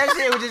steps. shit, that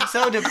shit was just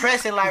so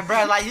depressing. Like,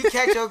 bro, like you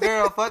catch your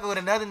girl fucking with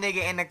another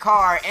nigga in the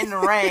car in the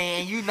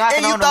rain, and you knocking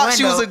And you on the thought window.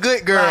 she was a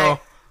good girl.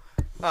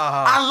 Like,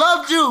 I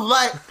loved you.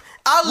 Like,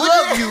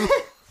 I love you.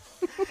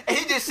 and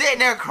he just sitting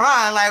there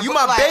crying. Like, You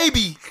my like,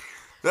 baby.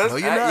 That's, No,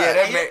 you're not. Yeah,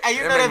 that And made,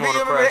 you know that that made me video? want to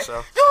Remember crash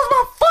that? You was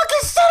my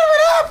fucking son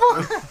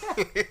of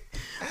an apple.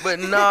 But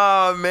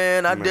nah,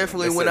 man, I Man,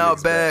 definitely that's went a out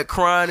mixed bad bag.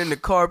 crying in the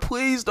car.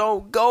 Please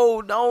don't go.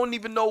 I don't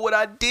even know what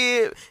I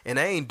did. And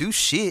I ain't do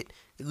shit.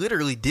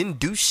 Literally didn't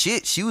do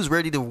shit. She was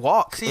ready to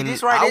walk. See, and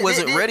this right, I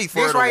wasn't ready for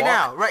her this to right walk.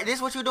 now. Right,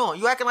 this what you doing.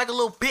 You acting like a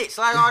little bitch,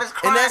 like all this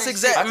crying. And that's shit.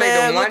 exact- I think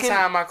Man, the one looking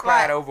time I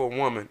cried like- over a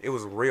woman, it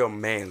was real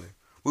manly.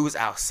 We was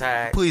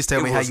outside. Please tell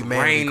It me how was you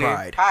manly raining.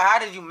 cried. How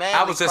did you manly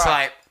I was just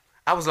cry? like,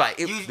 I was like,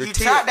 You the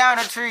tear- chopped down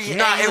a tree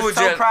Nah, and you it was was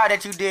so just- proud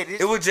that you did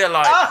it. It was just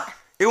like, Ah!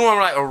 it wasn't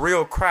like a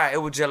real cry.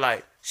 It was just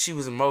like, she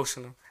was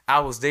emotional. I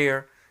was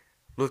there.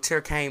 Little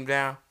tear came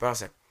down. But I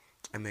was like,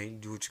 hey man, you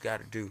do what you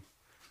gotta do.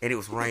 And it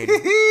was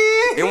raining.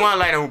 It wasn't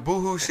like no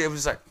boohoo shit. It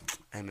was just like,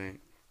 hey man,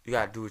 you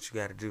gotta do what you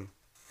gotta do.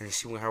 And then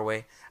she went her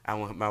way. I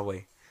went my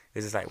way.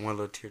 It's just like one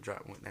little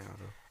teardrop went down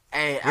though.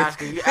 Hey,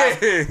 Oscar,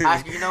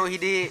 you know what he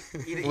did?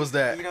 What's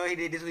that? You know what he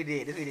did? This what he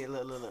did.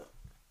 Look.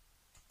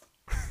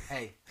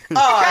 Hey.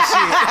 Oh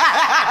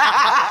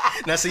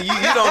shit! Now see, you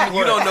don't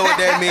know what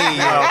that means,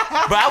 yo.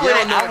 But I You went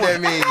don't in, know I what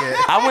went, that means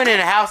yet. I went in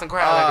the house and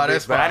cried Oh, like a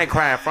that's bitch, but I fine. didn't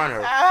cry in front of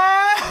her.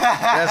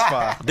 That's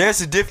fine.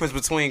 There's a difference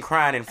between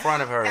crying in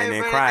front of her and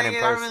then bro, crying the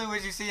in thing is, I person. really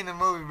what you see in the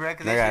movie, bro,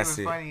 because I that gotta shit was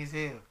see it. funny as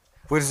hell.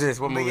 What is this?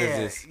 What But movie yeah, is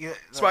this? yeah,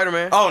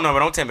 Spider-Man. Oh no, but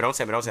don't tell me.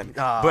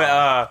 Oh.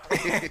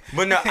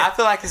 But no, I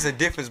feel like it's a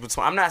difference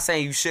between. I'm not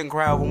saying you shouldn't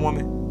cry over a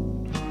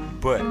woman,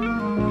 but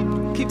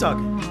Keep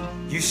talking.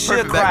 you should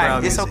Perfect cry.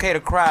 background It's music. okay to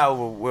cry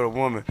over with a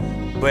woman,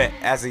 but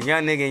as a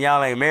young nigga and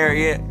y'all ain't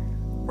married yet,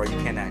 bro, you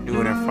cannot do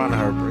it in front of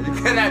her, bro.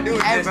 You cannot do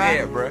it Hey, just bro.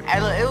 yet, bro.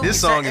 Hey, look, it would This be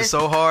song certain- is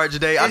so hard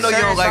today. I it's know you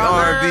don't certain like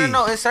songs- R&B.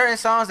 No, it's certain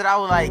songs that I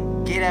would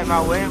like get at my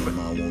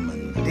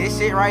wedding, but this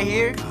shit right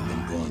here.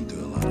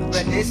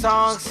 But this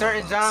song,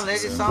 certain John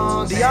Legend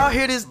songs. Do y'all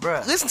hear this?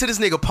 Bruh. Listen to this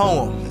nigga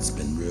poem. It's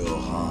been real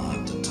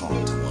hard to talk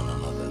to one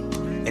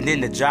another. And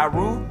then the Ja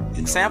Rule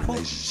sample.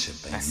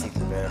 Relationship That's ain't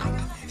even better. nothing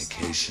but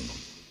communication.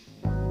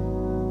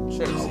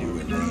 Shut up, How we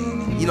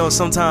remain You know,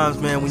 sometimes,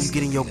 man, when you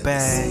get in your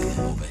bag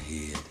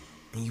overhead.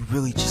 and you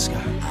really just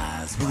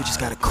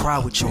gotta cry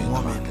with your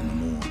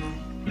woman.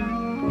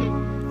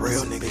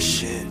 Real nigga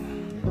shit.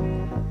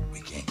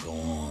 We can't go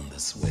on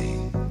this way.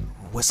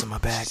 What's in my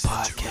bag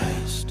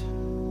podcast?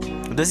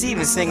 Does he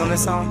even sing on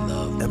this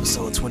song?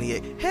 Episode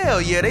 28.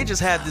 Hell yeah, they just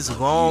had this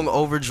long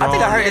overdrawn. I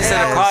think I heard this in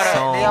the car.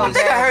 I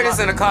think I heard this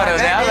in the car the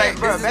other day. I was like,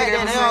 bro, this back nigga then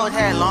ever they sing? always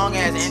had long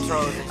ass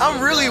intros. and shit.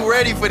 I'm really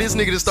ready for this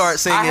nigga to start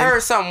singing. I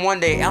heard something one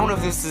day. I don't know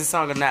if this is a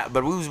song or not,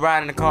 but we was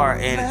riding in the car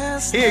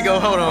and Here you go,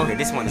 hold okay, on.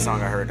 this one the song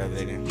I heard the other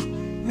day.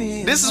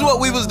 Then. This is what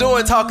we was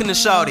doing talking to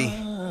Shawty.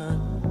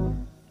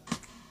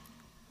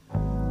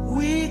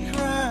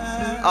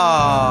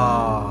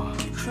 Oh.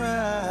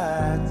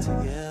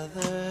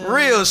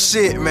 Real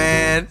shit,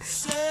 man.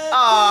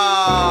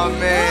 Oh,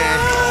 man.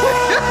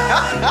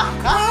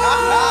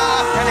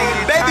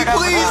 Baby,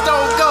 please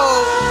don't go.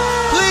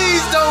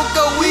 Please don't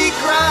go. We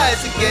cry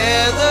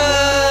together.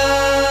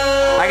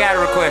 I got a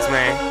request,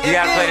 man. You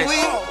gotta play the,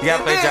 you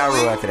gotta play Ja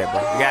Rule after that,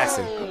 bro. You got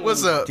to.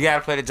 What's up? You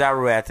gotta play the Ja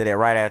Rule after that,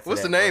 right after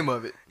What's that. the name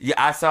of it? Yeah,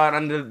 I saw it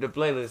under the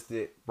playlist.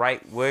 That,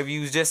 right, wherever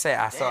you was just at,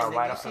 I saw Damn, it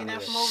right nigga, up you under seen that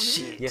that. from over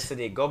here? Yes, I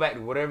did. Go back to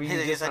whatever you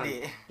Yes, just I sung.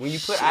 did. When you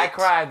put Shit. I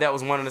Cried, that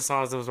was one of the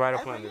songs that was right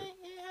up under it.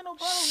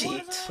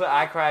 Shit. Put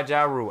I Cried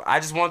Ja Rule. I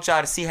just want y'all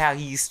to see how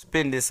he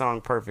spin this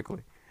song perfectly.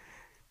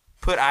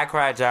 Put I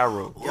Cried Ja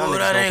Rule. Ooh,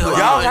 that ain't Y'all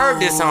good. heard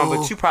this song,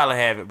 but you probably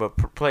haven't. But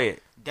play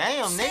it.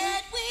 Damn,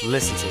 nigga.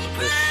 Listen to it.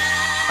 Listen.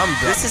 I'm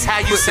done. This is how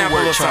you Put the sample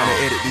work a song. trying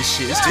to edit this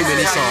shit. It's too This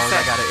many is how you songs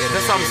I sample- gotta edit.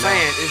 That's what I'm in.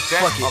 saying. It's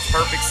just Fuck a it.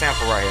 perfect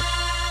sample right here.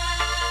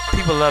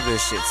 People love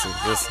this shit, so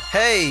listen.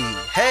 Hey.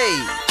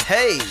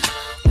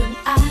 When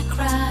I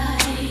cry,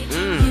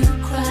 you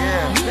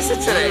cry. Listen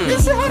to that.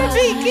 Listen how the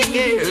beat get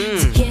here.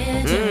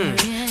 Together,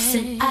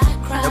 said I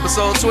cry.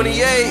 Episode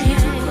 28. You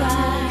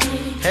cry.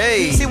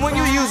 Hey. See, when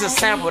you use a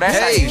sample, that's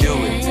how Hey. you do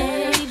it.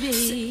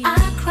 Baby, I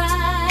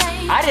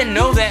cry. I didn't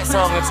know that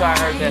song until I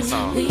heard that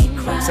song. We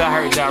cry. Until I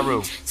heard Ja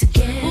Rule.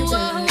 Together,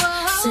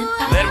 said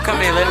I Let him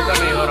come in. Let him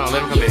come in. Hold on.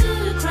 Let him come in.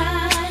 You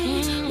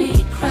cry.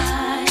 We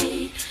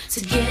cry.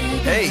 Together.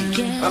 Hey.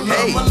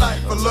 love my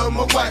life, I love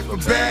my wife,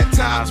 but bad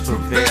times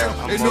prevail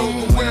and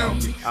overwhelm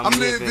me. I'm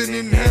living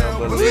in hell,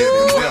 but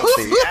living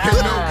wealthy.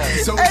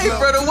 Hey,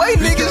 bro, the way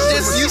niggas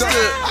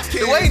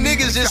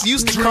just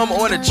used to come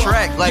on a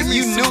track, like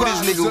you knew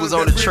this nigga was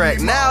on the track.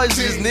 Now it's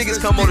just niggas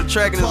come on the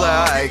track and it's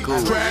like, alright,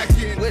 cool.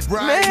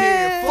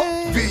 Man,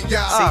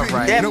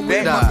 alright,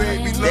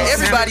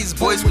 everybody's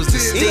voice was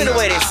distinct. Even the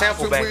way they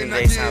sample back in the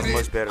day sounds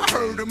much better.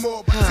 How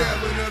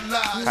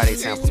they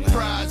sample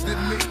now.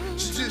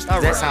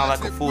 That sound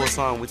like a full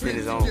song within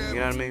his own. You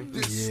know what I mean?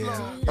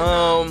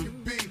 Yeah.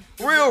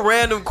 Real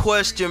random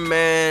question,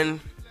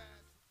 man.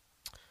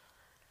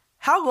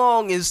 How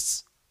long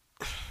is?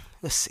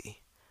 Let's see.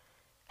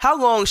 How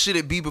long should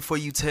it be before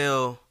you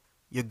tell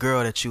your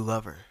girl that you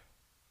love her?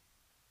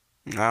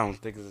 I don't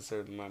think it's a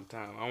certain amount of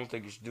time. I don't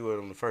think you should do it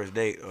on the first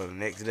date or the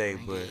next day,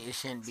 but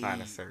it's not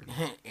a certain.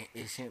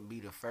 It shouldn't be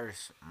the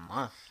first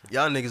month.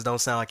 Y'all niggas don't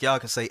sound like y'all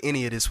can say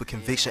any of this with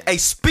conviction. Hey,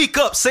 speak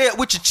up. Say it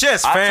with your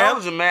chest, fam. I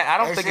told you, man. I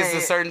don't think it's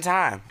a certain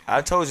time.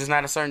 I told you it's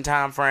not a certain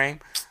time frame.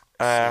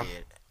 Nigga,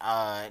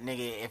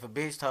 if a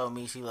bitch told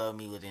me she loved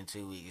me within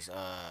 2 weeks,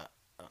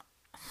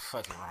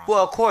 fucking wrong.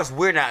 Well, of course,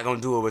 we're not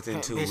gonna do it within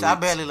 2 weeks. Bitch, I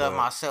barely love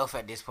myself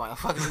at this point.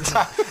 Fucking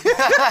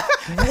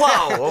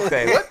whoa,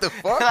 okay. What the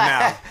fuck?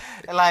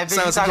 Like,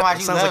 bitch,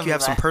 sounds like you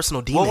have some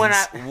personal demons. Well,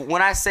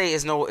 when I say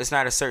it's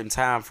not a certain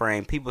time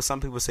frame.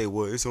 Some people say,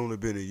 well, it's only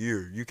been a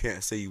year. You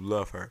can't say you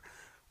love her.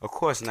 Of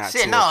course not.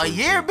 Shit, no, a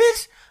year,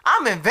 bitch.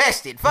 I'm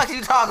invested. Fuck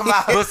you talking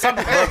about?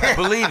 But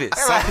believe it.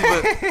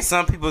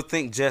 Some people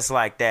think just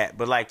like that.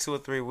 But like 2 or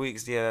 3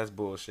 weeks, yeah, that's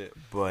bullshit.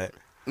 But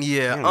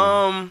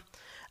yeah,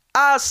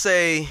 I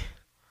say,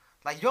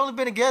 like, you only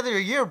been together a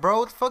year, bro.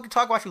 What the fuck you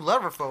talk about you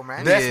love her for,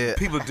 man?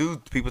 People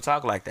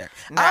talk like that.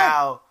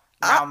 Now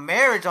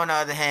marriage on the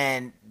other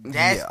hand,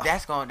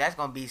 that's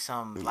gonna be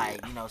some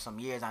like, you know, some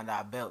years under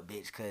our belt,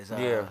 bitch. Cause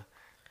I'm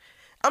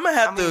gonna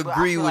have to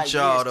agree with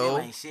y'all though.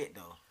 Ain't shit,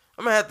 though.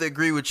 I'm gonna have to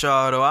agree with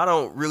y'all though. I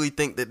don't really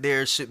think that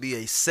there should be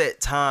a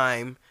set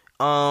time.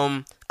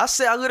 I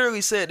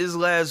literally said this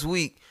last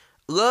week.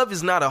 Love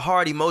is not a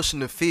hard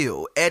emotion to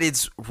feel. At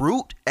its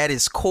root, at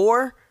its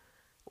core,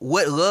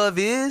 what love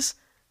is,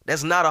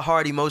 that's not a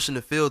hard emotion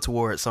to feel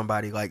towards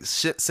somebody. Like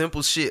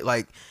simple shit.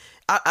 Like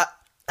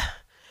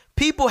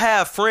people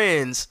have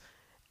friends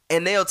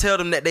and they'll tell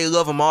them that they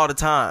love them all the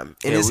time,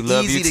 and it's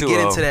easy to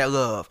get into that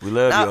love. We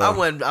love you.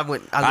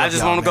 I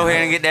just want to go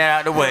ahead and get that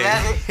out of the way.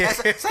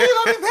 Say you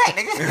love me back,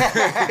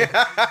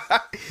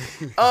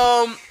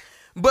 nigga.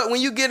 But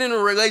when you get in a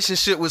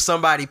relationship with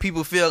somebody,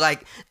 people feel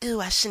like, ooh,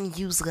 I shouldn't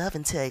use love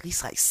until at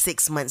least like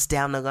 6 months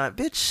down the line.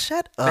 Bitch,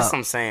 shut up. That's what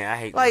I'm saying. I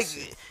hate like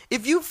this shit.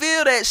 If you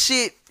feel that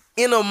shit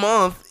in a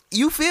month,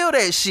 you feel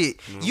that shit.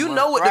 You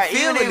know what the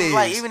feeling is.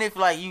 Like, even if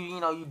like you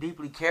know you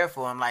deeply care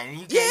for him, like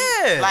you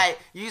can't, like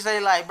you say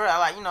like, bro,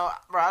 like, you know,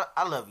 bro,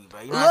 I love you,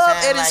 bro. You know love what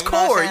I'm saying? at its like, you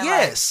know core,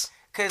 yes.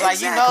 Cause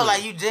like, you know,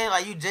 like you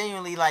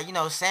genuinely like, you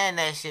know, saying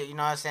that shit. You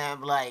know what I'm saying?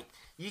 But, like,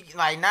 you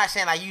like not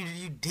saying like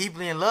you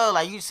deeply in love.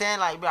 Like you saying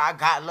like, bro, I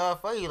got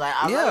love for you. Like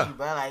I love you,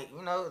 bro. Like,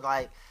 you know,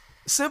 like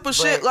simple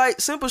shit.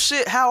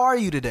 How are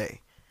you today?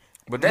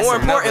 But that's more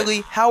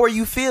importantly, how are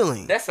you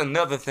feeling? That's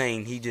another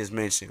thing he just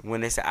mentioned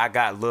when they say I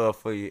got love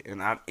for you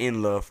and I'm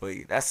in love for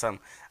you. That's something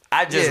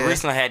I just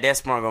recently had that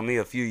sprung on me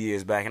a few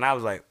years back, and I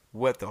was like,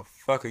 "What the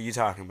fuck are you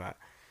talking about?"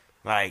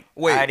 Like,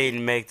 I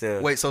didn't make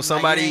the so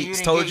somebody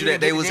like, told you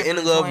that they was in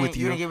love with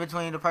you. You didn't get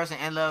between the person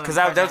in love because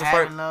that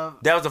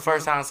was the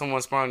first time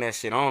someone sprung that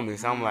shit on me.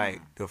 So I'm like,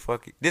 the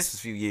fuck. This was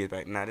a few years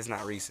back. Nah, this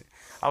not recent.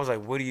 I was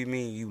like, what do you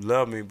mean you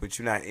love me, but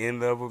you're not in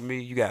love with me?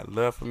 You got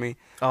love for me?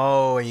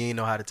 Oh, and you didn't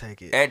know how to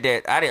take it. At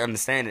that, I didn't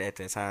understand it at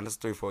that time. That's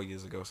 3-4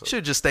 years ago. So should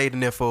have just stayed in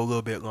there for a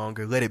little bit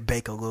longer. Let it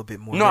bake a little bit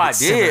more. No, I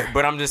did,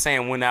 but I'm just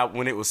saying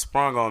when it was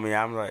sprung on me,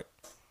 I'm like,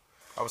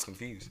 I was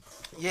confused.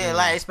 Yeah,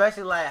 like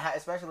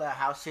especially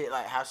how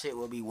shit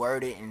will be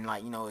worded and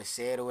like, you know, it's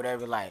said or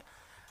whatever. Like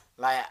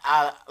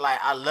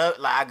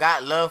I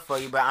got love for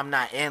you, but I'm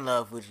not in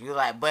love with you.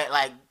 Like, but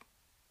like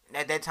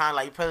at that time,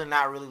 like you're probably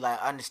not really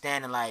like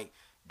understanding. Like,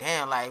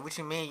 damn, like what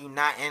you mean you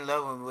not in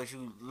love with me, but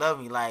you love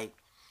me? Like,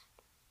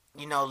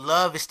 you know,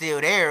 love is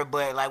still there,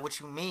 but like what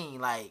you mean,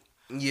 like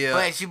yeah.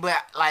 But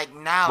like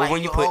now, but like,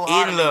 when you put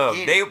in love,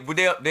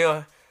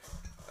 they'll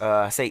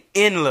say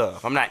in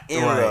love. I'm not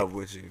in love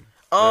with you.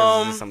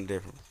 This is something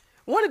different.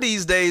 One of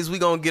these days we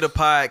gonna get a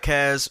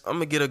podcast. I'm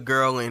gonna get a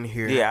girl in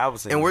here. Yeah, I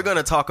was saying. And we're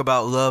gonna talk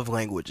about love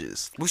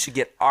languages. We should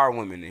get our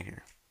women in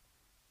here.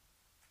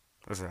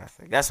 That's what I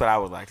think. That's what I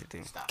would like to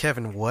do.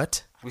 Kevin,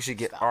 what? We should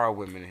get our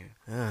women in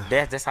here.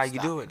 That's how you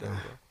do it, though.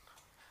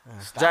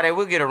 Jade,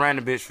 we'll get a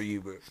random bitch for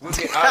you, but we'll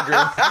get our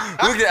girls.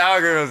 We'll get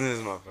our girls in this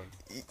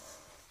motherfucker.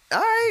 All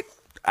right.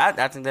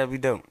 I think that'd be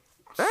dope.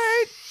 All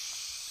right.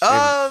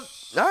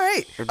 All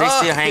right. If they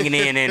still hanging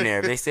in there.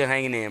 If they still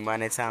hanging in by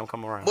that time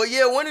come around. But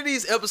yeah, one of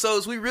these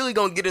episodes, we really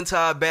gonna get into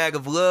our bag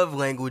of love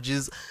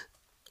languages.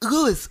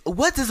 Louis,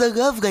 what is a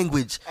love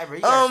language? Hey, bro,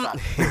 you gotta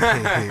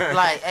stop.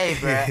 Like, hey,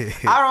 bro,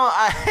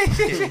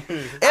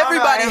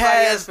 everybody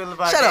has.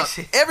 Shut up.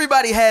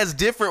 Everybody has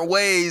different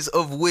ways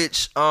of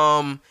which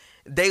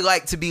they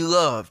like to be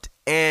loved,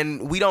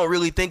 And we don't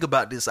really think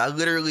about this. I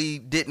literally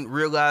didn't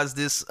realize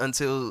this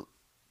until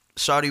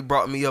Shawty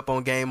brought me up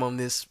on game on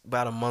this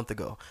about a month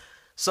ago.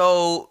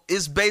 So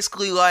it's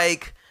basically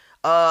like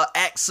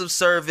acts of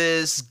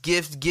service,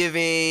 gift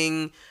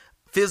giving,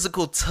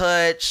 physical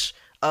touch,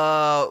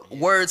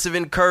 words of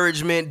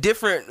encouragement,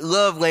 different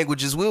love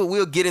languages.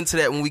 We'll get into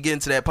that when we get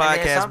into that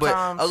podcast. But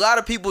a lot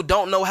of people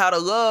don't know how to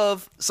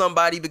love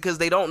somebody because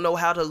they don't know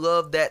how to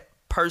love that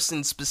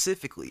person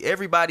specifically.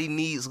 Everybody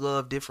needs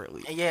love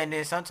differently. Yeah, and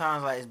then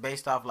sometimes like it's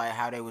based off like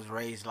how they was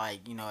raised,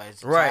 like, you know,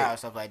 as a child,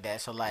 stuff like that.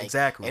 So like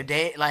exactly, if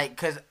they like,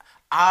 cause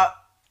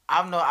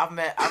I've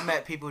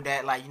met people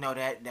that like, you know,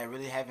 that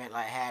really haven't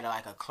like had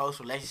like a close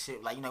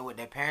relationship, like, you know, with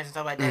their parents and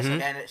stuff like that.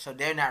 Mm-hmm. So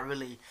they're not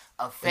really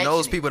affectionate. And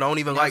those people don't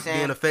even like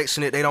being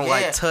affectionate. They don't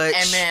like touch.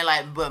 And man,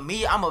 like, but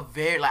me, I'm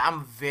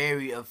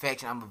very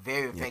affectionate. I'm a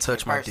very affectionate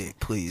touch my person. dick,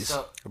 please.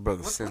 So,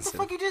 brother, what the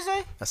fuck you just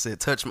say? I said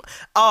touch my.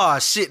 Oh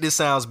shit, this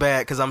sounds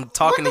bad because I'm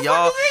talking to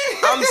y'all.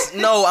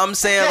 I'm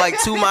saying like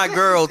to my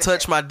girl,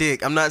 touch my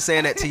dick. I'm not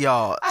saying that to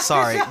y'all.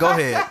 Sorry, go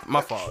ahead.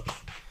 My fault.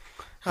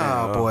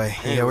 Oh boy,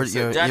 yeah, we're just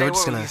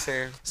gonna.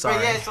 Sorry.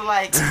 But yeah, so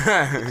like,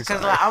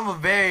 cause like I'm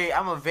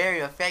a very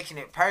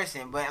affectionate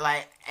person, but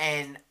like,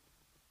 and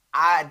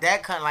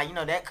that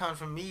comes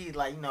from me,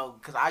 like, you know,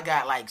 cause I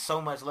got like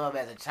so much love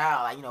as a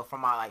child, like, you know,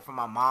 from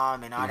my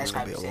mom and all that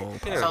type of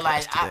shit. So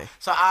like,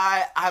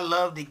 I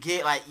love to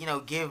get like, you know,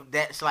 give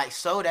that, like,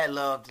 show that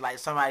love to like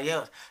somebody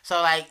else. So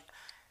like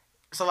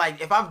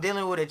if I'm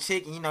dealing with a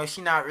chick and, you know,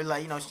 she's not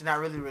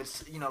really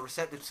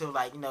receptive to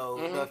like, you know,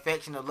 the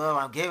affection or love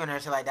I'm giving her,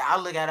 so like that,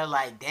 I look at her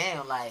like,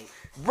 damn, like,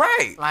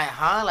 right, like,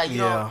 huh, like, you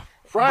know,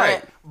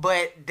 right.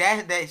 But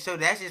so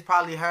that's just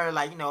probably her,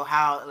 like, you know,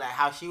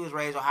 how she was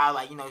raised, or how,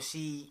 like, you know,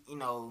 she, you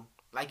know,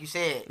 like you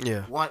said,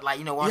 wants to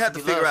be loved.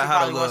 She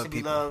probably wants to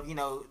be loved, you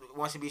know,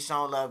 wants to be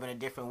shown love in a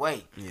different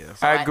way. Yeah,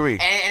 so, I like, agree.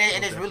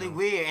 And it's really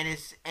weird, and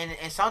it's and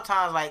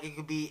sometimes like it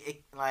could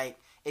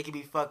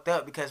be fucked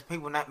up because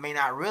people may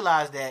not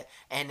realize that,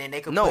 and then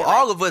they could. No,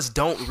 all of us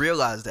don't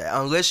realize that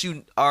unless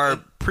you are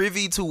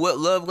privy to what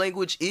love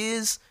language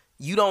is.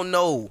 You don't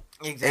know,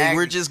 exactly, and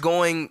we're just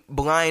going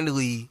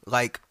blindly,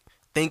 like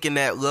thinking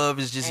that love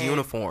is just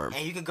uniform.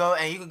 And you could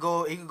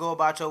go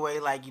about your way,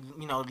 like,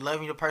 you know,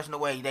 loving the person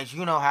away that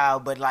you know how,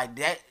 but like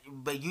that,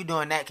 but you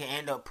doing that can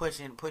end up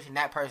pushing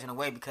that person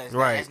away because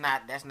that's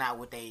not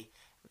what they.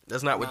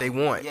 That's not what they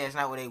want. Yeah, it's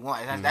not what they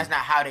want. That's not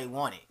how they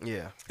want it.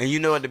 Yeah. And you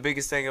know what the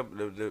biggest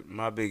thing,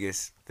 my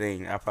biggest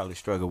thing I probably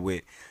struggle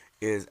with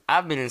is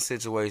I've been in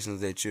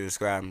situations that you're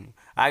describing.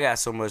 I got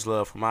so much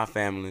love for my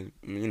family,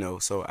 you know,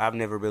 so I've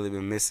never really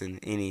been missing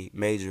any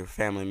major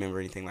family member or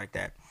anything like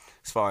that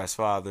as far as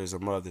fathers or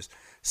mothers.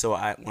 So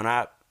when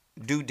I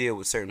do deal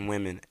with certain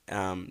women,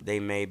 they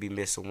may be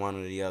missing one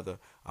or the other,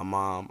 a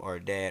mom or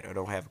a dad, or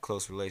don't have a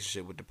close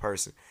relationship with the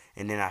person.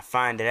 And then I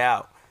find it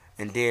out.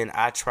 And then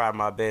I try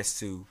my best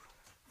to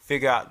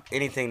figure out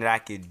anything that I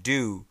could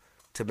do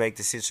to make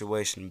the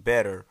situation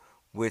better,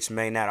 which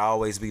may not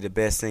always be the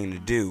best thing to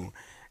do.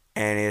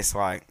 And it's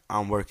like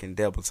I'm working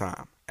double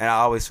time. And I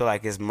always feel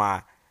like it's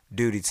my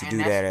duty to do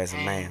that as a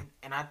man.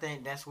 And I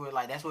think that's where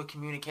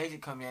communication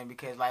comes in,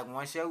 because like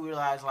once you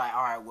realize like,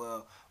 all right,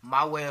 well,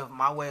 my way of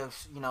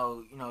you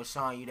know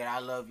showing you that I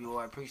love you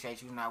or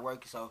appreciate you is not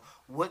working. So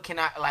what can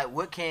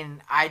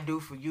I do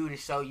for you to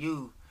show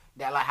you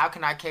that, like, how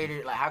can I cater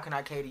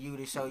you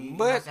to show you?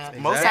 But you know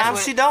most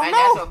times she don't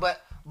know. But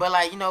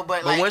like, you know,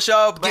 but once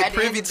y'all get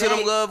privy to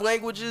them love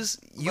languages,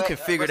 you can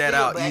figure that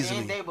out easily. At the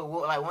end of the day, but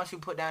like once you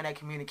put down that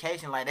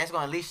communication, like that's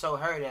gonna at least show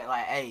her that,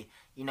 like, hey,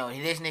 you know,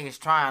 this nigga's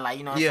trying, like,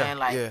 you know what I'm saying,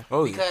 like,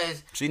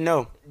 because she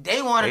know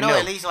they want to know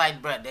at least, like,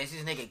 bro, does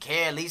this nigga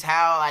care at least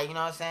how, like, you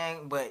know what I'm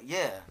saying? But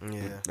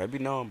they be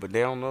knowing, but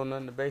they don't know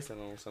nothing to base it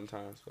on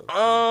sometimes.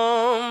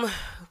 So.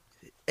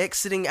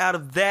 Exiting out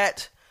of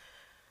that.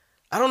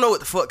 I don't know what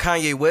the fuck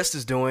Kanye West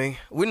is doing.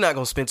 We're not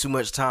gonna spend too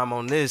much time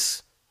on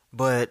this,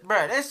 but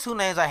bro, there's two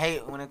names I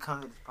hate when it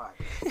comes to this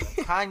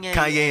podcast: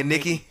 Kanye and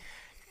Nicki.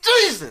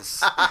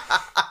 Jesus,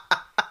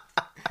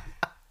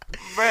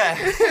 bro,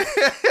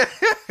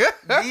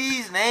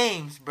 these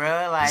names,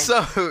 bro. Like,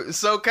 so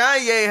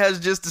Kanye has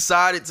just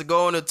decided to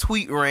go on a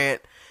tweet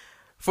rant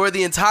for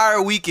the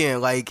entire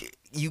weekend. Like,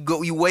 you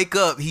wake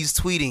up, he's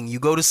tweeting. You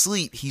go to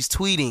sleep, he's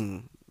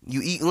tweeting.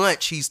 You eat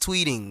lunch, he's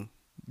tweeting.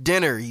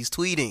 Dinner, he's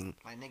tweeting.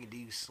 Like, nigga, do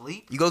you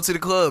sleep? You go to the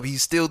club,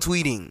 he's still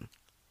tweeting.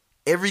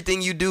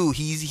 Everything you do,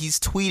 he's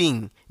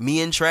tweeting.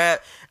 Me and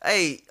Trap.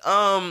 Hey,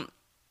 I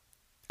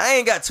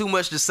ain't got too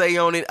much to say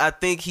on it. I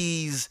think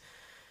he's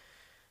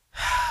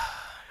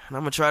and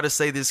I'm gonna try to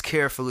say this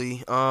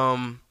carefully.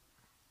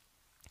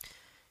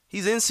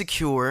 He's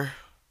insecure.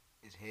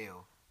 As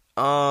hell.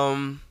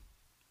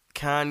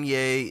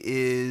 Kanye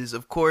is,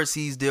 of course,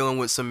 he's dealing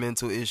with some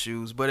mental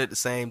issues, but at the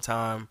same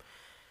time,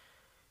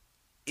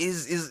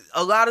 is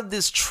a lot of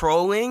this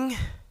trolling,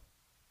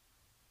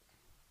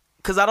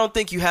 because I don't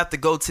think you have to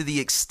go to the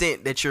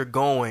extent that you're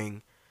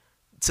going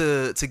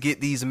to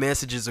get these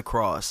messages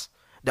across.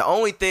 The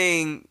only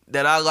thing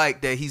that I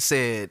like that he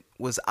said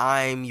was,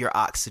 "I'm your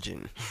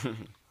oxygen."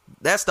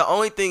 That's the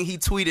only thing he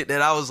tweeted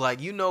that I was like,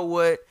 you know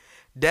what?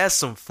 That's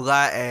some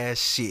fly ass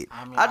shit.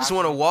 I just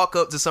want to walk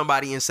up to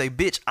somebody and say,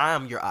 bitch, I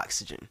am your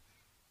oxygen.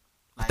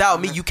 Like,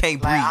 without me, you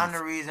can't breathe. I'm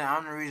the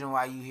reason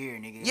why you here,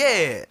 nigga.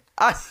 Yeah.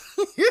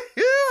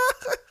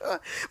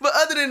 But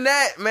other than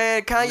that,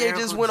 man, Kanye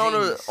Lyrical just went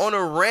genius. on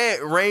a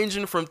rant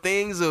ranging from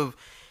things of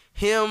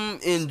him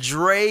and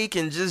Drake,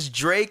 and just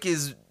Drake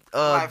is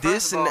Like, this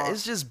first of and that. all,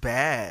 It's just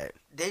bad.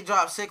 They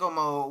dropped Sicko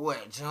Mode,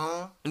 what,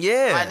 June?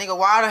 Yeah. Like, nigga,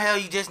 why the hell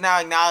you just now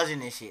acknowledging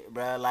this shit,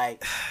 bro?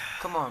 Like,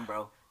 come on,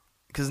 bro.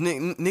 Because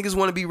niggas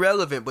want to be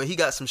relevant, but he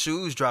got some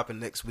shoes dropping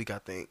next week, I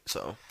think.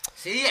 So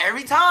See,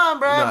 every time,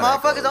 bro, You know how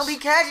that motherfuckers goes. don't be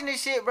catching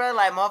this shit, bro.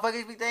 Like,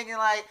 motherfuckers be thinking,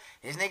 like,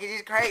 this nigga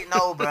just crazy.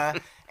 No, bro.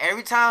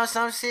 Every time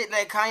some shit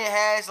that Kanye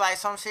has, like,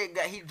 some shit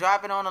he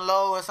dropping on the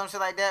low or some shit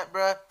like that,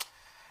 bro.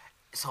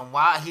 Some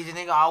wild, he's a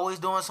nigga always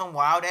doing some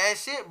wild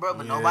ass shit, bro.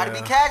 But nobody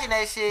be catching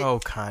that shit. Oh,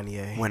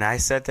 Kanye. When I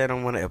said that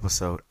on one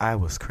episode, I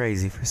was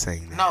crazy for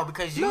saying that. No,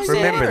 because you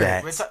Remember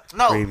said that.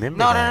 No, Remember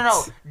no.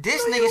 that.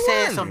 This No, nigga you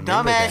said weren't. some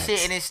Remember dumbass that.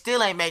 shit, and it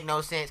still ain't make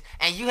no sense.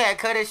 And you had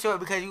cut it short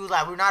because you was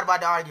like, we're not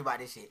about to argue about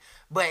this shit.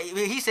 But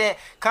he said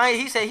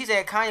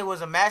Kanye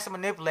was a master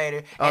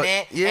manipulator, and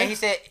then and he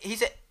said.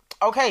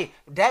 Okay,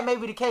 that may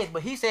be the case,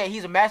 but he said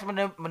he's a master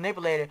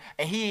manipulator,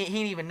 and he didn't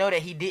even know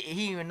that he did. He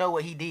didn't even know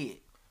what he did.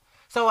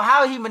 So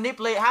how he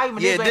manipulate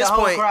this the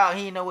whole point- crowd?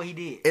 He didn't know what he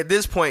did. At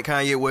this point,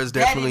 Kanye West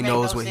That definitely didn't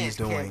make knows no what sense, he's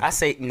doing. Kevin. I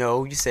say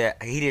no. You said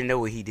he didn't know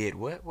what he did.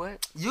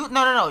 What? You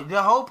no.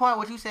 The whole point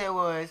what you said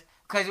was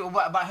because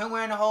about him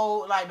wearing the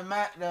whole like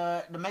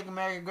the Make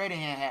America Great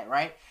Again hat,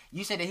 right?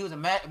 You said that he was a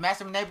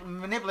master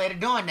manipulator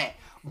doing that.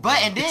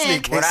 But and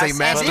then, can't say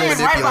master right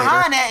manipulator.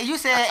 behind that, you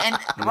said,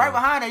 right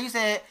behind that, you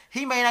said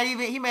he may not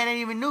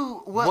even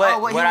knew what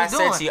he was I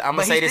doing. said to you, I'm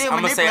but gonna say he this. still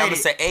I'm gonna manipulated.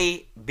 say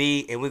A,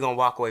 B, and we're gonna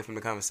walk away from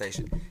the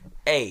conversation.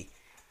 A,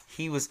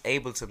 he was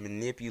able to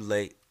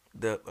manipulate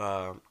the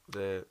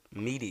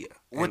media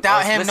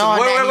Without him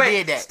knowing that he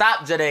did that.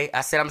 Stop, Jade. I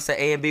said I'm gonna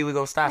say A and B. We're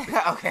gonna stop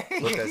it. Okay.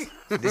 Because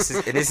this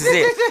is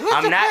it.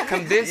 I'm not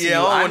convincing Yeah,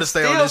 I you. don't I'm wanna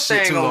stay on still this shit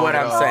staying too on long, what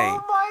I'm dog. saying.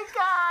 Oh my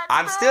god.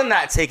 I'm still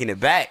not taking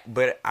it back,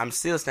 but I'm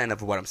still standing up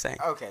for what I'm saying.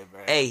 Okay,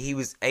 bro. A, he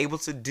was able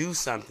to do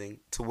something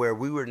to where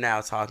we were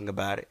now talking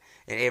about it,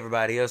 and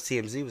everybody else,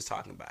 TMZ, was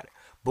talking about it.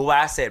 But what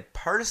I said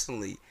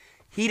personally,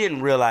 he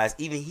didn't realize.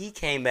 Even he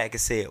came back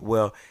and said,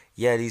 "Well,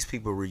 yeah, these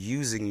people were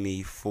using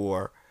me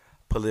for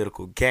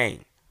political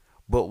gain."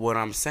 But what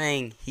I'm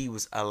saying, he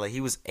was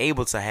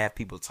able to have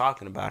people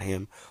talking about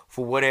him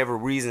for whatever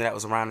reason. That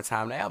was around the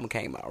time the album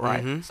came out,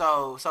 right? Mm-hmm.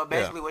 So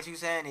basically, what you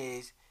saying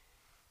is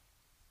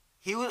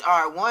he was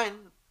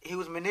he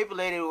was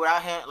manipulated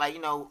without him, like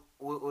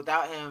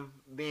without him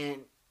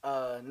being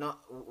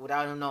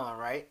without him knowing,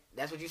 right?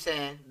 That's what you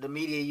saying. The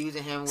media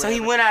using him. So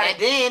he whatever. went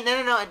out and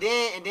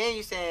then and then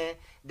you saying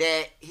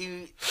that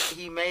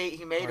he made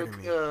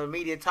the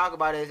media talk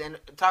about us and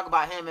talk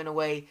about him in a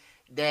way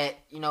that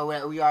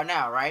where we are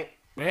now, right?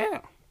 Yeah.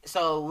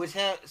 So with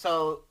him,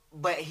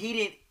 but he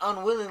didn't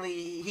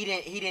unwillingly. He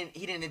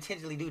didn't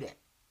intentionally do that.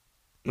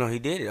 No, he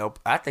did it.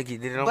 I think he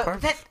did it on But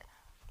purpose.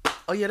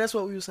 Oh yeah, that's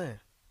what we were saying.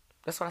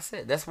 That's what I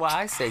said. That's why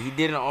I said he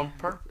did it on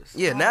purpose.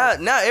 Yeah,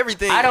 now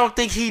everything. I don't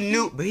think he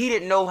knew, but he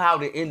didn't know how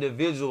the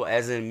individual,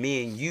 as in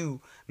me and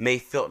you, may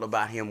felt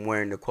about him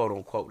wearing the quote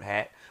unquote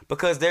hat.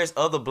 Because there's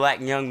other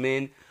black young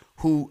men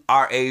who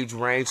our age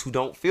range who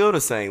don't feel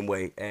the same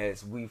way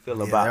as we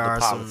feel about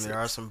the politics. There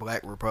are some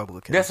black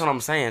Republicans. That's what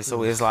I'm saying.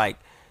 So it's like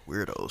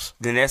weirdos.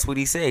 Then that's what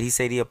he said. He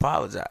said he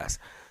apologized.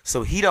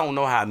 So he don't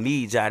know how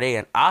me, Jade,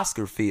 and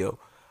Oscar feel,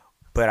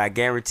 but I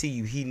guarantee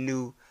you he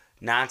knew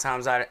 9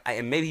 times out of,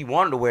 and maybe he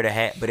wanted to wear the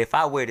hat, but if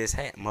I wear this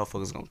hat,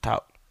 motherfuckers gonna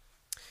talk.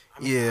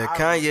 Yeah,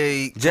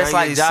 Kanye. Just Kanye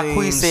like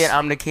Jacquees seems- said,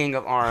 I'm the king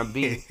of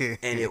R&B,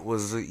 and it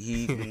was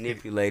he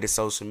manipulated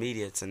social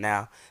media to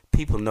now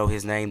people know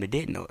his name that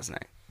didn't know his name.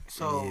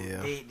 So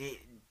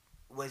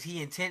was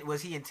he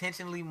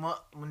intentionally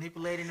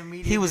manipulating the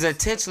media? He was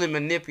intentionally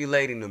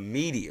manipulating the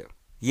media.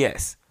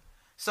 Yes.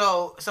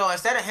 So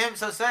instead of him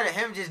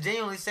just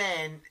genuinely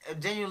saying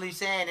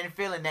and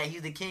feeling that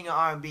he's the king of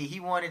R&B, he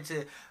wanted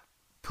to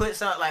put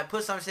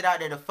some shit out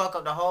there to fuck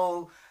up the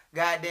whole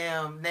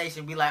goddamn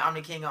nation. Be like, I'm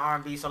the king of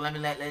R&B, so let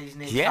these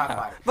niggas talk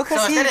about it. Because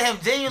so instead of him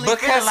genuinely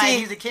feeling like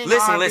he's the king of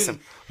R&B, listen.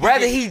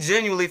 Whether he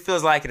genuinely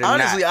feels like it or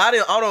honestly, not.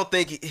 I don't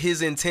think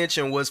his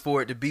intention was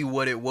for it to be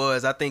what it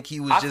was. I think he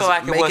was I just feel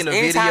like making a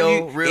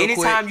video real quick.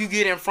 Anytime you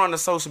get in front of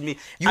social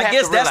media, I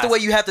guess that's the way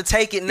you have to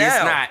take it now.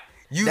 It's not.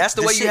 That's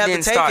the way you have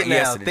to take it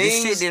now.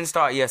 This shit didn't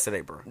start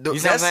yesterday, bro. You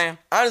see what I'm saying?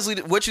 Honestly,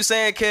 what you're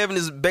saying, Kevin,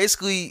 is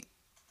basically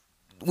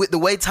with the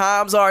way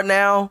times are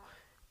now.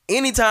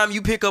 Anytime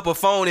you pick up a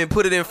phone and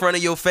put it in front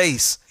of your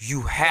face,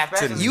 you have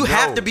to. You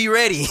have to be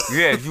ready.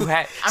 Yeah, you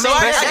have. I mean,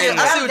 I see what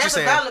you're saying. That's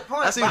a valid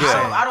point. I see what but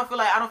you're saying. I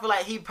don't feel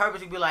like he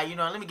purposely be like,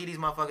 let me get these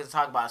motherfuckers to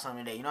talk about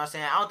something today. You know what I'm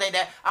saying? I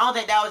don't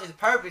think that was his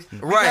purpose.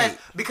 Right.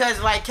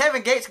 Because like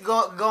Kevin Gates could go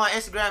on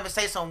Instagram and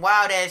say some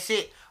wild ass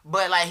shit.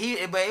 But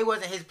it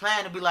wasn't his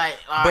plan to be like.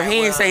 But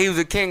he didn't say he was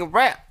the king of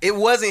rap. It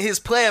wasn't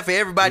his plan for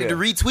everybody to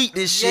retweet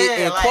this shit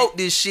and quote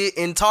this shit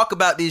and talk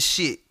about this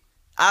shit.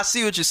 I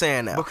see what you're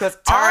saying now. Because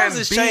times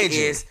R&B is changing.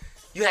 is,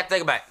 you have to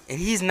think about it. And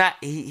he's not,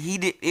 he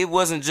did, it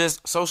wasn't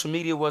just, social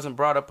media wasn't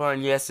brought up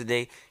on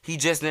yesterday. He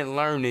just didn't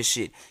learn this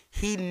shit.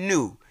 He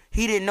knew.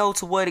 He didn't know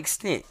to what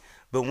extent.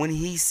 But when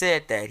he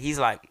said that, he's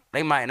like,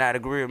 they might not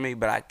agree with me,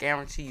 but I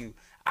guarantee you,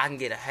 I can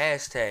get a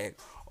hashtag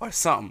or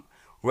something.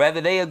 Whether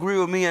they agree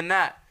with me or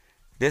not,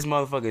 this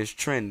motherfucker is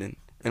trending.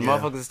 And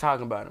motherfuckers is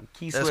talking about him.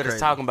 Keith Sweat is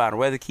talking about him.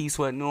 Whether Keith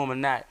Sweat knew him or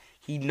not,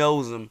 he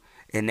knows him,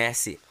 and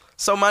that's it.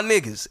 So my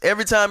niggas,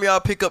 every time y'all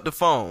pick up the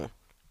phone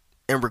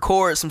and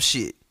record some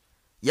shit,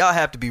 y'all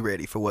have to be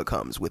ready for what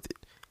comes with it.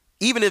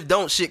 Even if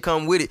don't shit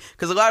come with it.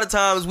 Because a lot of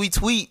times we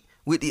tweet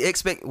with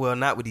the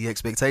not with the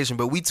expectation,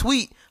 but we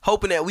tweet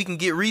hoping that we can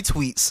get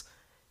retweets.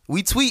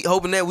 We tweet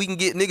hoping that we can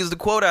get niggas to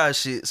quote our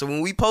shit. So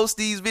when we post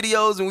these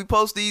videos and we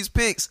post these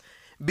pics,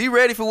 be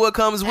ready for what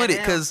comes with it.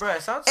 Because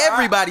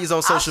everybody's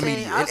on social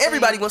media and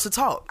everybody wants to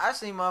talk. I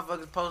seen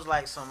motherfuckers post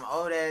like some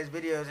old ass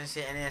videos and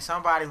shit, and then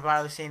somebody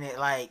probably seen it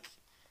like,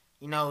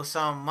 you know,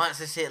 some months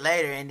and shit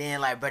later, and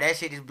then like, but that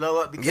shit just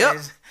blow up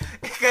because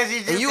because you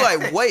just, and you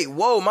like, wait,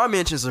 whoa, my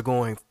mentions are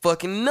going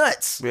fucking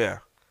nuts. Yeah.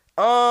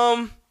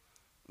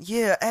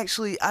 Yeah,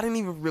 actually, I didn't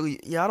even really.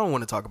 Yeah, I don't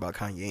want to talk about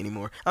Kanye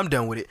anymore. I'm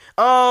done with it.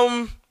 We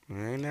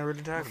ain't never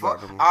really talking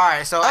about them. All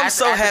right, so I'm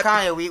after happy.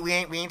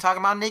 Kanye, we ain't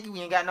talking about Nicki.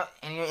 We ain't got no.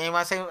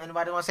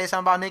 Anybody want to say something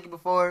about Nicki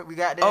before we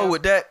got there? Oh,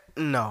 with that,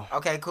 no.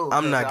 Okay, cool.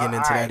 I'm not getting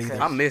into that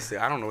either. I miss it.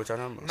 I don't know what y'all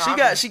talking about.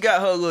 No, She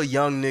got her little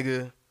young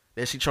nigga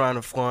that she trying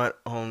to flaunt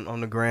on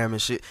the gram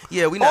and shit.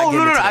 Yeah, we not. Oh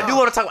getting no, into I that. do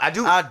want to talk. I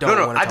do want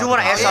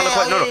to ask y'all a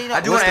question.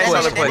 I do want to ask y'all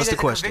a question. What's the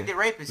question?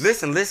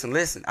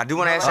 Listen. I do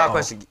want to ask y'all a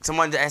question.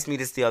 Someone asked me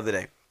this the other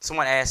day.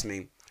 Someone asked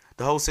me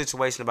the whole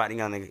situation about the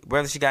young nigga.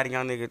 Whether she got a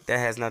young nigga, that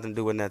has nothing to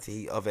do with nothing.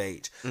 He of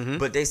age,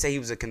 but they say he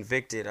was a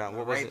convicted.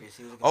 What was it?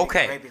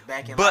 Okay, rapist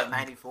back in but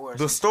like 94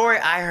 the story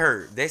I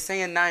heard, they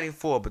say in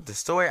 94, but the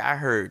story I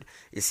heard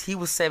is he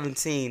was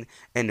 17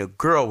 and the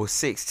girl was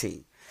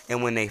 16,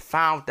 and when they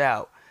found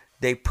out.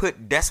 They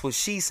put, that's what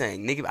she's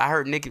saying. Nicki, I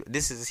heard Nicki,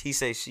 this is he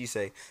say, she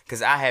say,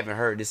 because I haven't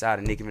heard this out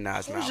of Nicki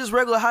Minaj's It was mouth. just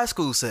regular high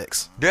school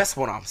sex. That's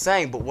what I'm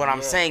saying, but what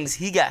I'm saying is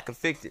he got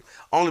convicted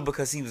only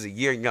because he was a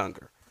year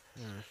younger.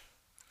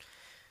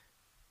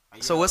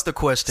 So what's the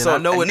question? I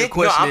know what the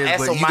question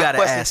is, but you gotta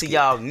ask to it.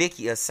 y'all,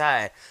 Nicki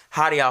aside,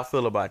 how do y'all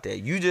feel about that?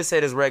 You just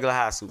said it's regular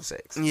high school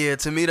sex. Yeah,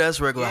 to me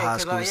that's regular high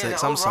school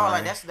sex. I'm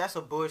sorry. Like, that's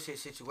a bullshit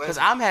situation. Because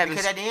I'm having,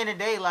 because at the end of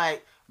the day,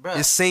 like, bruh,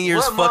 it's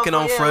seniors fucking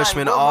on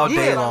freshmen all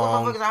day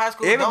long.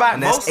 Everybody,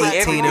 and that's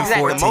 18 and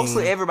 14.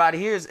 Mostly everybody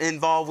here is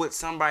involved with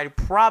somebody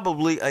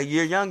probably a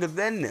year younger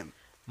than them.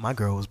 My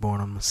girl was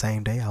born on the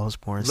same day I was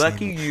born.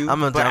 Lucky you,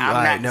 but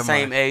I'm not the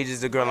same age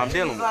as the girl I'm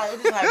dealing with.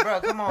 It's just like, bro,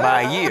 come on.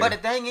 By a year. But the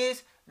thing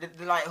is,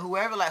 like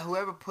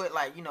whoever put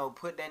like, you know,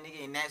 put that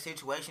nigga in that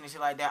situation and shit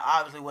like that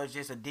obviously was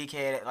just a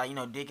dickhead, like, you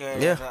know, dickhead.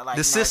 Yeah, like,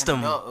 the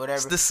system, or whatever.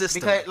 It's the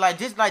system. Because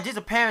just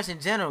the parents in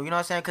general, you know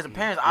what I'm saying? Because the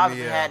parents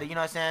obviously had to, you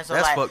know what I'm saying? So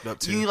that's like, fucked up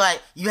too.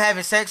 You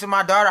having sex with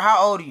my daughter?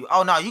 How old are you?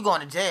 Oh no, you going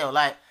to jail?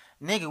 Like,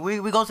 nigga, we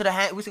go to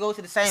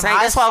the same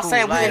high that's school. Why I'm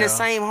saying like, we in the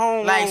same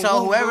home. Like,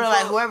 so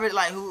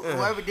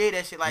whoever did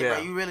that shit, like, bro,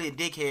 you really a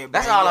dickhead.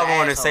 That's bro, all I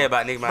wanted to say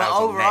about Nicki Minaj. But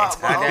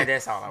overall,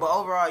 that's all. But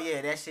overall,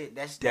 yeah, that shit,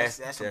 that's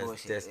some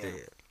bullshit. That's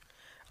dead.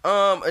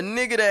 A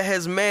nigga that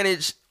has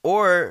managed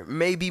or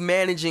may be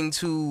managing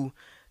to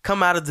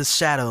come out of the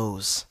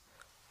shadows.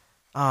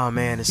 Oh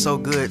man, it's so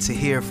good to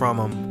hear from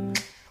him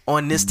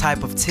on this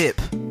type of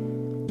tip.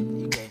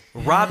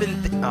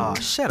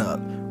 Shut up.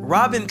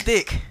 Robin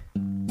Thicke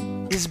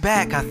is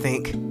back, I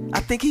think. I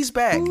think he's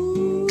back.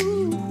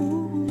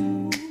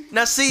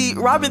 Now see,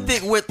 Robin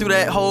Thicke went through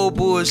that whole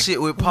bullshit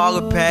with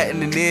Paula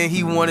Patton, and then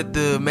he wanted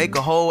to make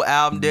a whole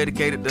album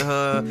dedicated to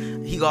her.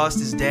 He lost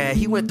his dad.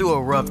 He went through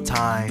a rough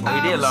time. Oh,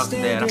 he did lose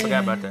his dad. I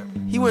forgot about that.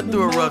 He went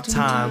through a rough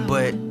time,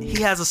 but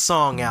he has a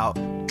song out.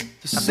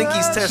 I think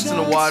he's testing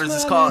the waters.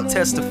 It's called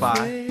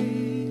Testify.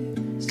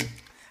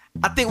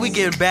 I think he's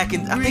getting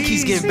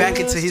back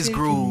into his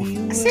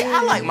groove. See,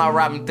 I like my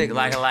Robin Thicke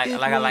like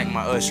I like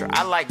my Usher.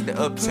 I like the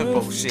up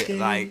tempo shit,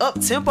 like up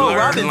tempo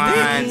Robin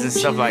lines Thicke and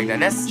stuff like that.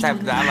 That's the type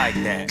of I like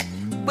that.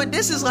 But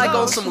this is like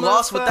on some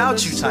Lost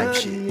Without You type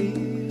shit,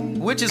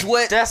 which is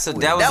what that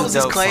was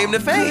his claim to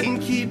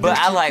fame. But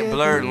I like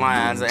blurred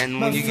lines,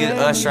 and when you get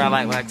Usher, I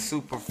like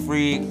Super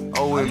Freak,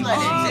 OMG.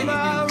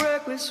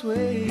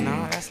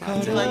 No, that's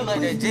not You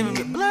like that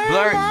Jimmy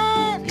Blurred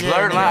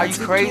line. Are you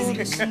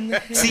crazy?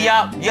 See,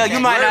 you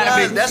might not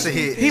have been. That's a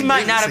hit. He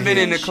might not have been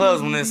in the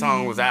clubs when this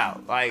song was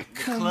out. Like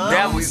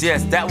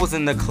that was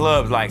in the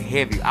clubs like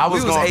heavy. We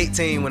was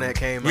 18 when that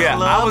came out. Yeah,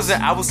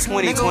 I was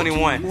 20,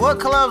 21. What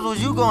clubs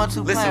was you going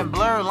to playing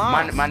Blurred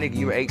Lines? My nigga,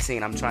 you were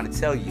 18. I'm trying to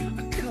tell you.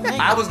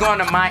 I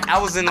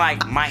was in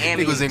like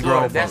Miami. He was in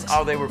Florida. Grove. That's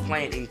all they were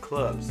playing in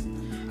clubs.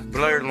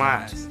 Blurred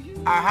lines.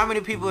 How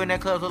many people in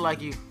that club look like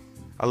you?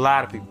 A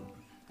lot of people.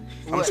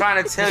 I'm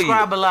trying to tell you.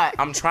 Describe a lot.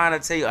 I'm trying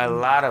to tell you a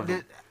lot of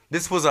them.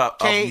 This was a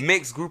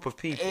mixed group of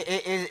people.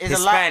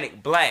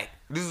 Hispanic, black.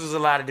 This was a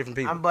lot of different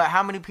people. But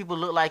how many people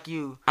look like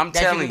you? I'm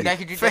telling you. That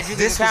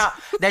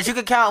you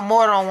could count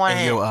more than on one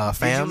hand. Yo,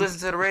 fam. Did you listen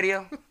to the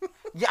radio?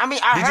 Yeah, I mean,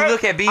 Did you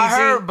look at BET? I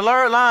heard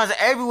Blurred Lines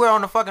everywhere on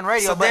the fucking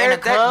radio, So but in there,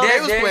 the club, there,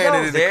 was there, playing it goes,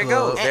 in the there club.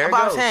 goes. There but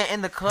I'm goes. saying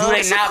in the club, Do they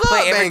it's not a club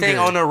play everything banger.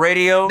 on the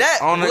radio? That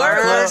on the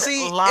Blurred club?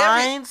 see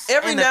Lines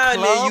every in the now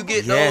and then you club?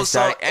 get Yes, those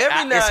songs. dog.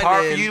 Every now It's and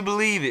hard then for you to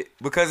believe it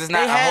because it's not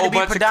they a had whole to be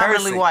bunch of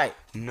predominantly cursing. white.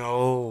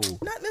 No.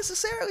 not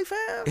necessarily, fam.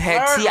 It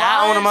had Blurred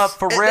T.I. on them up. At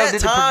Pharrell that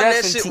did the time, that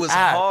production. shit was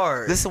T.I.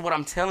 hard. Listen to what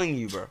I'm telling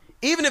you, bro.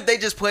 Even if they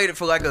just played it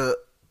for like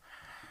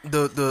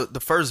the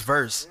first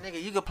verse.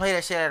 Nigga, you could play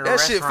that shit at a That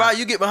shit restaurant. fire.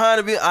 You get behind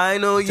the beat. I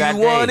know you That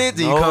want day, it.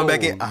 Then you come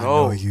back in. I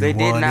know you they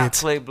did want not it.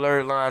 play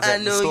Blurred Lines I at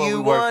the know store you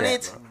we worked want at,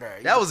 it. bro.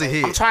 That was a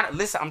hit. I'm trying to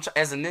listen.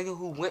 As a nigga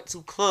who went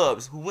to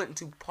clubs, who went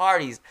to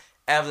parties,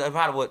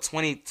 about what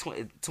 20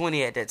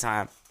 at that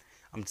time.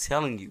 I'm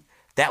telling you,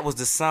 that was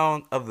the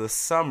song of the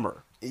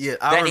summer. Yeah,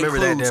 I remember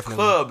that includes definitely.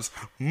 clubs,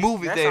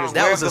 movie That theaters. song-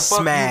 That wherever was a the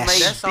fuck smash. You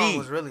may That song be.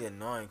 was really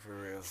annoying for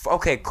real.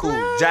 Okay,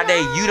 cool.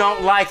 Jade, you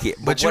don't like it,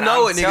 But you what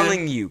know I'm it, nigga.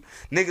 telling you,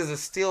 niggas are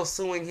still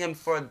suing him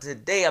for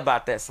today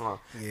about that song.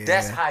 Yeah.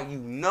 That's how you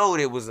know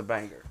it was a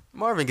banger.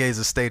 Marvin Gaye's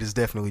estate is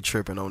definitely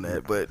tripping on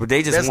that, but But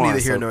they just that's won, neither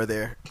here so- nor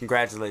there.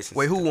 Congratulations.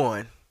 Wait, who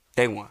won?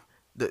 They won.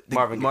 The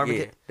Marvin Gaye.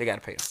 Gaye. They got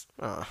to pay them.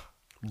 Oh,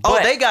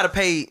 But- they gotta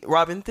pay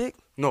Robin Thicke.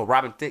 No,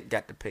 Robin Thicke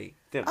got to pay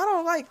them. I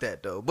don't like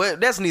that though, but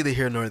that's neither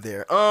here nor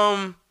there.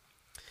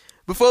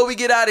 Before we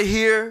get out of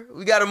here,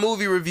 we got a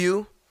movie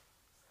review.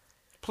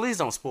 Please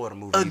don't spoil the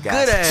movie, A you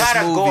guys. good-ass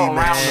Try to movie, go around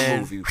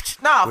man. the movie.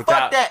 Nah,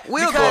 without- fuck that.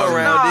 We'll Because- go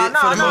around it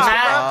for the most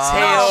part.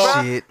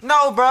 No, Shit. bro.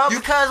 No, bro.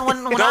 Because when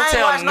I Don't ain't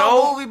tell watch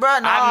no movie, bro.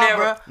 Nah, I've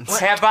never. bro.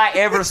 Have I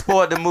ever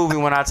spoiled the movie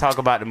when I talk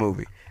about the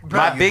movie?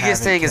 My you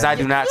biggest haven't, thing is I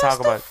do not talk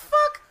about it.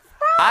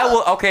 I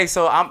will. Okay,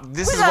 so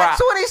This We is where. got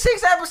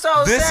 26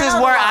 episodes. This saying is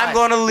where I'm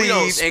otherwise. gonna We don't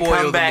leave and spoil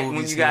come the back when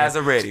movies you guys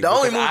here. are ready. The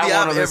only because I movie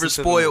wanna I've listen ever to the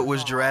spoiled movie.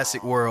 was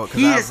Jurassic World. 'cause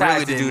He I decided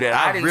really to do didn't- that.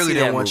 I didn't really see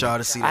didn't that want movie. y'all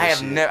to see that I have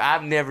shit. never.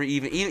 I've never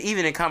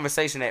even in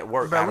conversation at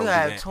work. I Bro, don't we do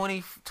have that.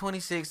 20,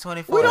 26,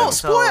 24. We don't episodes.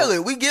 spoil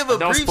it. We give a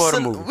Don't brief. spoil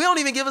the movie. We don't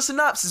even give a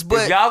synopsis. If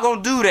But y'all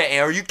gonna do that,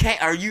 or you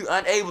can't, or you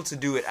unable to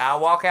do it,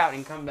 I'll walk out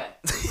and come back.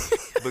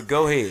 But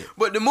go ahead.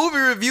 the movie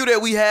review that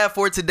we have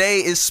for today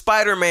is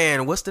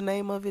Spider-Man. What's the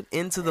name of it?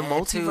 Into the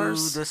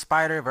Multiverse. The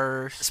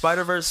Spider-Verse.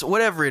 Spider-Verse,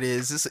 whatever it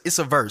is, it's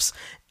a verse.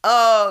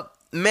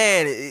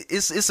 Man,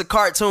 it's a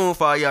cartoon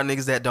for all y'all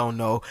niggas that don't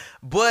know,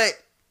 but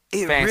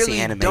it Fancy really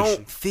animation.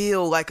 don't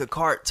feel like a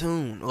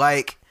cartoon.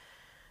 Like,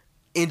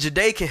 and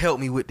Jade can help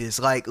me with this.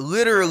 Like,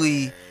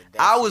 literally,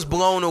 I was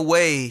blown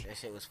away. That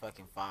shit was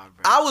fucking fire,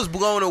 bro. I was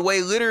blown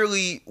away,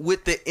 literally,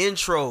 with the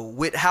intro,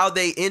 with how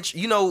they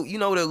you know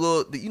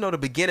the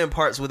beginning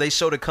parts where they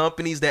show the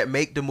companies that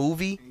make the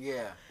movie.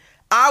 Yeah.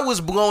 I was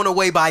blown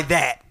away by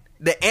that.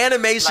 The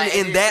animation Like,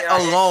 in it that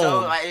just-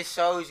 alone. it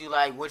shows you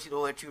like what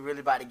you really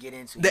about to get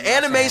into. The you know what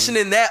I'm animation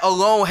saying? in that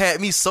alone had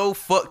me so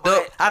fucked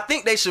But- up. I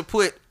think they should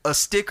put a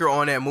sticker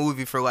on that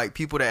movie for like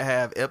people that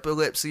have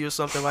epilepsy or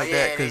something like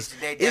Yeah, that, because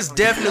they it's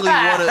definitely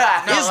one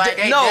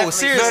of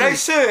seriously. No, they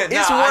should.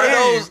 It's No, one I of hear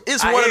you. those.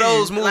 It's I one of hear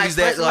those you. movies Like,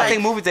 that especially I like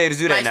think movie theaters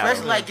do that Like, now.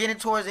 especially like getting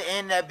towards the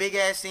end, that big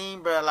ass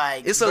scene, bro.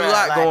 Like It's a bruh,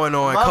 lot like, going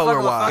on motherfucker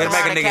color-wise. will fuck It'll make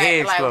a around nigga and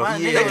head like, explode.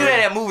 one Yeah. They nigga do that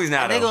at movies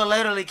now, They though. gonna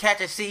literally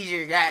catch a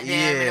seizure, goddamn,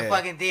 in Yeah. the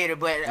fucking theater.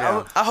 But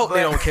Yeah. I hope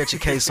they but- don't catch a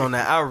case on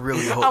that. I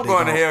really hope I'm they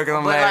going don't. to hell because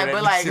I'm But laughing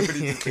like- at but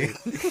this shit what he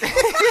just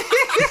did.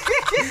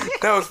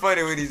 That was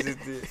funny what he just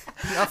did.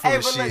 I'm full Hey,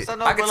 of but look, shit. so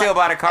no, I can but tell like,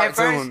 by the at first-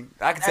 cartoon.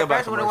 I can tell At by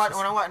first, when I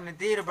commercials. watched in the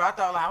theater, bro,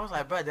 I was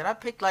like, bro, did I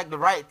pick like the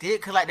right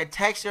theater? Cause like the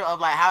texture of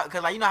like how,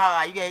 cause like you know how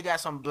like you got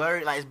some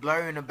blurry, like it's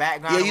blurry in the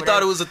background. Yeah, or you whatever.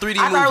 thought it was a 3D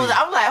I thought it movie. was.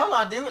 I was like, hold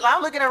on, dude. Like,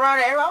 I'm looking around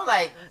the area. I was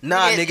like,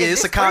 Nah, nigga, is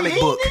it's this a comic 3D,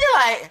 book. Nigga,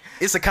 like,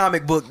 It's a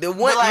comic book. The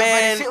one but like,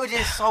 man. but the shit was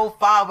just so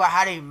far about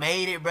how they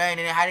made it, bro, and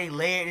then how they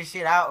layered this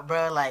shit out,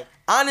 bro. Like,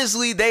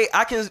 Honestly,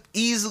 I can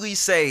easily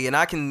say, and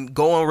I can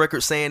go on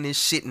record saying this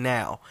shit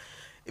now.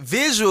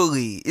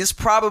 Visually, it's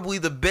probably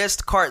the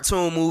best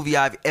cartoon movie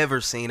I've ever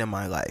seen in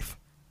my life.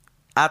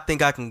 I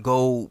think I can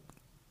go.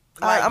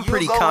 I'm you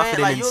pretty go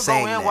confident like, in you'll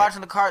saying go in that.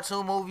 watching the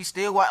cartoon movie,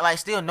 still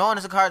knowing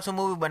it's a cartoon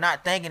movie, but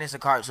not thinking it's a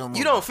cartoon movie.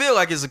 You don't feel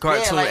like it's a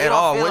cartoon like, you at don't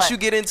all. feel Once like- you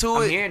get into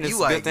I'm it, hearing you this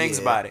like good things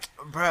yeah. about it.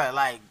 Bruh,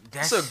 like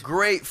that's It's a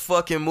great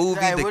fucking movie.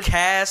 Hey, The what-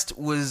 cast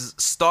was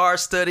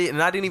star-studded,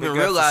 and I didn't even Big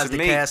ups to realize the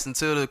Shamik. cast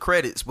until the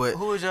credits. But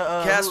who was your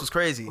cast was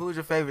crazy. Who was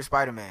your favorite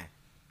Spider-Man?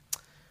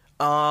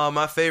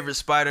 My favorite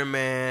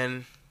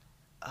Spider-Man.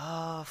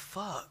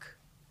 Fuck.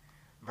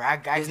 Bro,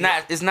 I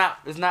It's not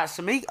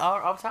Shamik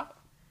off top.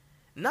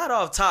 Not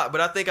off top,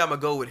 but I think I'm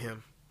gonna go with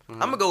him. I'm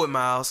gonna go with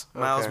Miles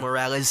Okay.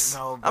 Morales.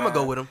 No, I'm gonna bruh.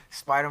 go with him.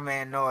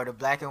 Spider-Man Noah, the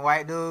black and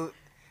white dude.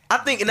 I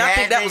think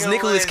That that was nigga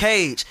Nicolas was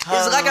Cage. It's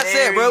like I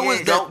said, bro. It was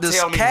hilarious. the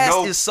Tell me cast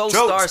no is so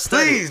jokes,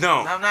 star-studded. Please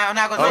don't. I'm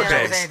not gonna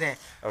Okay. say anything.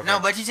 Okay. No,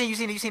 but you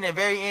seen the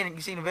very end.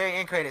 You seen the very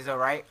end credits though,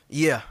 right?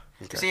 Yeah.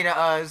 You seen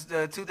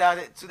the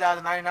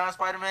 2099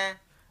 Spider-Man?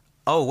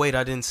 Oh wait,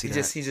 I didn't see He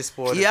that. just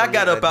spoiled it. Yeah, I for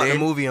got me. up out the Then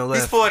movie and He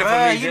left. spoiled it for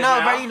Bruh, me. you just know,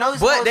 now. bro, you know.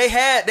 But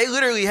they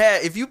literally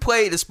had. If you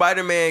played the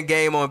Spider-Man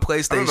game on remember a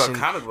PlayStation,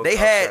 comic book they of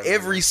had Spider-Man.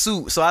 every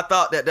suit. So I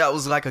thought that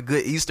was like a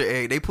good Easter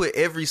egg. They put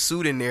every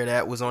suit in there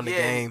that was on the Yeah,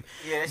 game.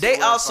 yeah, that shit They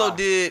was also fire.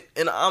 did,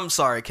 and I'm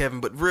sorry, Kevin,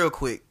 but real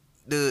quick,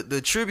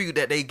 the tribute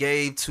that they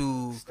gave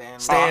to Stan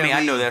I mean, Lee,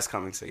 I know that's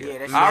coming. So Yeah,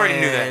 that's- I already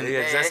knew Man. that.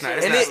 Yeah, that's not.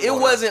 and it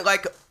wasn't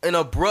like an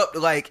abrupt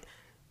like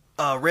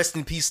rest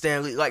in peace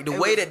Stan Lee. Like the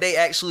way that they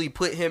actually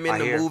put him in I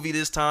the hear. movie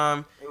this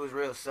time, It was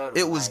real subtle.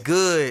 it was like,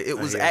 good. It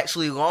was hear.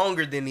 actually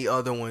longer than the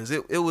other ones.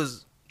 It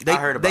was. I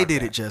heard about they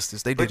did that. it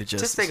justice. They But did it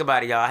justice. just think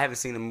about it, y'all. I haven't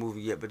seen the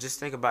movie yet, but just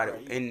think about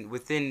it. And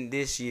within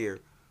this year,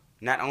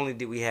 not only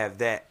did we have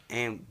that,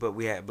 but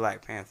we had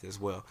Black Panther as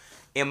well.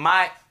 At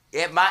my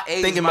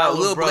age, Thinking my about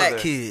little brother, black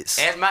kids.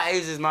 At my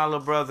age as my little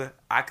brother,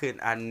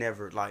 I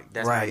never like.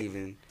 That's Right. not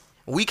even.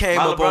 We came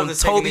My up little on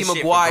brother's taking Tobey this shit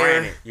for Maguire.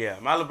 granted. Yeah,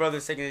 my little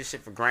brother's taking this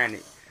shit for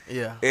granted.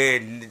 Yeah.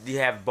 And you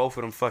have both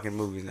of them fucking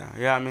movies now.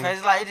 You know what I mean?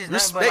 Cause like it just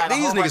nothing but, Respect, like, a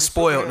these whole bunch niggas of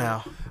spoiled superheroes.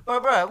 now.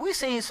 But bro, we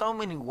seen so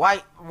many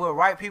white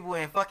people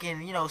and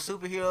fucking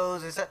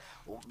superheroes and stuff.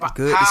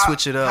 Good to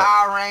switch it up.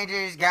 Power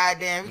Rangers,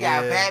 goddamn, we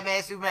got Yeah.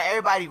 Batman, Superman,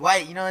 everybody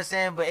white. You know what I'm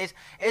saying? But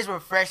it's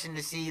refreshing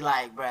to see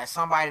like, bro,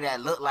 somebody that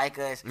look like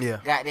us, Yeah.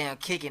 goddamn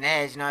kicking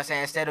ass. You know what I'm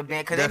saying? Instead of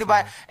being, cause Definitely.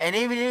 anybody, and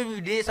even if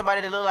you did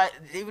somebody that look like,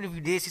 even if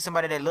you did see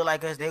somebody that look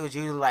like us, they was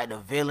usually like the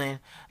villain,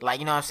 like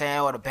you know what I'm saying,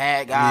 or the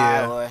bad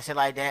guy, Yeah. or shit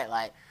like that,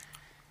 like.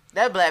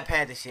 That Black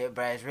Panther shit,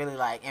 bro, is really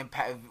like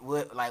impact.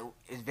 Like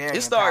it's very.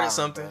 It started empowering,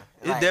 something.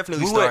 bruh. It Like,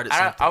 definitely We started would,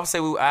 something. I would say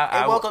we.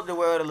 It woke up the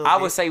world a little I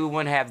bit. would say we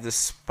wouldn't have the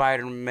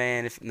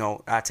Spider-Man.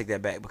 I take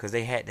that back because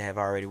they had to have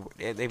already.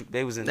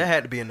 They was in That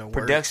had to be in the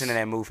production works. of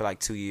that movie for like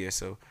 2 years.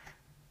 So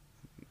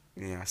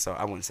yeah, so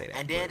I wouldn't say that.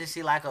 And then but- to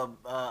see like a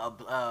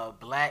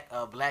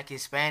black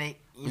Hispanic,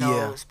 you know,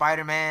 Yeah.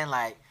 Spider-Man,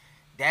 like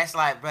that's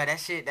like, bro, that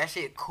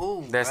shit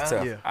cool. that's bruh.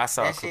 tough. Yeah. I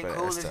saw a That clip shit of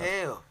cool That's as tough.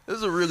 hell. It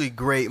was a really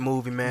great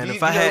movie, man. You-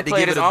 If I you know had who to played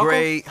give it his a uncle?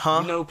 grade,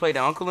 You know who played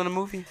the uncle in the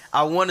movie?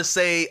 I want to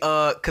say,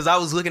 cause I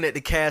was looking at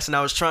the cast and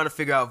I was trying to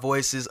figure out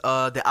voices.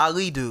 The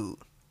Ali dude,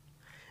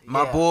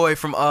 my Yeah. boy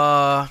from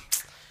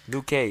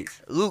Luke Cage.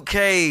 Luke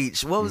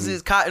Cage. What was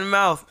his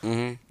Cottonmouth?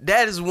 Mm-hmm.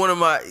 That is one of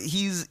my.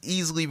 He's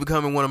easily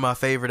becoming one of my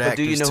favorite But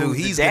actors do you know too. who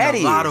He's his daddy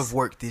getting a lot is? of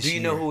work this Do year.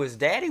 you know who his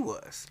daddy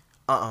was?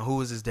 Who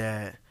was his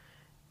dad?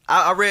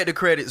 I read the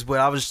credits,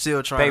 but I was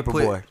still trying to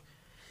put. Paperboy.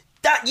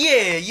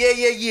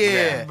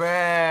 Yeah.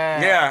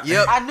 Bruh. Yeah.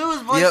 Yep. I knew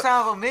his voice Yep.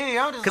 sounded familiar.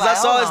 I'm just Because like,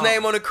 I saw hold his on.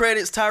 name on the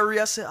credits, Tyree.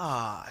 I said,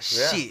 Yeah.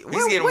 shit. He's What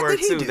getting did work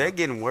he too. do? They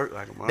getting work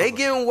like a motherfucker. They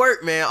getting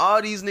work, man. All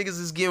these niggas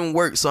is getting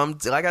work. So I'm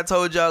like I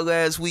told y'all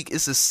last week,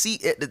 it's a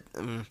seat at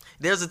the.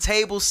 There's a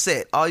table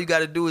set. All you got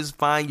to do is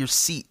find your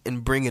seat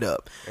and bring it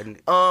up.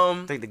 And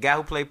I think the guy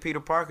who played Peter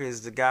Parker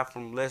is the guy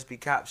from Let's Be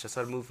Cops. I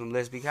saw the movie from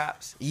Let's Be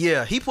Cops.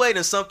 Yeah, he played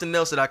in something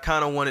else that I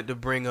kind of wanted to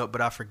bring up,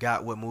 but I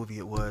forgot what movie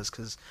it was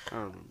because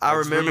I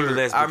just remember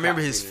Let's Be I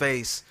remember Cops his in it.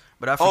 face,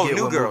 but I Oh, forget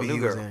New what Girl, movie New he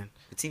was Girl. in.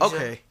 The TV show?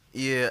 Okay,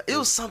 yeah, it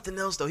was something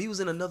else though. He was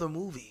in another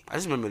movie. I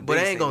just remember. But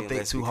I Dave ain't gonna saying think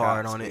Let's too Be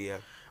hard Cops, on but it. yeah.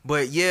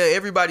 But yeah,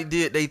 everybody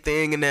did their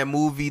thing in that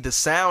movie. The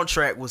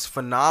soundtrack was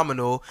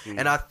phenomenal,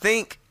 and I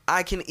think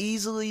I can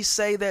easily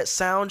say that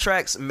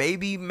soundtracks may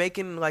be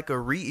making like a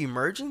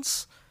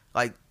re-emergence.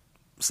 Like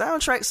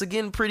soundtracks are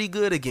getting pretty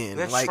good again.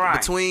 They're like trying.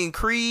 between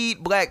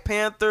Creed, Black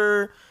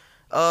Panther,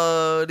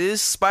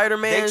 this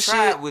Spider-Man They shit.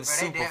 tried with Bro,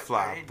 they did, Superfly,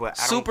 bro. but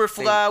I don't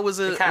Superfly think- was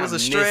they kinda a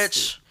missed stretch.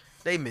 it.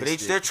 They But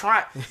missed they're it.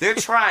 trying. They're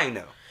trying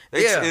though.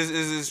 Yeah.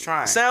 is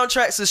trying.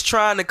 Soundtracks is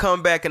trying to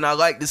come back, and I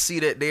like to see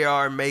that they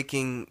are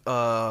making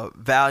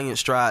valiant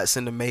strides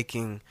into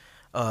making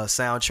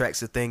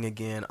soundtracks a thing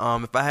again.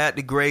 If I had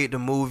to grade the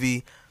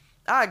movie,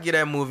 I'd give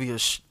that movie a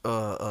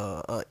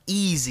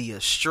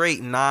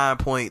straight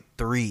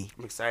 9.3.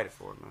 I'm excited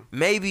for it, man.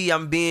 Maybe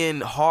I'm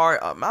being hard.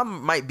 I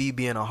might be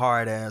being a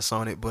hard ass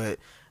on it, but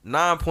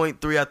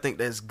 9.3, I think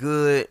that's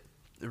good.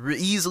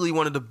 Easily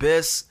one of the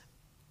best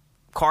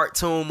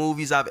cartoon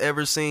movies I've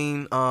ever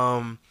seen.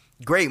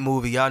 Great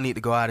movie. Y'all need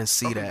to go out and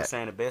see Some people that.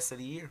 saying the best of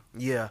the year.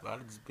 Yeah. A lot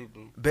of these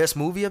people. Best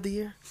movie of the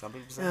year? Some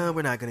people saying.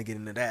 We're not gonna get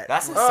into that.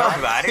 That's what some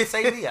people. I didn't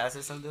say me. I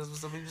said something. That's what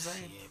some people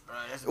saying. Bro,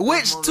 that's the Which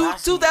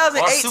best movie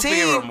I seen. Or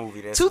superhero 2018?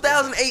 movie, that's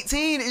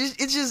 2018.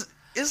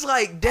 It's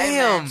like Hey,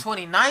 damn. man,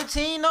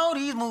 2019 though,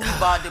 these movies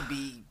about to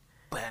be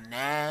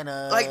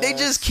bananas. Like they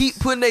just keep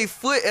putting their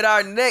foot at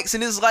our necks,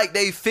 and it's like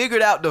they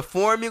figured out the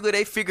formula,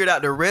 they figured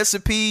out the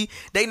recipe,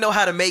 they know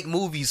how to make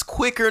movies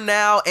quicker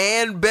now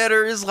and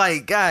better. It's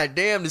like, god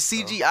damn, the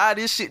CGI,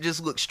 this shit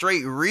just looks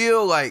straight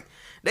real. Like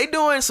they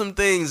doing some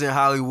things in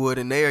Hollywood,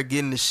 and they are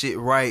getting the shit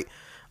right.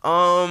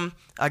 I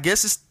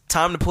guess it's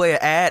time to play an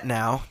ad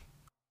now.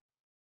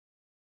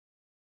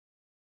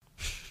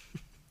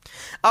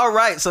 All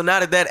right, so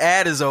now that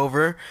ad is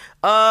over,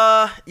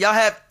 y'all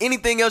have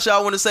anything else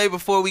y'all want to say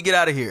before we get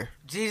out of here?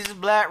 Jesus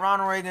Black,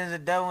 Ronald Reagan is the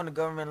devil, and the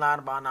government lied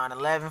about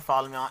 9/11.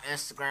 Follow me on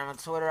Instagram and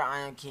Twitter. I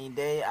am King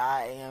Day.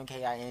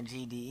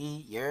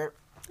 IamKingDe. Yerp.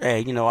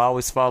 Hey, you know,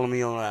 always follow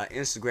me on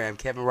Instagram,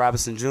 Kevin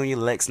Robinson Jr.,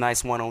 Lex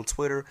Nice One on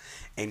Twitter,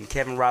 and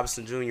Kevin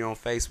Robinson Jr. on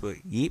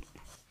Facebook. Yeep.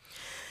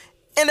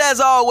 And as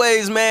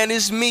always, man,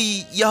 it's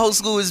me, your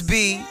host Louis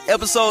B.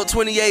 Episode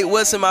 28,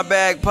 What's in My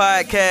Bag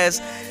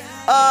podcast.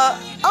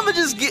 I'ma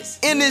just get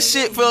in this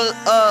shit for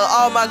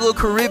all my little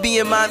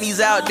Caribbean mommies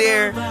out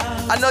there.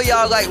 I know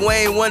y'all like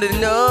Wayne Wonder,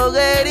 no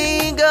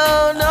letting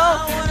go, no.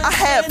 I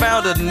had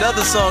found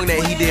another song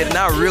that he did and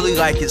I really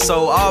like it.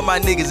 So all my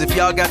niggas, if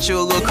y'all got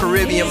your little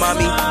Caribbean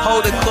mommy,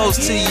 hold it close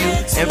to you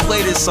and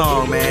play this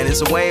song, man.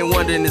 It's a Wayne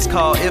Wonder and it's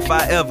called If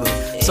I Ever.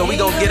 So we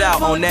gonna get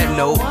out on that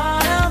note.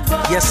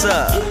 Yes,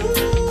 sir.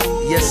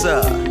 Yes,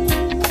 sir.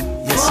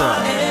 Yes, sir.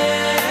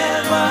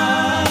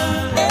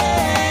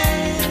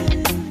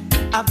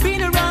 I've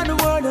been around the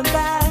world and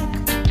back,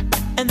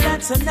 and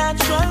that's a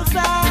natural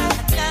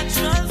fact.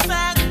 Natural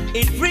fact.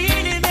 It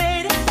really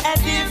made a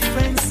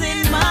difference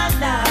in my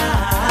life.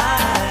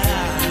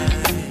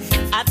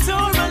 I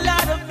toured a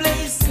lot of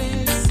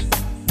places.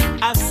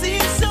 I've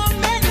seen so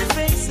many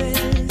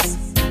faces,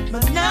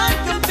 but none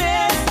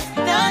compares.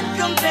 None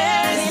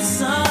compares.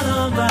 It's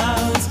all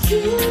about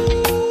you.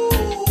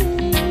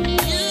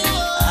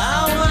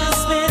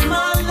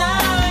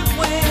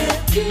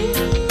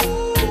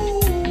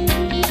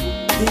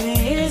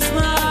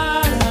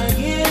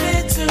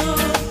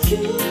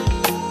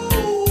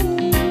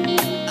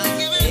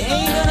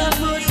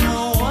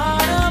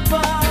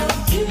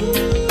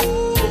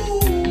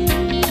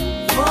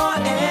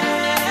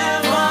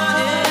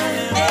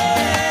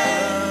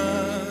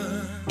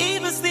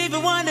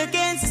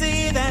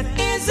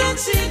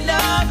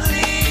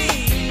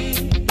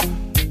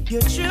 You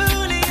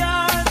truly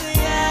are the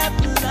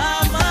apple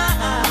of my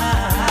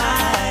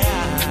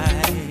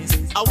eyes.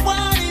 I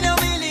want in a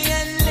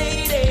million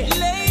lady.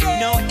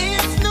 No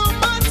ifs, no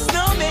buts,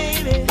 no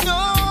maybe. No,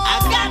 I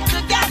got to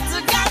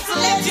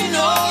let you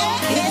know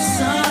it's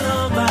all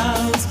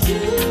about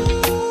you.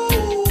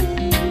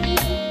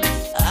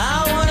 I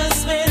wanna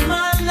spend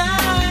my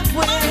life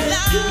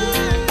with you.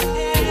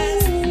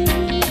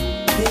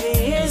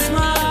 Here's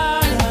my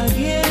heart, I'll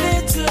give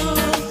it to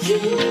you.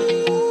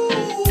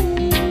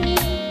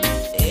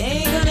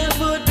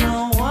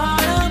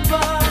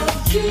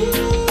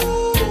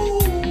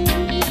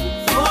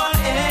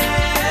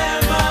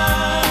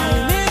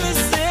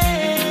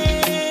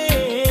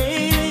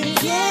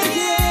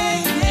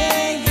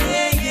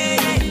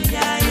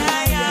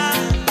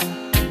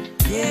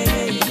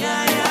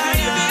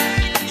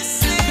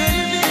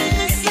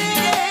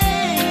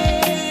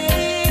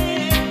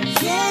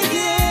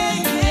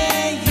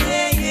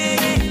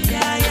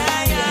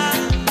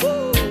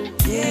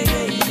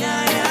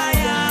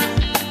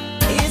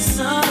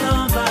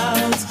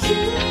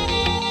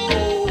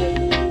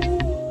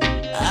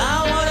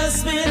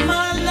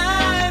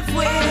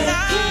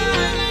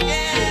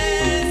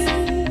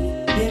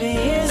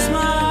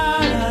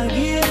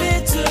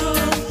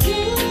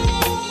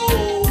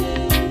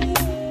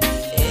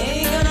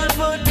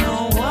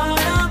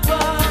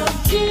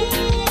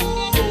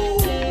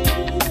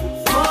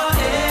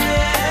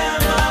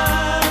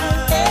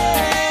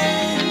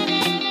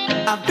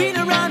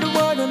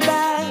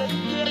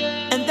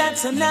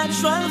 A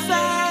natural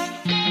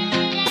fact.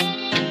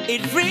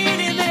 It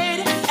really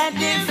made a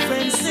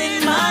difference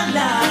in my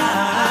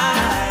life.